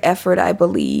deliberate effort, I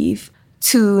believe,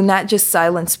 to not just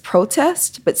silence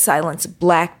protest, but silence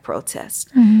Black protest.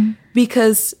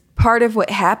 Because part of what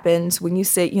happens when you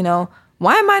say,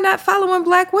 why am I not following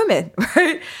Black women,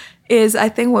 right? Is I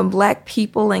think when Black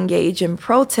people engage in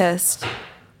protest,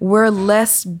 we're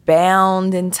less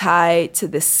bound and tied to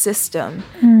the system.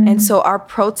 And so our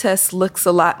protest looks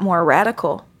a lot more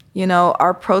radical.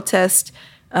 Our protest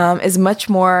is much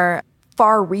more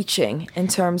far-reaching in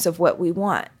terms of what we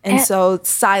want. And so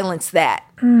silence that,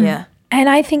 yeah. And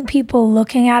I think people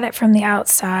looking at it from the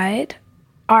outside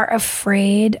are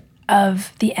afraid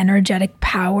of the energetic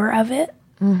power of it.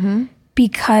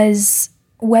 Because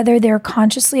whether they're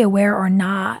consciously aware or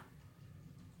not,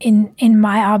 in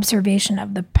my observation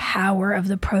of the power of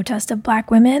the protest of Black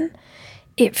women,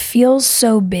 it feels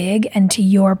so big and, to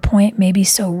your point, maybe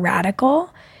so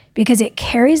radical because it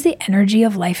carries the energy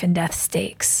of life and death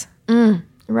stakes.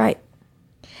 Right.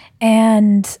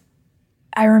 And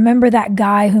I remember that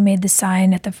guy who made the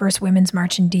sign at the first Women's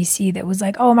March in D.C. that was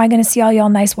like, oh, am I going to see all y'all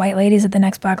nice white ladies at the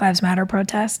next Black Lives Matter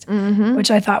protest? Which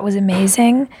I thought was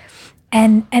amazing.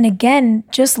 And again,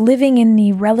 just living in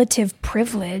the relative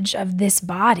privilege of this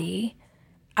body,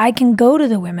 I can go to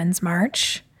the Women's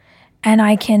March and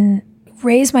I can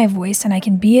raise my voice and I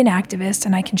can be an activist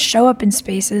and I can show up in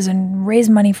spaces and raise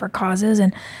money for causes.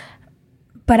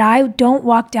 But I don't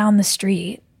walk down the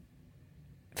street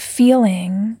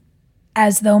feeling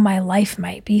as though my life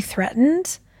might be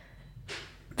threatened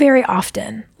very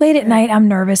often. Late at night, I'm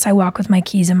nervous. I walk with my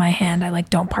keys in my hand. I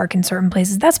don't park in certain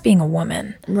places. That's being a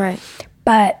woman. Right.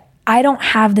 But I don't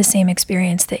have the same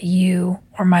experience that you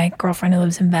or my girlfriend who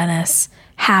lives in Venice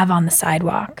have on the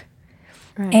sidewalk.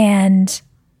 Right. And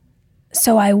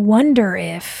so I wonder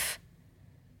if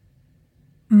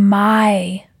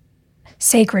my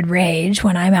sacred rage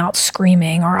when I'm out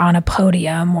screaming or on a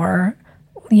podium or,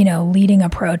 leading a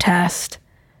protest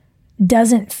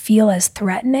doesn't feel as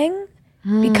threatening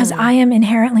because I am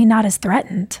inherently not as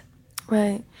threatened.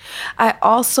 Right. I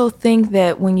also think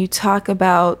that when you talk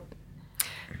about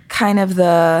kind of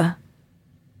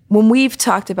when we've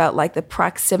talked about the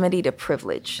proximity to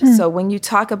privilege. So when you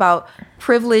talk about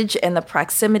privilege and the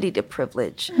proximity to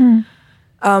privilege,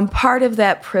 part of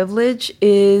that privilege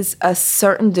is a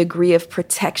certain degree of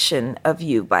protection of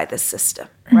you by the system,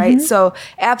 right? Mm-hmm. So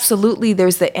absolutely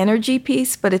there's the energy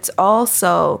piece, but it's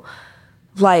also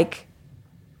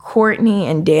Courtney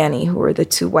and Danny, who are the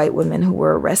two white women who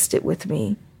were arrested with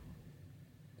me.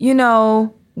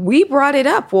 We brought it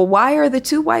up. Well, why are the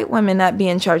two white women not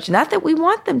being charged? Not that we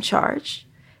want them charged,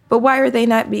 but why are they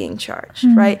not being charged,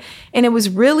 right? And it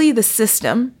was really the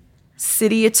system,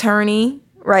 city attorney,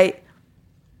 right,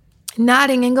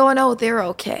 nodding and going, oh, they're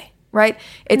okay, right?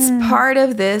 It's part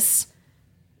of this.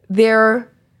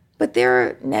 But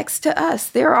they're next to us.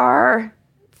 There are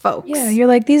folks. Yeah,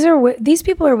 you're these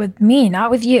people are with me, not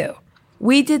with you.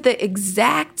 We did the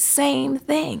exact same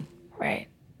thing. Right.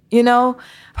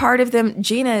 Part of them,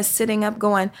 Gina is sitting up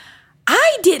going,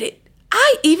 I did it.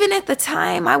 Even at the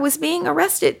time I was being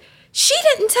arrested, she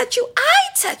didn't touch you. I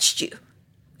touched you.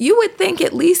 You would think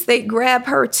at least they'd grab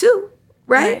her too,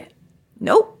 right?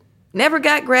 Nope. Never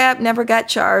got grabbed, never got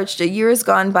charged. A year has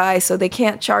gone by, so they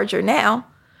can't charge her now.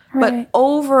 Right. But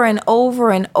over and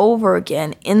over and over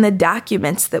again in the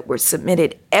documents that were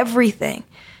submitted, everything,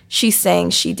 she's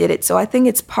saying she did it. So I think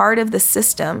it's part of the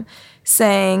system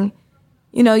saying,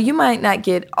 you might not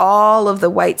get all of the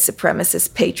white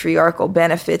supremacist patriarchal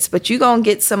benefits, but you're going to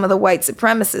get some of the white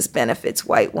supremacist benefits,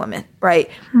 white woman, right?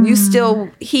 You still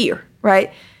here,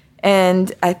 right?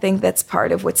 And I think that's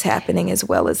part of what's happening as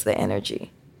well as the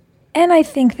energy. And I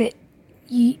think that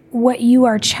what you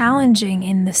are challenging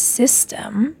in the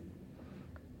system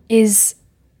is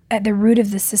at the root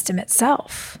of the system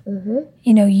itself.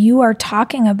 You are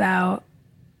talking about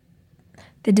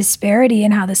the disparity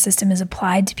in how the system is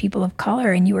applied to people of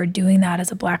color, and you are doing that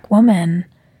as a Black woman,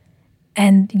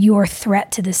 and your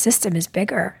threat to the system is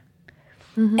bigger.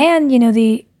 And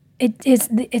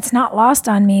it's not lost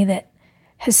on me that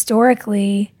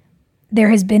historically there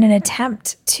has been an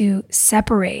attempt to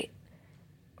separate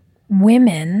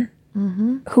women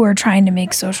who are trying to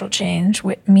make social change,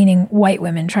 meaning white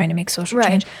women trying to make social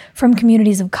change, from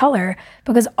communities of color,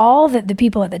 because all that the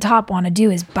people at the top want to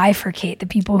do is bifurcate the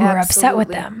people who are upset with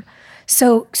them.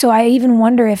 So I even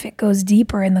wonder if it goes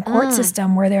deeper in the court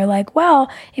system where they're like, well,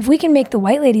 if we can make the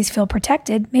white ladies feel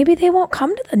protected, maybe they won't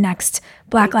come to the next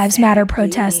Black Lives Matter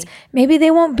protest. Maybe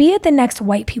they won't be at the next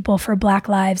White People for Black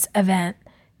Lives event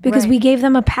because we gave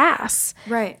them a pass.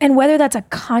 Right. And whether that's a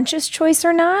conscious choice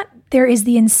or not, there is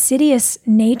the insidious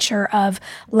nature of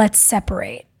let's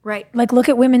separate. Right. Look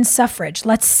at women's suffrage.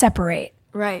 Let's separate.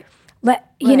 Right.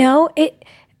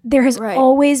 There has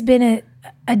always been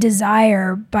a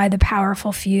desire by the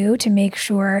powerful few to make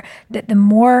sure that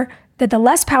the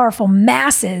less powerful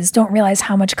masses don't realize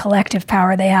how much collective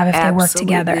power they have if they work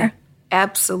together.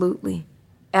 Absolutely.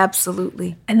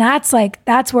 And that's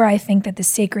where I think that the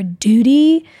sacred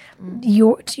duty,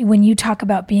 when you talk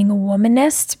about being a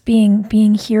womanist,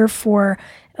 being here for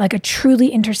a truly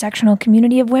intersectional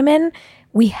community of women,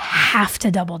 we have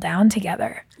to double down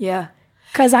together. Yeah.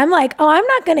 Because I'm I'm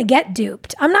not going to get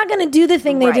duped. I'm not going to do the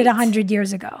thing they did 100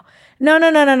 years ago. No.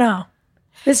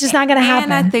 This is just not going to happen.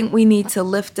 And I think we need to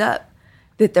lift up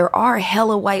that there are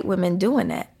hella white women doing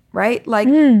that, right?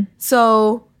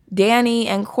 So Danny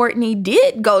and Courtney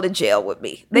did go to jail with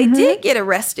me. They did get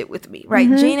arrested with me, right?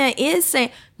 Gina is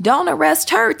saying, don't arrest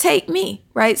her, take me,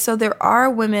 right? So there are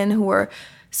women who are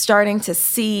starting to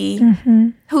see,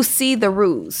 who see the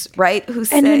ruse, right?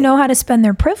 Who know how to spend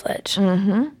their privilege.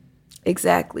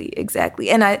 Exactly.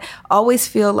 And I always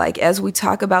feel like as we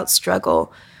talk about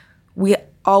struggle, we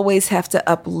always have to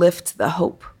uplift the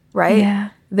hope, right? Yeah.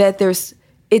 That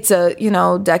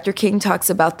Dr. King talks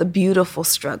about the beautiful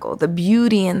struggle, the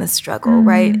beauty in the struggle,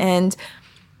 right? And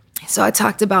so I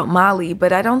talked about Mali,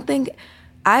 but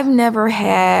I've never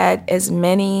had as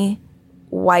many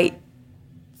white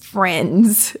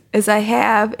friends as I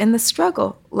have in the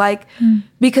struggle. Like,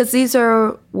 because these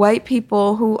are white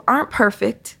people who aren't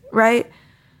perfect, right?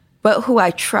 But who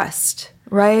I trust,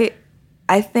 right?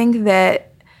 I think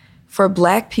that for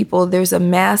Black people, there's a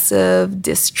massive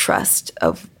distrust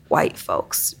of white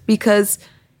folks because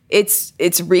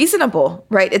it's reasonable,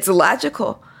 right? It's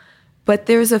logical. But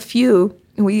there's a few,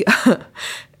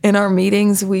 in our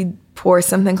meetings, we pour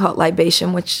something called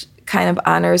libation, which kind of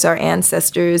honors our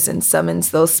ancestors and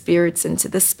summons those spirits into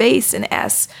the space and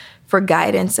asks for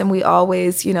guidance. And we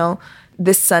always,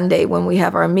 this Sunday when we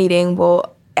have our meeting,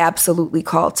 we'll absolutely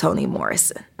call Toni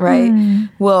Morrison, right?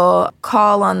 We'll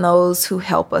call on those who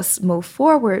help us move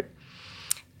forward.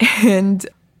 And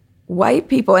white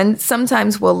people, and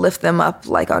sometimes we'll lift them up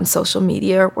like on social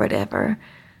media or whatever.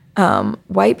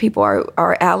 White people,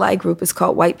 our ally group is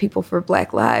called White People for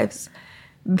Black Lives.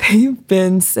 They've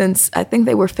been since, I think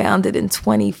they were founded in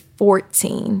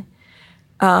 2014.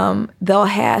 They'll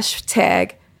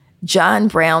hashtag John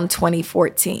Brown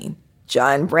 2014,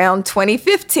 John Brown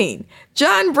 2015,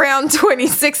 John Brown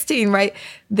 2016, right?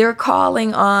 They're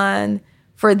calling on,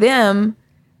 for them,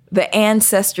 the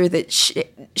ancestor that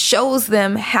shows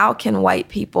them how can white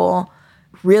people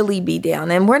really be down.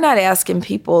 And we're not asking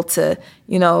people to,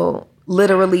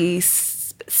 literally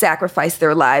sacrifice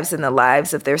their lives and the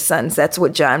lives of their sons. That's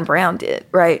what John Brown did,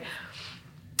 right?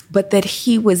 But that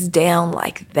he was down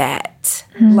like that.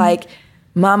 Like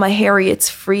Mama Harriet's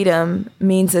freedom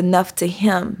means enough to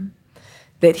him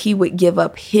that he would give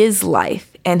up his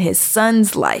life and his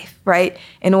son's life, right?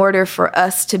 In order for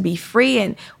us to be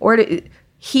free,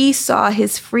 he saw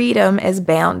his freedom as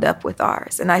bound up with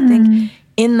ours. And I think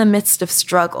in the midst of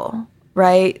struggle,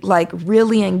 right? Like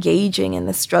really engaging in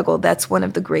the struggle. That's one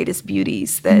of the greatest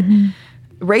beauties, that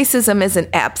racism isn't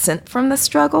absent from the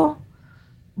struggle,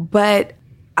 but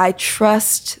I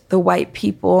trust the white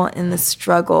people in the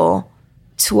struggle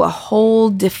to a whole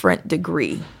different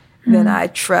degree than I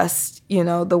trust,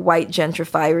 the white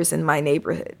gentrifiers in my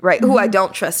neighborhood, right? Who I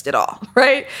don't trust at all,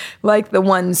 right? Like the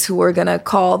ones who are gonna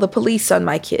call the police on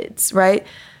my kids, right?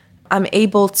 I'm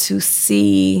able to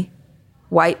see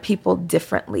white people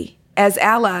differently, as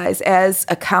allies, as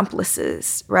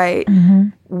accomplices, right?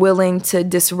 Willing to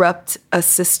disrupt a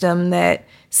system that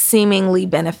seemingly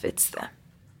benefits them.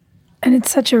 And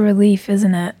it's such a relief,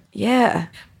 isn't it? Yeah.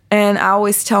 And I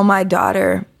always tell my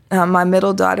daughter, my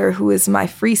middle daughter, who is my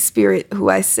free spirit, who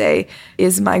I say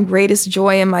is my greatest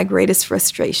joy and my greatest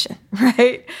frustration,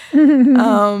 right?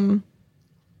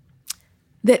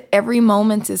 That every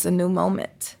moment is a new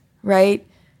moment, right?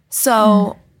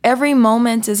 So every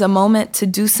moment is a moment to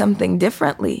do something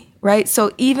differently, right?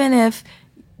 So even if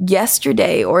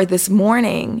yesterday or this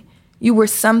morning you were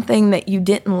something that you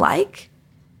didn't like,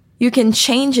 you can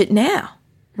change it now,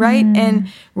 right? And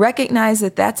recognize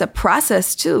that that's a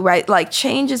process too, right? Like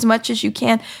change as much as you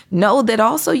can. Know that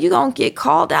also you're going to get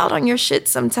called out on your shit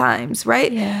sometimes,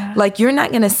 right? Yeah. Like you're not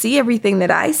going to see everything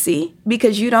that I see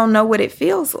because you don't know what it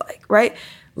feels like, right?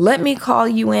 Let me call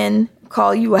you in,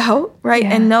 call you out, right?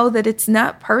 And know that it's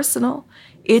not personal.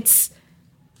 It's,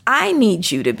 I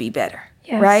need you to be better,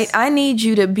 right? I need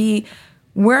you to be,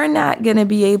 we're not going to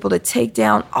be able to take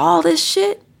down all this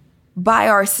shit by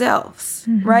ourselves,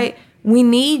 right? We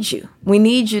need you. We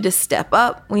need you to step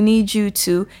up. We need you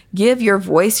to give your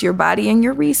voice, your body, and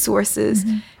your resources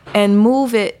and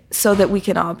move it so that we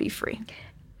can all be free.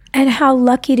 And how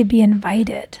lucky to be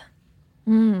invited.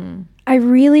 I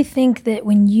really think that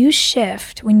when you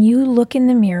shift, when you look in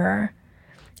the mirror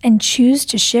and choose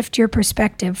to shift your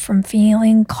perspective from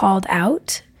feeling called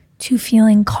out to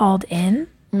feeling called in,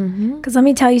 because let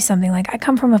me tell you something, like I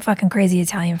come from a fucking crazy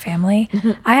Italian family.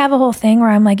 I have a whole thing where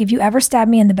I'm like, if you ever stab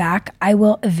me in the back, I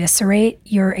will eviscerate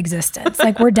your existence.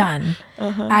 Like we're done.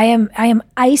 I am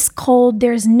ice cold.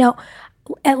 There's no,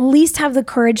 at least have the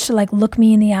courage to like look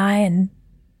me in the eye and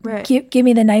give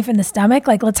me the knife in the stomach.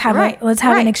 Like let's have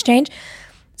an exchange.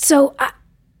 So,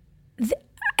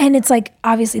 and it's like,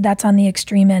 obviously that's on the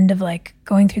extreme end of like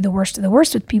going through the worst of the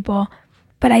worst with people.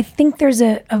 But I think there's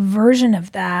a version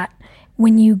of that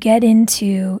when you get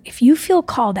into, if you feel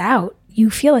called out,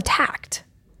 you feel attacked.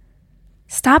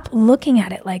 Stop looking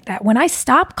at it like that. When I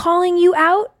stop calling you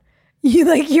out,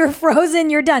 you're frozen,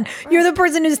 you're done. You're the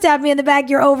person who stabbed me in the back,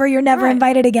 you're over, you're never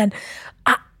invited again.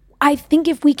 I think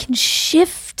if we can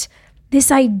shift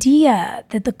this idea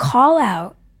that the call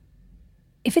out,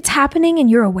 if it's happening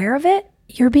and you're aware of it,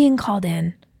 you're being called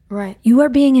in. Right. You are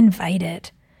being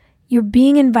invited. You're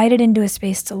being invited into a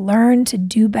space to learn, to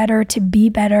do better, to be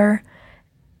better.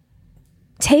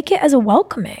 Take it as a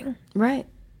welcoming. Right.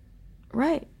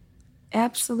 Right.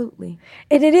 Absolutely.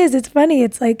 And it is. It's funny.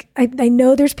 It's like, I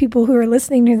know there's people who are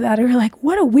listening to that who are like,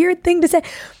 what a weird thing to say.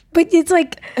 But it's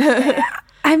like,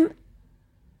 I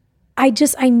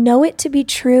know it to be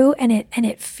true, and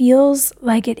it feels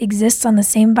like it exists on the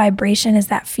same vibration as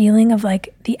that feeling of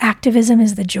like the activism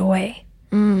is the joy.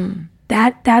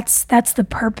 That's the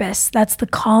purpose. That's the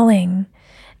calling.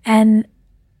 And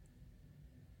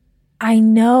I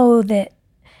know that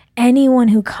anyone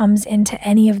who comes into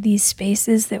any of these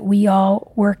spaces that we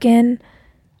all work in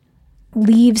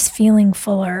leaves feeling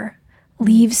fuller,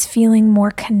 leaves feeling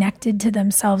more connected to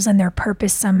themselves and their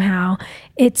purpose somehow.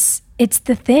 It's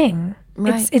the thing.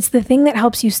 Right. It's the thing that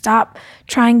helps you stop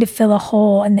trying to fill a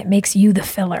hole and that makes you the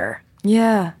filler.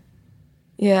 Yeah.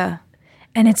 Yeah.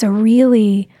 And it's a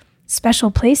really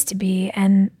special place to be.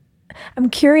 And I'm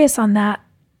curious on that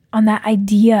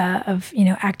idea of,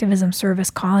 activism,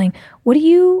 service, calling. What do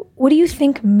you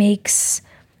think makes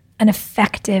an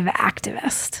effective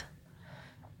activist?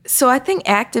 So I think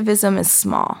activism is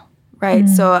small, right?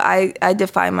 So I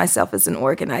define myself as an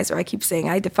organizer. I keep saying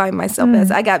I define myself as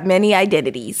I got many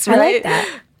identities, right? I like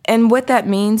that. And what that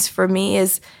means for me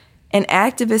is an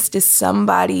activist is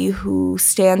somebody who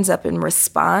stands up and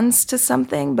responds to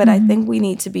something, but I think we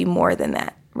need to be more than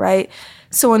that, right?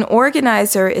 So an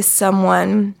organizer is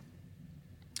someone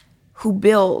who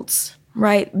builds,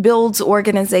 right? Builds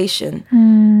organization,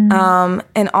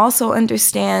 and also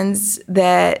understands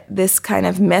that this kind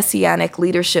of messianic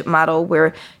leadership model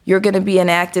where you're going to be an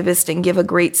activist and give a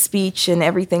great speech and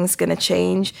everything's going to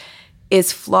change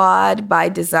is flawed by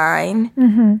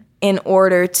design in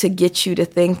order to get you to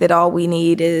think that all we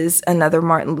need is another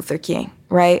Martin Luther King,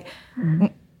 right?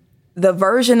 The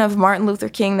version of Martin Luther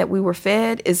King that we were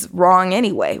fed is wrong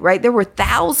anyway, right? There were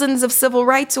thousands of civil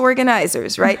rights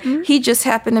organizers, right? He just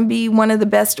happened to be one of the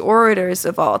best orators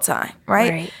of all time,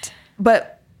 right?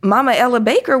 But Mama Ella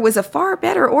Baker was a far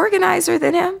better organizer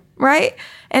than him, right?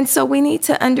 And so we need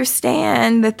to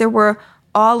understand that there were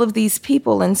all of these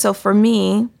people. And so for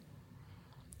me,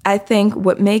 I think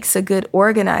what makes a good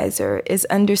organizer is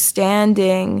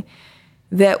understanding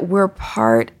that we're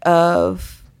part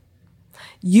of,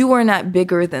 you are not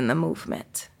bigger than the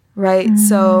movement, right?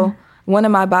 So one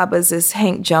of my babas is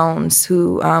Hank Jones,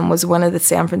 who was one of the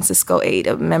San Francisco Eight,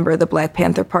 a member of the Black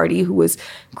Panther Party, who was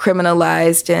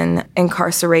criminalized and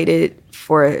incarcerated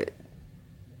for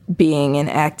being an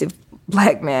active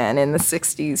Black man in the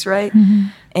 60s, right?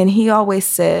 And he always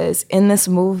says, in this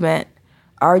movement,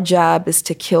 our job is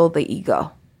to kill the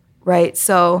ego, right?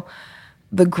 So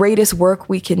the greatest work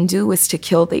we can do is to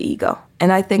kill the ego.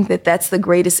 And I think that that's the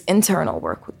greatest internal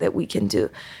work that we can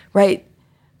do, right?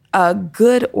 A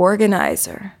good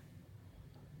organizer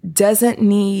doesn't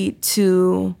need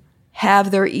to have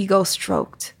their ego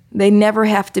stroked. They never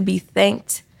have to be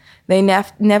thanked. They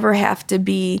never have to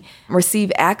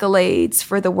receive accolades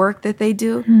for the work that they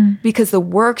do, because the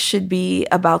work should be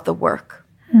about the work.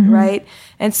 Right?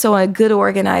 And so a good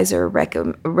organizer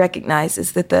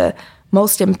recognizes that the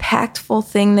most impactful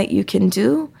thing that you can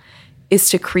do is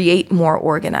to create more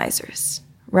organizers,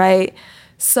 right?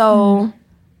 So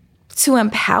to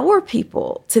empower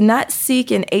people, to not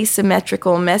seek an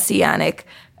asymmetrical, messianic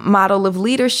model of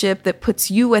leadership that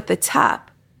puts you at the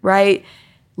top, right?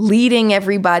 Leading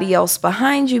everybody else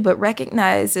behind you, but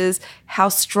recognizes how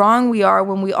strong we are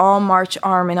when we all march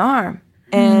arm in arm.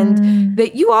 And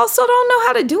that you also don't know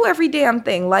how to do every damn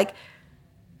thing. Like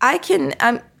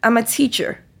I'm a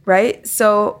teacher, right?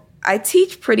 So I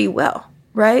teach pretty well,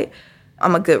 right?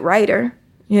 I'm a good writer,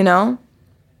 I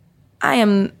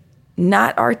am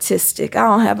not artistic. I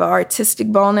don't have an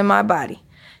artistic bone in my body.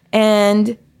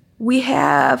 And we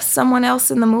have someone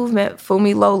else in the movement,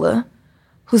 Fumi Lola,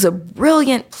 who's a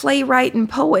brilliant playwright and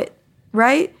poet,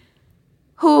 right?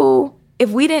 Who, if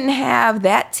we didn't have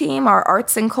that team, our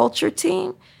arts and culture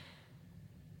team,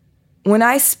 when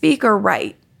I speak or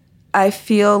write, I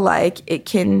feel like it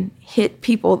can hit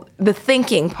people. The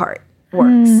thinking part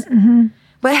works.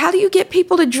 But how do you get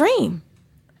people to dream?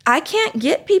 I can't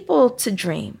get people to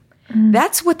dream.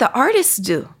 That's what the artists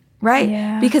do, right?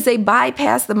 Yeah. Because they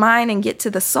bypass the mind and get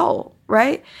to the soul,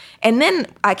 right? And then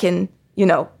I can,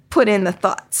 put in the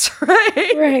thoughts,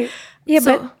 right? Right. Yeah,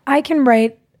 So- but I can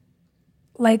write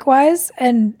likewise,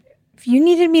 and if you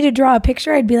needed me to draw a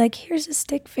picture, I'd be like, here's a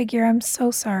stick figure. I'm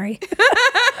so sorry.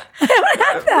 I don't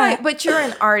have that. Right, but you're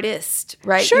an artist,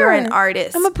 right? Sure. You're an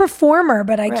artist. I'm a performer,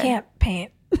 but I Right. can't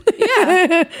paint.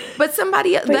 Yeah. But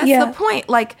that's yeah. the point.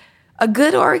 Like, a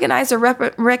good organizer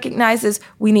recognizes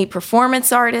we need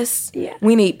performance artists. Yeah.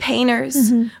 We need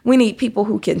painters. We need people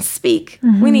who can speak.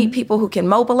 We need people who can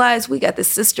mobilize. We got this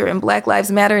sister in Black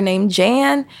Lives Matter named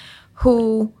Jan,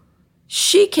 who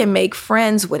she can make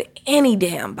friends with any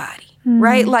damn body,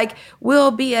 right? Like,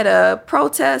 we'll be at a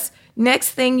protest.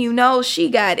 Next thing you know, she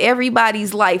got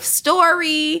everybody's life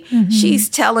story. She's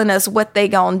telling us what they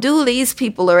gonna do. These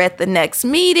people are at the next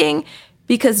meeting.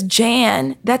 Because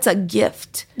Jan, that's a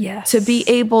gift. Yes. To be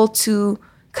able to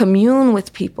commune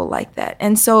with people like that.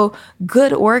 And so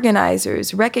good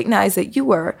organizers recognize that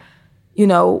you are,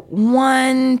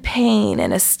 one pane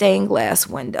in a stained glass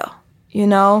window,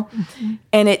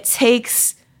 and it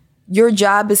takes, your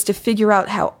job is to figure out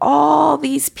how all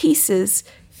these pieces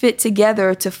fit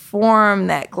together to form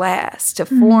that glass, to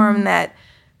form that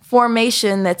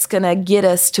formation that's going to get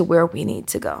us to where we need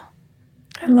to go.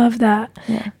 I love that.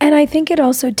 Yeah. And I think it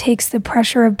also takes the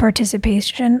pressure of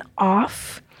participation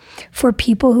off for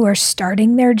people who are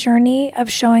starting their journey of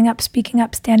showing up, speaking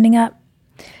up, standing up.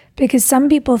 Because some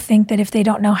people think that if they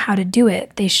don't know how to do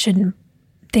it, they shouldn't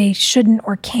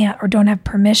or can't or don't have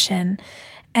permission.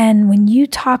 And when you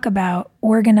talk about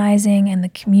organizing and the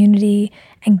community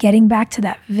and getting back to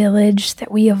that village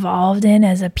that we evolved in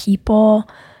as a people,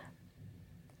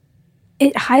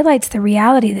 it highlights the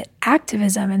reality that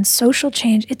activism and social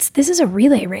change, this is a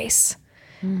relay race.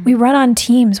 We run on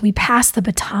teams, we pass the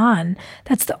baton.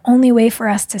 That's the only way for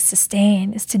us to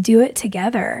sustain, is to do it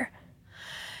together.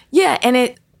 Yeah,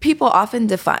 and people often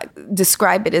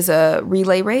describe it as a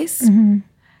relay race,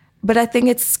 but I think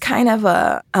it's kind of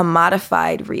a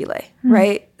modified relay,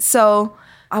 right? So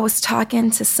I was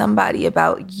talking to somebody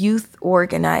about youth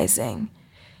organizing,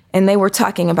 and they were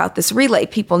talking about this relay.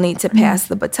 People need to pass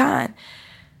the baton.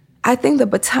 I think the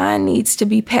baton needs to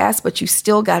be passed, but you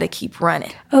still got to keep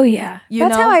running. Oh, yeah.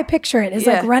 That's how I picture it. It's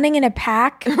like running in a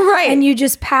pack, right? And you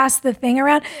just pass the thing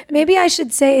around. Maybe I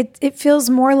should say it feels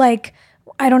more like,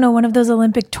 I don't know, one of those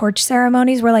Olympic torch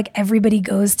ceremonies where like everybody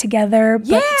goes together,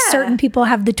 but certain people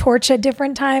have the torch at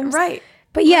different times. Right.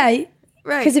 But right.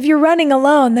 Because if you're running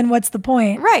alone, then what's the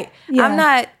point? Right. Yeah. I'm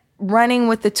not running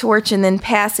with the torch and then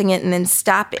passing it and then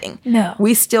stopping. No.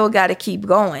 We still got to keep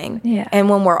going. Yeah. And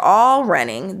when we're all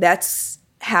running, that's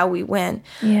how we win.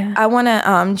 Yeah. I want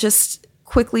to just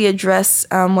quickly address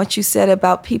what you said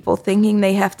about people thinking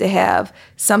they have to have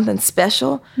something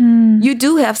special. You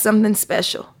do have something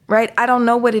special, right? I don't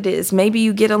know what it is. Maybe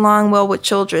you get along well with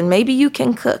children. Maybe you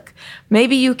can cook.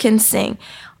 Maybe you can sing.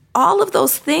 All of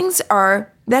those things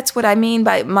that's what I mean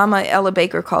by, Mama Ella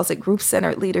Baker calls it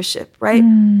group-centered leadership, right?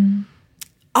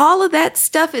 All of that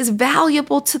stuff is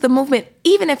valuable to the movement.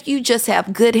 Even if you just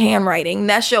have good handwriting,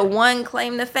 that's your one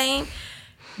claim to fame.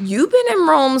 You've been in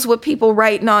rooms with people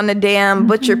writing on the damn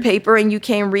butcher paper and you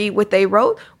can't read what they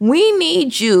wrote. We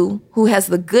need you who has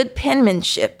the good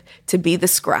penmanship to be the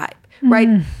scribe,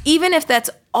 right? Even if that's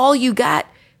all you got,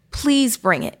 please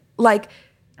bring it. Like,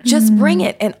 just bring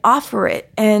it and offer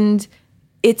it, and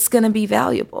it's going to be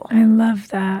valuable. I love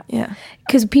that. Yeah.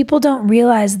 Because people don't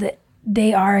realize that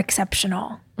they are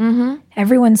exceptional.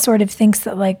 Everyone sort of thinks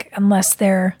that, like, unless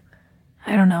they're,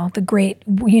 I don't know, the great,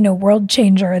 world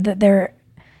changer, that they're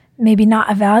maybe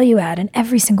not a value add, and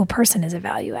every single person is a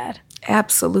value add.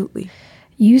 Absolutely.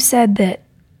 You said that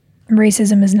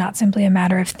racism is not simply a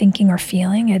matter of thinking or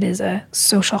feeling. It is a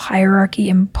social hierarchy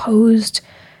imposed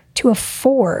to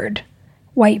afford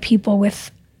white people with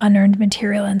unearned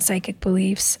material and psychic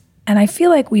beliefs. And I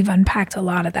feel like we've unpacked a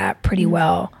lot of that pretty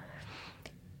well.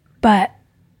 But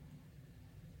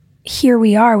here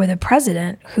we are with a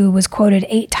president who was quoted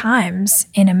 8 times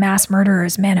in a mass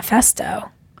murderer's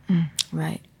manifesto.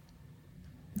 Right.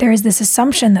 There is this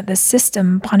assumption that the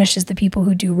system punishes the people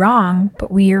who do wrong,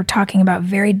 but we are talking about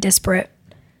very disparate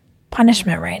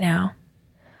punishment right now.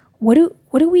 What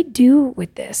do we do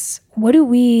with this?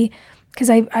 Because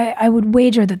I would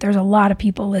wager that there's a lot of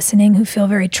people listening who feel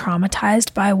very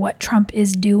traumatized by what Trump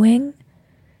is doing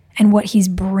and what he's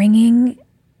bringing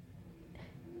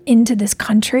into this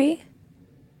country,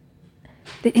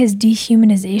 his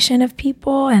dehumanization of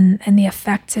people and the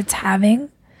effects it's having.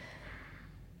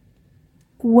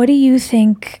 What do you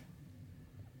think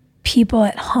people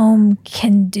at home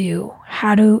can do?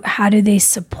 How do they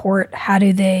support? How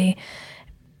do they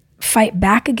fight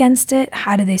back against it?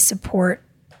 How do they support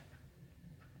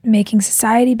making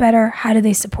society better? How do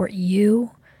they support you?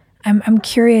 I'm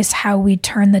curious how we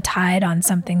turn the tide on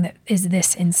something that is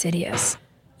this insidious.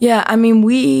 Yeah, I mean,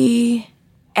 we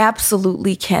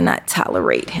absolutely cannot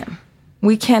tolerate him.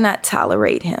 We cannot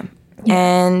tolerate him. Yeah.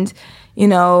 And,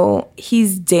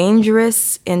 he's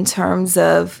dangerous in terms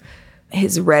of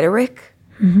his rhetoric,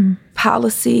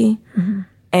 policy.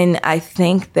 And I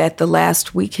think that the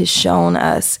last week has shown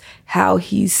us how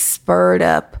he's spurred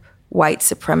up white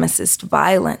supremacist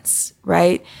violence,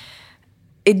 right?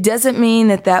 It doesn't mean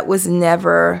that was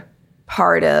never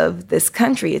part of this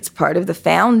country. It's part of the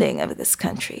founding of this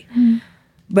country.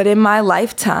 But in my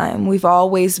lifetime, we've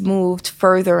always moved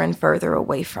further and further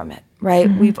away from it,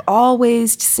 right? We've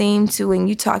always seemed to, and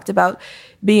you talked about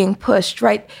being pushed,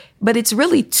 right? But it's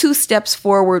really 2 steps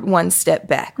forward, 1 step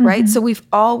back, right? So we've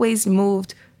always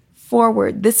moved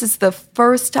forward. This is the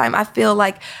first time I feel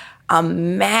like a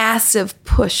massive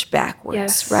push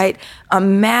backwards, right? A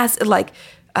massive, like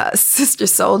Sister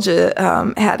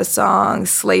Souljah had a song,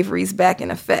 Slavery's Back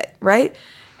in Effect, right?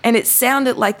 And it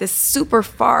sounded like this super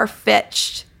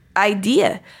far-fetched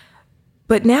idea.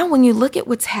 But now when you look at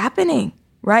what's happening,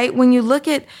 right? When you look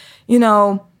at,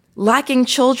 locking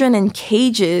children in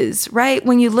cages, right?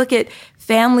 When you look at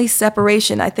family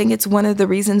separation, I think it's one of the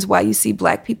reasons why you see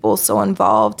Black people so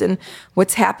involved in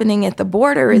what's happening at the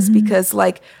border is because,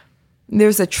 like,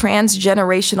 there's a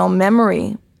transgenerational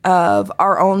memory of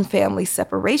our own family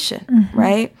separation,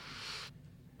 right?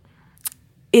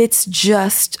 It's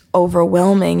just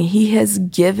overwhelming. He has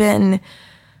given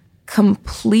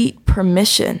complete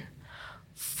permission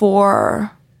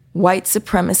for white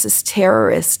supremacist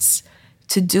terrorists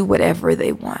to do whatever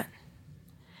they want.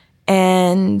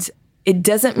 And it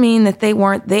doesn't mean that they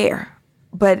weren't there,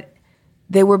 but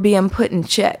they were being put in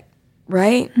check,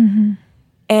 right?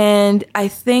 And I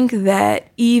think that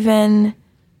even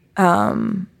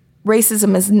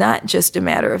racism is not just a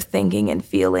matter of thinking and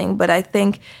feeling, but I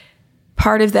think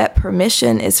part of that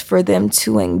permission is for them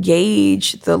to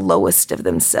engage the lowest of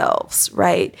themselves,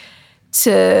 right?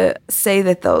 To say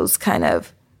that those kind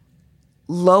of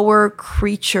lower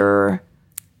creature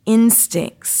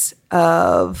instincts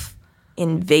of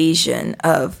invasion,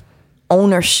 of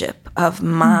ownership, of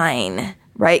mine,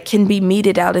 right, can be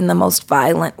meted out in the most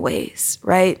violent ways,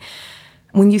 right?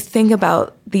 When you think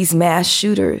about these mass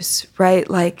shooters, right,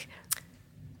 like,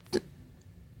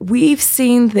 we've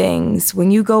seen things when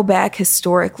you go back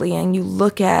historically and you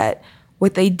look at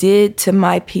what they did to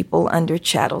my people under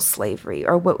chattel slavery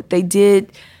or what they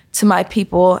did to my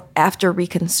people after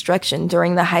Reconstruction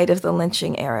during the height of the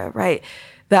lynching era, right?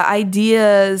 The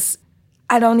ideas,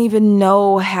 I don't even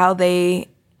know how they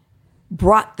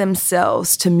brought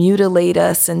themselves to mutilate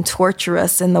us and torture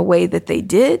us in the way that they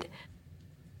did,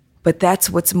 but that's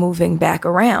what's moving back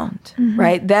around,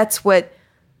 right? That's what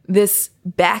this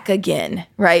back again,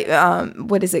 right?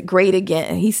 What is it? Great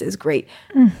again. He says great.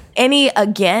 Any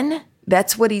again,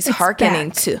 that's what he's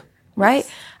hearkening to, right?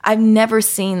 Yes. I've never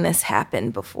seen this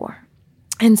happen before.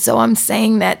 And so I'm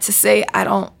saying that to say I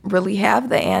don't really have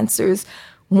the answers.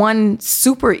 One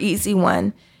super easy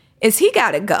one is he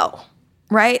got to go,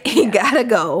 right? He got to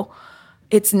go.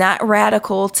 It's not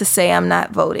radical to say I'm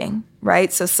not voting,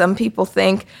 right? So some people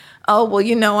think, oh,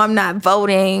 well, I'm not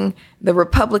voting. The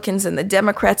Republicans and the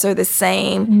Democrats are the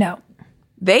same. No.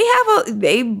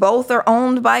 They both are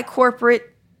owned by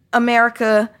corporate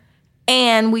America,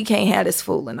 and we can't have this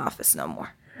fool in office no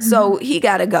more. So he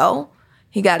got to go.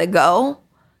 He got to go.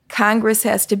 Congress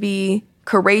has to be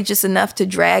courageous enough to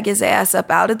drag his ass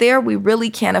up out of there. We really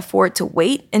can't afford to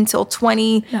wait until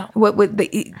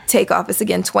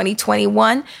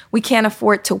 2021. We can't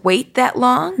afford to wait that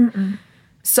long.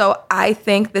 So I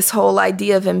think this whole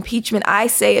idea of impeachment, I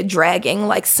say a dragging,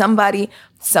 like somebody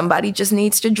just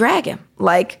needs to drag him.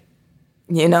 Like,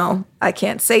 I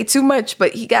can't say too much,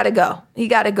 but he got to go. He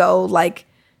got to go. Like,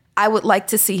 I would like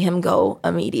to see him go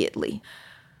immediately.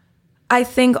 I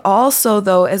think also,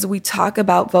 though, as we talk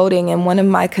about voting, and one of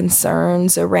my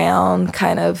concerns around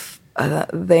kind of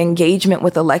the engagement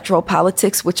with electoral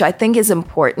politics, which I think is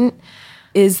important,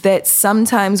 is that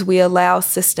sometimes we allow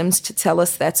systems to tell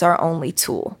us that's our only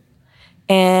tool.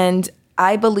 And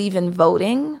I believe in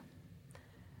voting,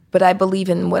 but I believe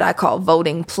in what I call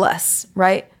voting plus,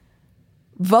 right?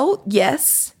 Vote,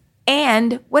 yes.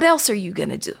 And what else are you going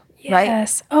to do? Right?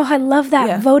 Yes. Oh, I love that.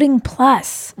 Yeah. Voting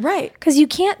plus. Right. Because you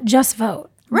can't just vote.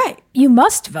 Right. You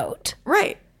must vote.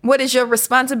 Right. What is your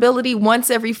responsibility once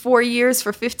every 4 years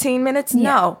for 15 minutes?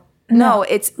 Yeah. No,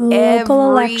 it's local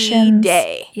elections.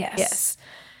 Day. Yes.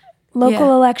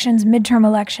 Local elections, midterm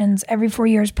elections, every 4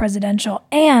 years, presidential.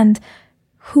 And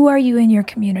who are you in your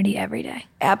community every day?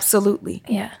 Absolutely.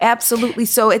 Yeah. Absolutely.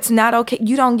 So it's not okay.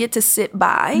 You don't get to sit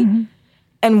by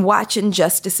and watch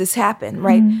injustices happen,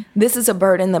 right? This is a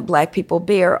burden that Black people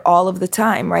bear all of the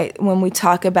time, right? When we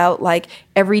talk about like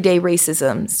everyday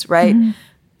racisms, right?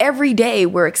 Every day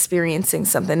we're experiencing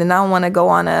something. And I don't want to go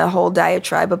on a whole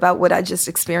diatribe about what I just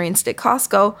experienced at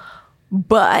Costco,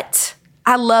 but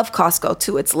I love Costco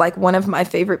too. It's like one of my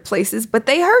favorite places, but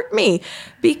they hurt me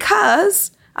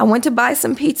because I went to buy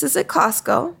some pizzas at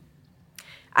Costco.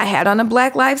 I had on a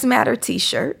Black Lives Matter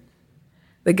t-shirt.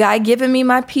 The guy giving me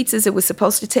my pizzas, it was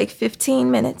supposed to take 15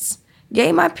 minutes,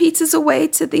 gave my pizzas away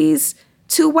to these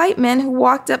 2 white men who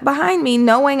walked up behind me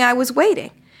knowing I was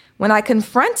waiting. When I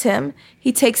confront him,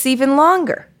 he takes even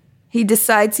longer. He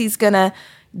decides he's going to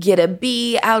get a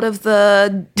bee out of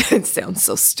the, it sounds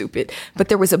so stupid, but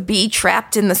there was a bee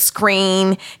trapped in the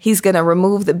screen. He's going to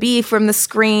remove the bee from the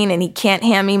screen, and he can't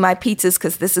hand me my pizzas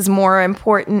because this is more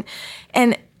important.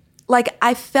 And like,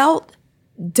 I felt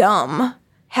dumb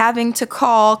having to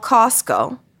call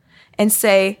Costco and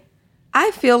say,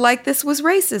 I feel like this was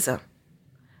racism.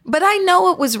 But I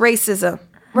know it was racism,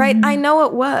 right? I know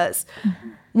it was.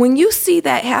 When you see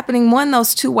that happening, one,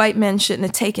 those 2 white men shouldn't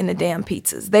have taken the damn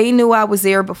pizzas. They knew I was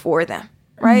there before them,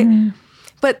 right?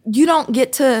 But you don't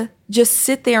get to just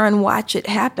sit there and watch it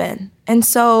happen. And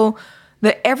so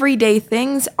the everyday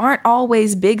things aren't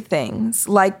always big things,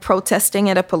 like protesting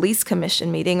at a police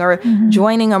commission meeting or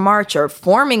joining a march or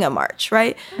forming a march,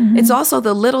 right? It's also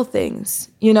the little things.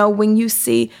 You know, when you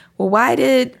see, well, why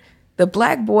did the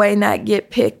black boy not get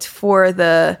picked for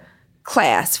the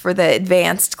class, for the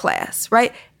advanced class,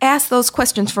 right? Ask those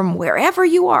questions from wherever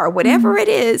you are, whatever it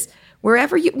is,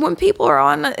 wherever you, when people are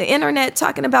on the internet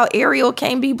talking about Ariel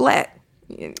can't be black,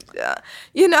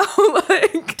 you know,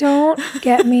 like. Don't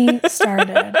get me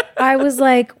started. I was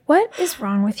like, what is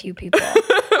wrong with you people?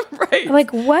 Right.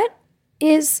 Like, what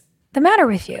is the matter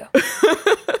with you?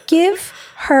 Give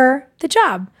her the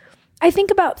job. I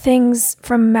think about things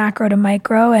from macro to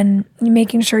micro and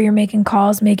making sure you're making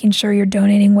calls, making sure you're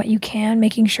donating what you can,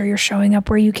 making sure you're showing up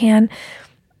where you can.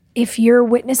 If you're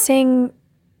witnessing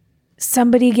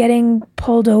somebody getting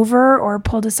pulled over or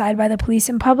pulled aside by the police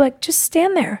in public, just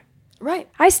stand there. Right.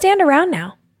 I stand around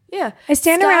now. Yeah. I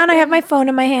stand around, I have my phone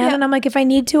in my hand, and I'm like, if I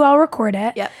need to, I'll record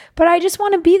it. Yep. But I just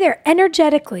want to be there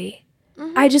energetically.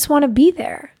 I just want to be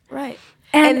there. Right.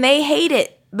 And they hate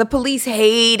it. The police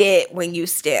hate it when you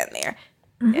stand there.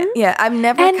 Yeah, I've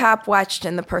never cop watched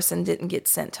and the person didn't get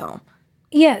sent home.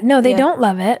 Yeah, no, they don't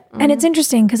love it. And it's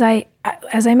interesting because I,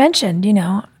 as I mentioned, you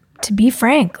know, to be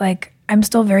frank, like I'm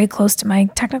still very close to my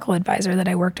technical advisor that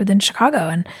I worked with in Chicago.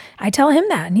 And I tell him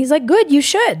that. And he's like, good, you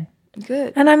should.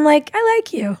 Good. And I'm like, I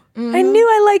like you. I knew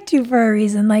I liked you for a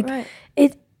reason. Like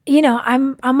it, you know,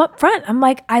 I'm up front. I'm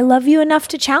like, I love you enough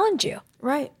to challenge you.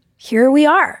 Right. Here we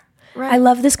are. Right. I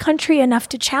love this country enough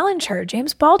to challenge her,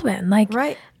 James Baldwin. Like,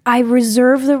 right. I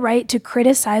reserve the right to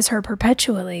criticize her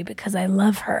perpetually because I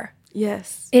love her.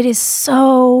 Yes. It is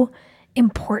so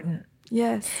important.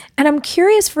 Yes. And I'm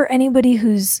curious for anybody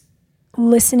who's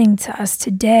listening to us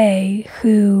today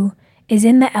who is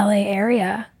in the LA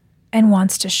area and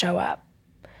wants to show up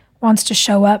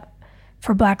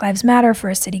for Black Lives Matter, for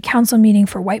a city council meeting,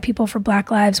 for white people for Black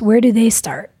Lives. Where do they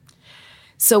start?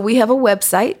 So we have a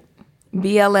website,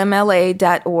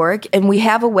 blmla.org. And we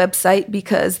have a website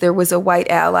because there was a white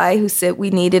ally who said we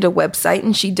needed a website,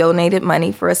 and she donated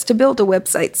money for us to build a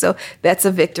website. So that's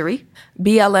a victory.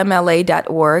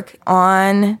 blmla.org.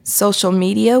 On social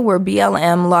media, we're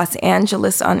BLM Los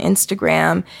Angeles on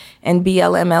Instagram and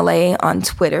BLMLA on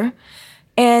Twitter.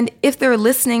 And if they're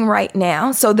listening right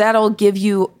now, so that'll give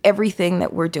you everything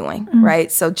that we're doing, right?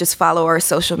 So just follow our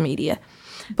social media.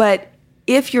 But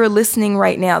if you're listening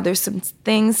right now, there's some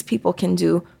things people can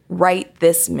do right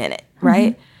this minute,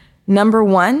 right? Number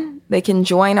one, they can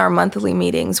join our monthly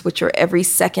meetings, which are every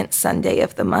second Sunday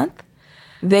of the month.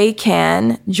 They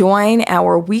can join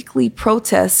our weekly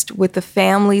protest with the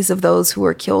families of those who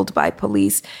were killed by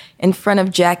police in front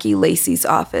of Jackie Lacey's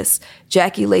office.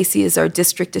 Jackie Lacey is our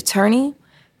district attorney.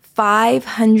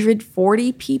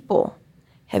 540 people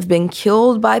have been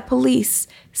killed by police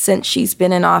since she's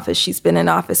been in office. She's been in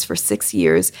office for 6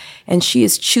 years, and she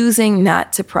is choosing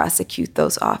not to prosecute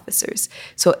those officers.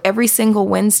 So every single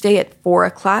Wednesday at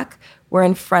 4:00, we're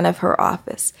in front of her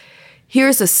office.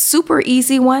 Here's a super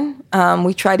easy one.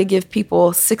 We try to give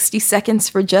people 60 seconds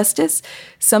for justice.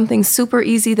 Something super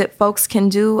easy that folks can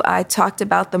do. I talked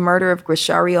about the murder of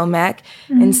Grishario Mack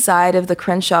inside of the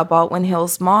Crenshaw Baldwin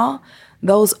Hills Mall.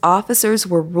 Those officers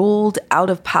were ruled out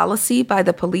of policy by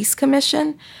the police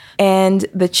commission, and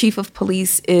the chief of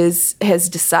police has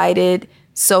decided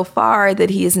so far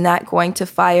that he is not going to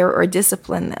fire or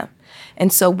discipline them.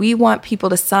 And so we want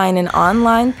people to sign an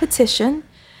online petition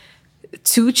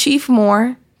to Chief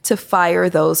Moore to fire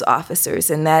those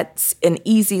officers. And that's an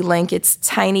easy link. It's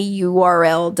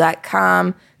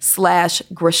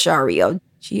tinyurl.com/Grishario.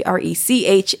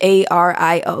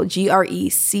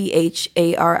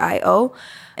 Grechario.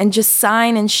 And just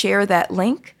sign and share that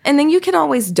link. And then you can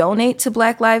always donate to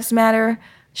Black Lives Matter,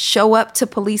 show up to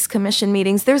police commission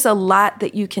meetings. There's a lot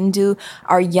that you can do.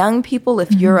 Our young people,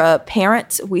 if you're a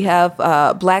parent, we have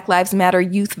Black Lives Matter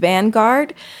Youth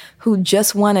Vanguard, who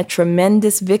just won a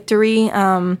tremendous victory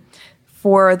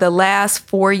For the last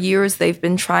 4 years, they've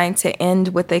been trying to end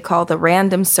what they call the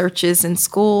random searches in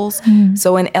schools.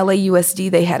 So in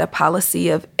LAUSD, they had a policy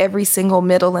of every single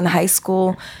middle and high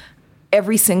school,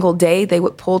 every single day, they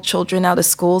would pull children out of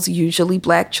schools, usually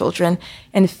Black children,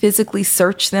 and physically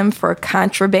search them for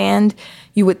contraband.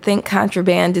 You would think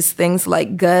contraband is things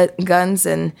like guns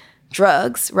and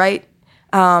drugs, right?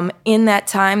 In that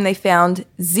time, they found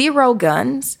 0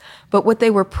 guns, but what they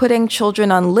were putting children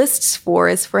on lists for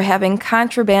is for having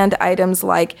contraband items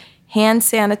like hand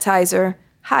sanitizer,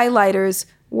 highlighters,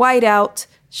 whiteout,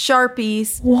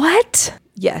 Sharpies. What?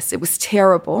 Yes, it was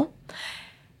terrible.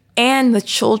 And the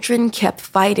children kept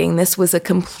fighting. This was a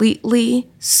completely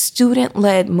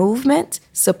student-led movement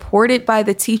supported by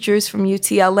the teachers from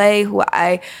UTLA, who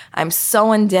I'm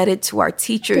so indebted to our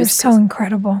teachers. They're so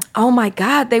incredible. Oh my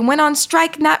God. They went on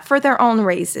strike not for their own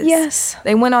raises. Yes.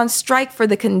 They went on strike for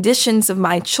the conditions of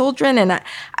my children. And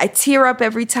I tear up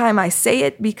every time I say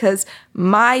it because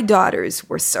my daughters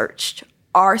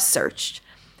are searched.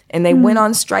 And they went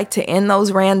on strike to end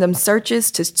those random searches,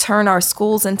 to turn our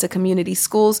schools into community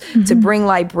schools, to bring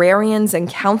librarians and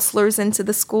counselors into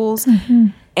the schools.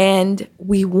 And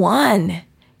we won.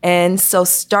 And so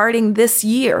starting this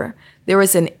year, there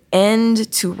is an end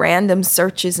to random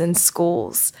searches in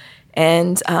schools.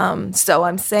 And so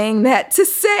I'm saying that to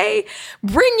say,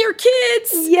 bring your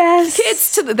kids. Yes.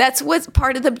 Kids that's what's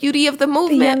part of the beauty of the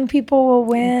movement. The young people will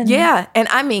win. Yeah. And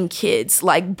I mean kids,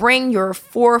 like bring your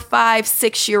 4, 5,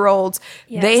 6-year-olds.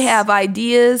 Yes. They have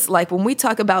ideas. Like when we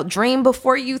talk about dream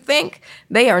before you think,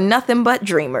 they are nothing but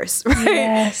dreamers, right?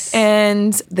 Yes.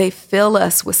 And they fill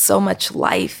us with so much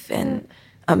life and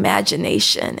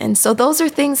imagination. And so those are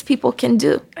things people can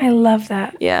do. I love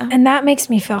that. Yeah. And that makes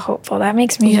me feel hopeful. That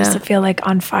makes me just feel like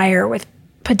on fire with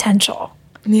potential.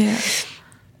 Yeah.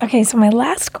 Okay, so my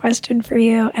last question for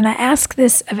you, and I ask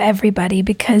this of everybody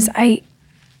because I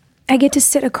get to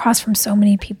sit across from so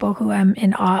many people who I'm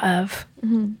in awe of.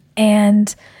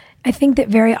 And I think that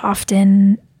very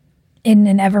often in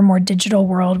an ever more digital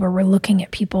world where we're looking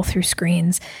at people through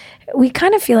screens, we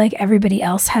kind of feel like everybody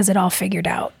else has it all figured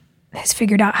out. Has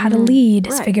figured out how to lead,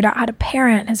 has figured out how to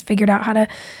parent, has figured out how to,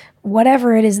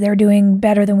 whatever it is they're doing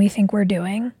better than we think we're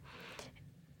doing.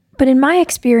 But in my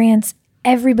experience,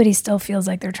 everybody still feels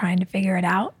like they're trying to figure it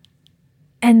out.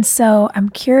 And so I'm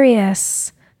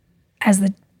curious, as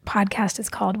the podcast is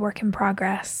called Work in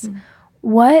Progress,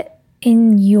 what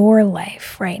in your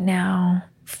life right now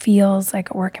feels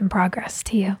like a work in progress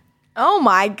to you? Oh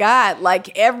my God,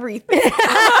 like everything.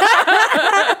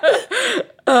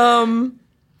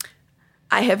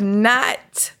 I have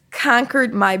not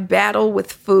conquered my battle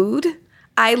with food.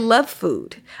 I love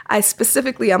food.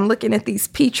 I'm looking at these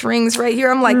peach rings right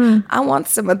here. I'm like, I want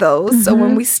some of those. So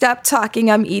when we stop talking,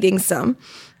 I'm eating some.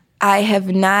 I have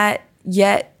not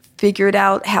yet figured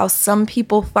out how some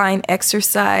people find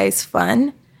exercise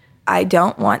fun. I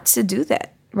don't want to do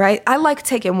that, right? I like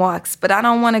taking walks, but I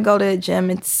don't want to go to a gym.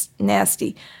 It's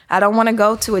nasty. I don't want to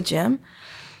go to a gym.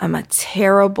 I'm a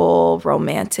terrible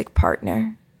romantic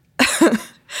partner.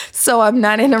 So I'm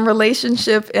not in a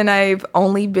relationship, and I've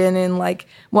only been in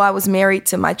I was married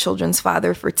to my children's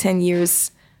father for 10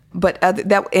 years, but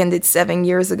that ended 7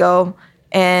 years ago.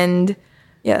 And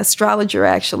astrologer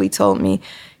actually told me,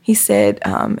 he said,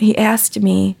 he asked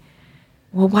me,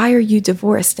 well, why are you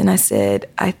divorced? And I said,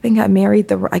 I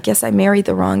guess I married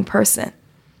the wrong person.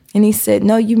 And he said,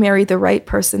 no, you married the right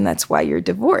person. That's why you're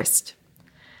divorced.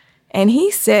 And he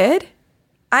said,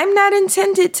 I'm not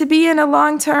intended to be in a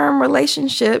long-term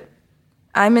relationship.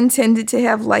 I'm intended to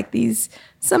have these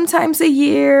sometimes a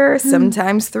year,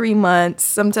 sometimes 3 months,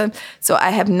 sometimes. So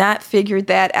I have not figured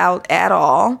that out at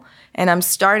all. And I'm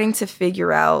starting to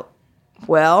figure out,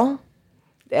 well,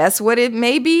 that's what it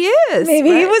maybe is. Maybe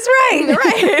he was right.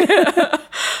 Right.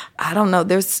 I don't know.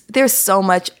 There's so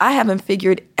much. I haven't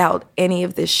figured out any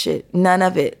of this shit. None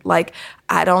of it.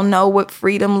 I don't know what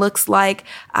freedom looks like.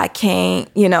 I can't,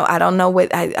 I don't know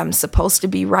what I'm supposed to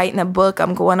be writing a book.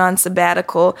 I'm going on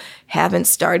sabbatical. Haven't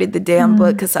started the damn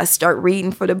book because I start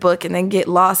reading for the book and then get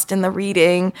lost in the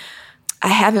reading. I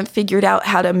haven't figured out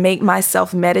how to make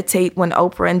myself meditate when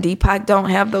Oprah and Deepak don't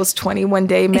have those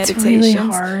 21-day meditations. It's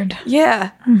really hard.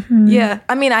 Yeah. Yeah.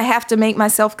 I mean, I have to make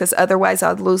myself because otherwise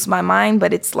I'd lose my mind,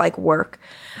 but it's like work.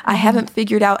 I haven't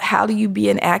figured out how do you be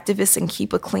an activist and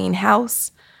keep a clean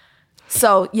house.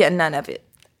 So, none of it.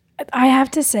 I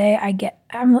have to say,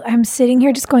 I'm sitting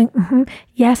here just going,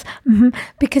 yes,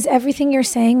 because everything you're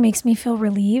saying makes me feel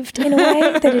relieved in a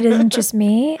way that it isn't just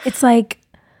me. It's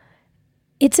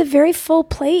it's a very full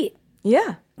plate.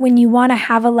 Yeah. When you want to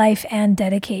have a life and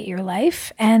dedicate your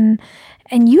life. And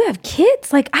and you have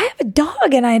kids. Like, I have a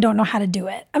dog and I don't know how to do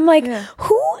it. I'm like,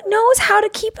 who knows how to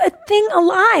keep a thing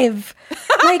alive?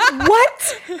 Like,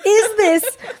 what is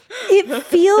this? It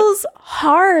feels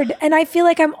hard. And I feel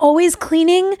like I'm always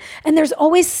cleaning and there's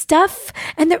always stuff.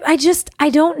 And I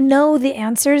don't know the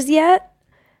answers yet.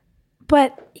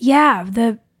 But yeah,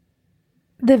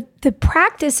 the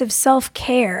practice of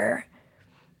self-care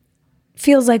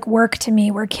feels like work to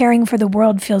me, where caring for the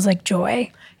world feels like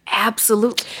joy.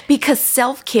 Absolutely. Because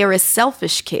self-care is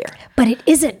selfish care. But it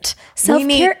isn't.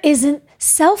 Self-care isn't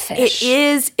selfish. It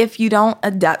is if you don't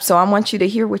adapt. So I want you to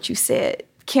hear what you said.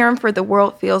 Caring for the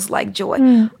world feels like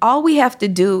joy. All we have to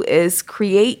do is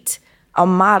create a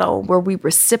model where we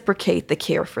reciprocate the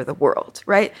care for the world,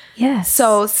 right? Yes.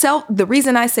 So the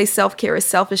reason I say self-care is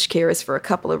selfish care is for a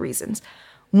couple of reasons.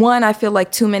 One, I feel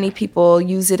like too many people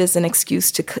use it as an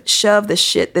excuse to shove the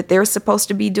shit that they're supposed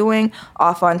to be doing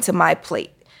off onto my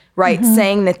plate, right?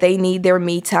 Saying that they need their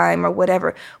me time or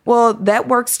whatever. Well, that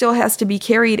work still has to be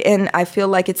carried, and I feel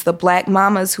like it's the Black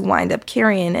mamas who wind up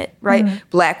carrying it, right?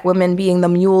 Black women being the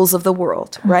mules of the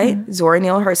world, right? Zora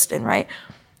Neale Hurston, right?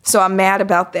 So I'm mad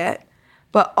about that.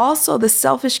 But also the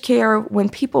selfish care, when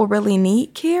people really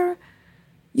need care,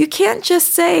 you can't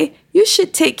just say, you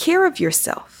should take care of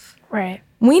yourself. Right.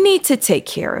 We need to take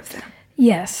care of them.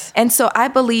 Yes. And so I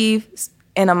believe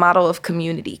in a model of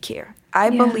community care. I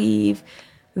believe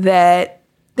that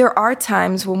there are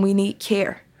times when we need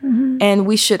care, and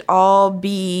we should all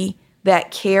be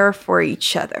that care for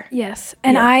each other. Yes.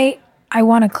 And I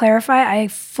want to clarify, I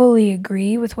fully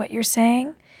agree with what you're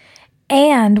saying.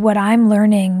 And what I'm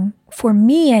learning, for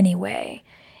me anyway,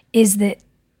 is that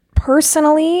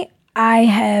personally,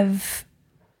 I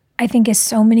think as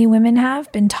so many women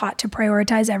have, been taught to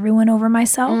prioritize everyone over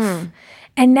myself.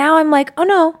 And now I'm like, oh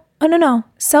no.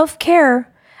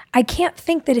 Self-care, I can't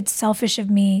think that it's selfish of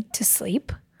me to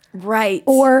sleep. Right.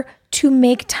 Or to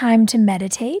make time to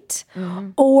meditate.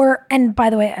 And by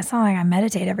the way, it's not like I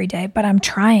meditate every day, but I'm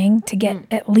trying to get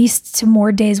at least to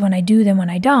more days when I do than when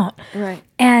I don't. Right.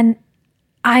 And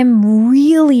I'm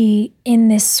really in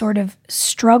this sort of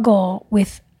struggle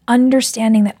with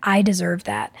understanding that I deserve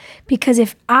that. Because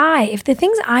if the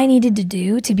things I needed to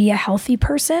do to be a healthy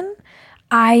person,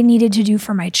 I needed to do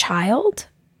for my child,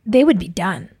 they would be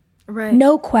done. Right.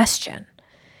 No question.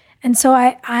 And so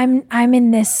I'm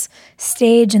in this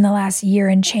stage in the last year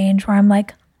and change where I'm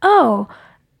like, oh,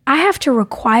 I have to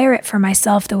require it for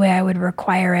myself the way I would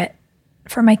require it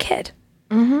for my kid.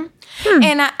 And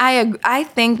I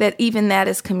think that even that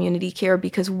is community care,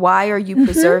 because why are you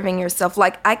preserving yourself?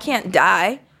 Like, I can't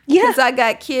die because I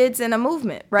got kids in a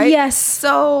movement, right? Yes.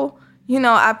 So,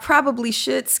 I probably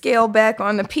should scale back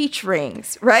on the peach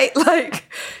rings, right? Like,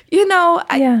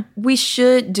 we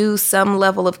should do some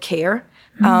level of care.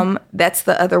 That's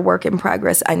the other work in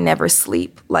progress. I never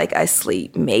sleep. Like, I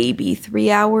sleep maybe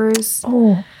 3 hours.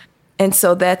 Oh. And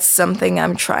so that's something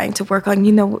I'm trying to work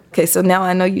on. Okay, so now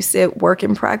I know you said work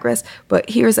in progress, but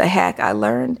here's a hack I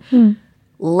learned.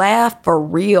 Laugh for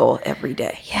real every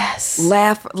day. Yes.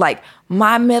 Laugh. Like,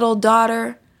 my middle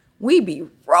daughter, we be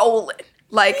rolling.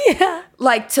 Like,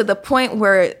 like to the point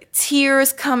where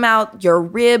tears come out, your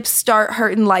ribs start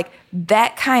hurting, like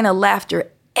that kind of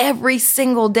laughter every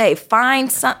single day.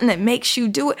 Find something that makes you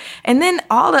do it. And then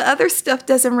all the other stuff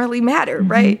doesn't really matter,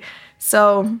 right?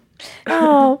 So.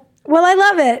 Oh. Well, I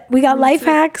love it. We got life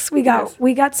hacks. We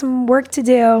got some work to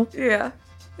do. Yeah.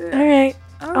 All right.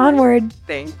 Onward.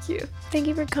 Thank you. Thank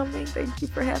you for coming. Thank you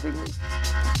for having me.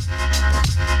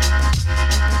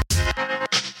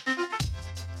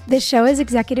 This show is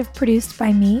executive produced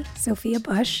by me, Sophia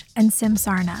Bush, and Sim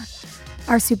Sarna.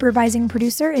 Our supervising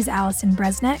producer is Allison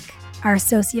Bresnick. Our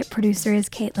associate producer is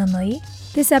Caitlin Lee.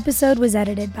 This episode was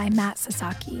edited by Matt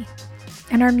Sasaki.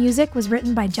 And our music was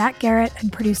written by Jack Garrett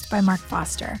and produced by Mark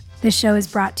Foster. This show is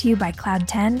brought to you by Cloud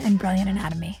 10 and Brilliant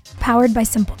Anatomy. Powered by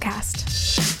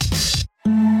Simplecast.